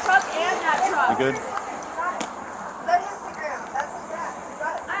anything? This truck and that truck. You good?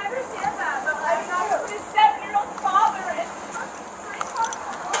 I understand that, but like, not his 7-year-old father and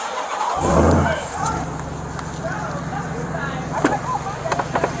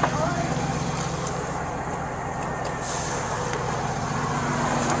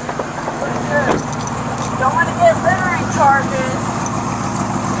don't want to get littering charges.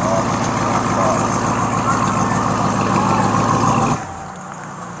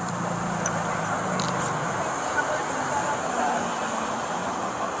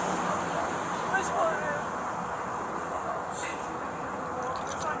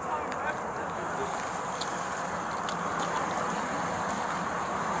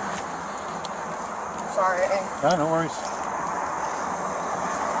 Sorry. No, no worries.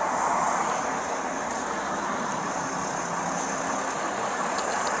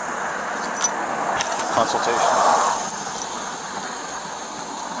 Consultation.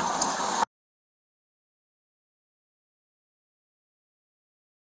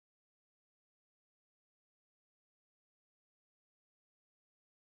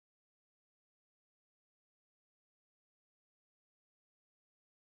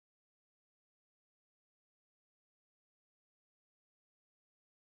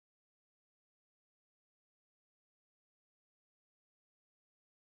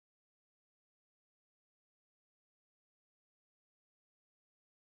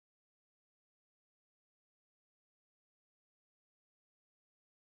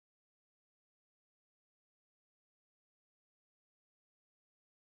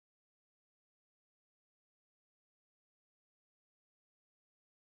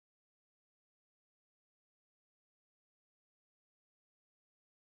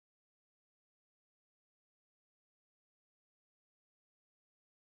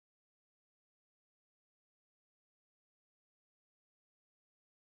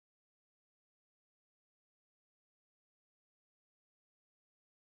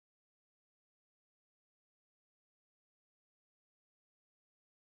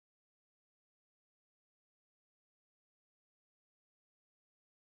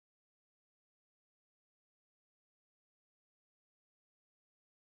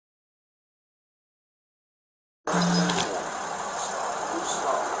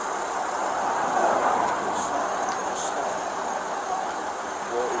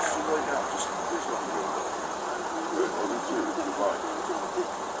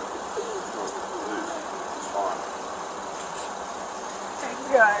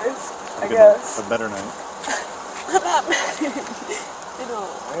 Guys, I Good guess. night. A better night. I'm not mad. You know,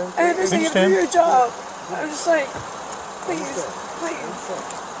 I understand you do Understand? your job. I'm just like, please, please.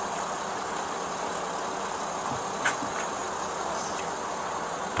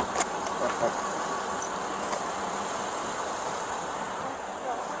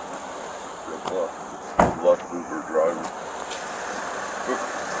 Good luck, Uber driver.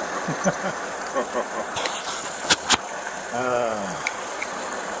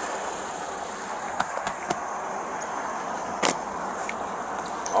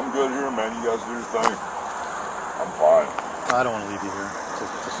 I'm good here, man. You guys do your thing. I'm fine. I don't want to leave you here.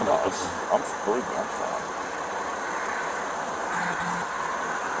 Just some office. I'm believe me, I'm fine.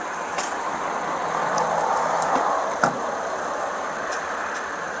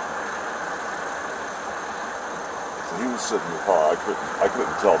 So he was sitting in the car. I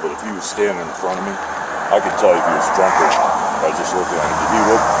couldn't tell, but if he was standing in front of me, I could tell if he was drunk or not by just looking at him. Did he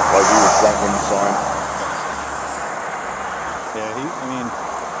look like he was drunk when you saw him? Yeah, I mean,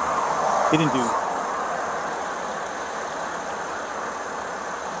 he didn't do.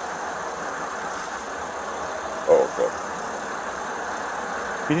 Oh, okay.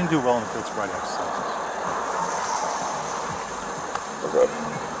 He didn't do well in the field sobriety exercises. Okay.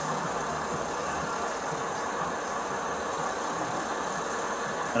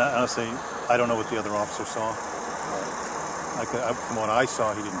 And honestly, I don't know what the other officer saw. From what I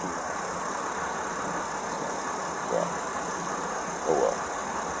saw, he didn't do well. Yeah. Oh well.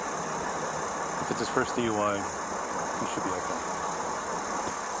 If it's his first DUI, he should be okay.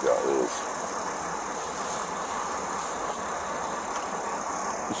 Yeah, it is.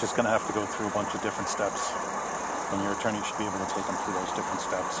 He's just going to have to go through a bunch of different steps. and your attorney should be able to take him through those different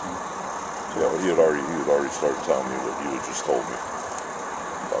steps. And Yeah, well, he had already started telling me what you had just told me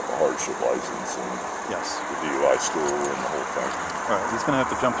about the hardship license and yes, the DUI school and the whole thing. right. He's going to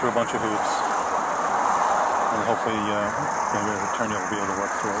have to jump through a bunch of hoops, and hopefully, your attorney will be able to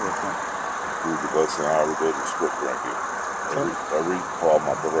work through it with him. Dude, the best thing I ever did was quit drinking. Every problem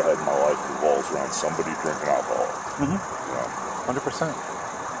I've ever had in my life revolves around somebody drinking alcohol. Mm-hmm. You know? 100%.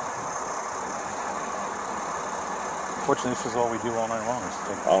 Unfortunately, this is all we do all night long. Is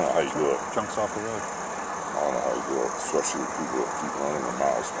take I don't know how you do it. junks off the road. I don't know how you do it, especially with people that keep running their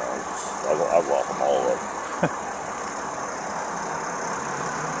mouths, man. I lock them all up.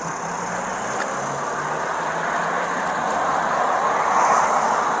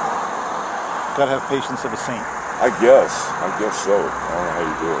 Gotta have patience of a saint. I guess so. I don't know how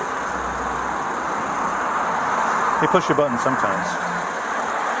you do it. They push your button sometimes.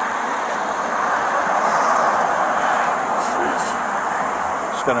 Jeez.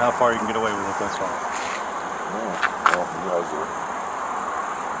 Just gotta know how far you can get away with it, that's all. Yeah. Well, you guys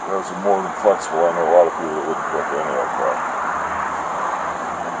are more than flexible. I know a lot of people that wouldn't put any of that crap.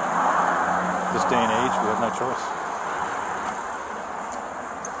 This day and age, we have no choice.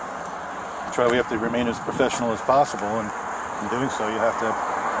 That's why we have to remain as professional as possible, and in doing so, you have to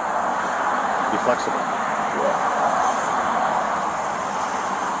be flexible. Yeah.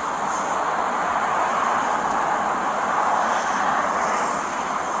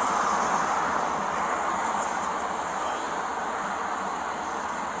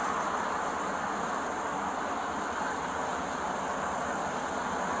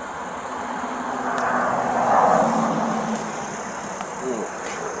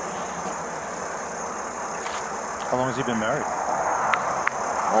 How long has he been married?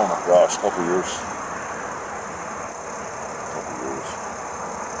 Oh my gosh, a couple years.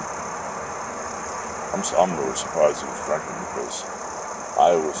 I'm really surprised he was drinking because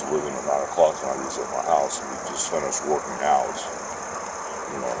I was leaving at 9 o'clock and I was at my house and we just finished working out.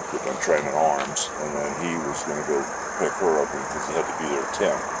 You know, get them training arms, and then he was going to go pick her up because he had to be there at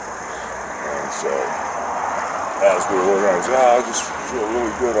 10. And so, as we were working, I was I just feel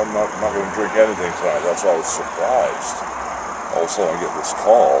really good. I'm not going to drink anything tonight. That's why I was surprised. All of a sudden I get this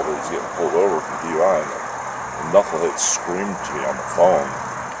call that he's getting pulled over from DUI, and the knucklehead screamed to me on the phone.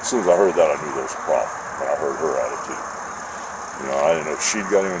 As soon as I heard that, I knew there was a problem when I heard her attitude. You know, I didn't know if she'd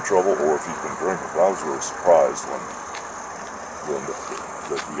got him in trouble or if he'd been drinking, but I was really surprised when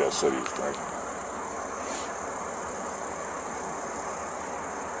that you guys said he was drinking.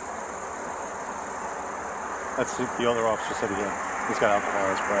 That's the other officer said he's got alcohol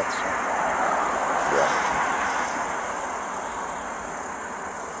in his breath. So. Yeah.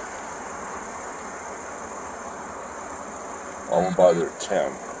 I went by there at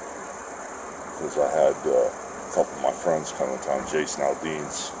 10 because I had a couple of my friends coming to town. Jason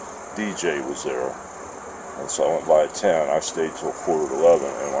Aldean's DJ was there. And so I went by at 10. I stayed till 11:15.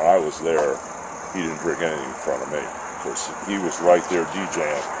 And when I was there, he didn't drink anything in front of me because he was right there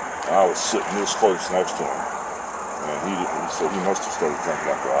DJing. And I was sitting this close next to him. And he said he must have started drinking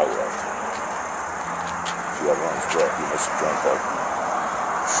after I left. If he had it on his breath, he must have drank like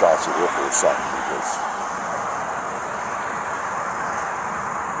shots of liquor or something because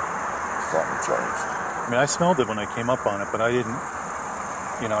something changed. I mean, I smelled it when I came up on it, but I didn't,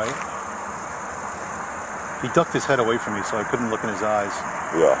 he ducked his head away from me, so I couldn't look in his eyes.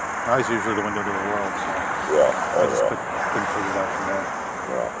 Yeah. Eyes are usually the window to the world, so Yeah. I just couldn't figure it out from there.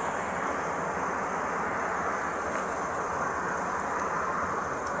 Yeah.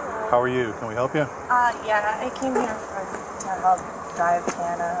 How are you? Can we help you? Yeah, I came here to help drive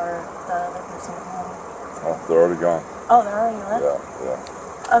Tana or the other person home. Oh, they're already gone. Oh, they're already left?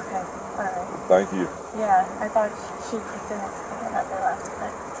 Yeah. Okay, alright. Thank you. Yeah, I thought she didn't explain that they left,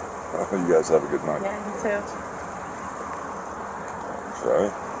 but... You guys have a good night. Yeah, you too.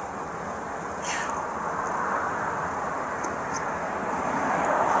 Okay.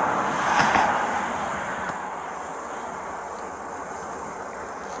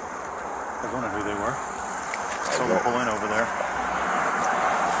 I was wondering who they were. I saw them pull in over there.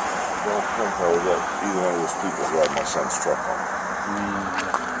 Don't think I was either one of those people who had my son's truck on.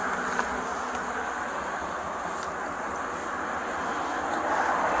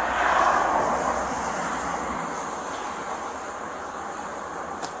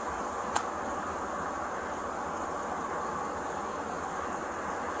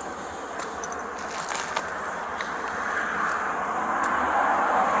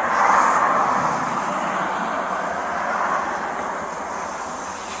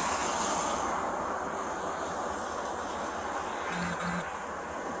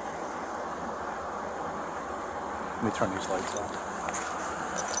 turn these lights off.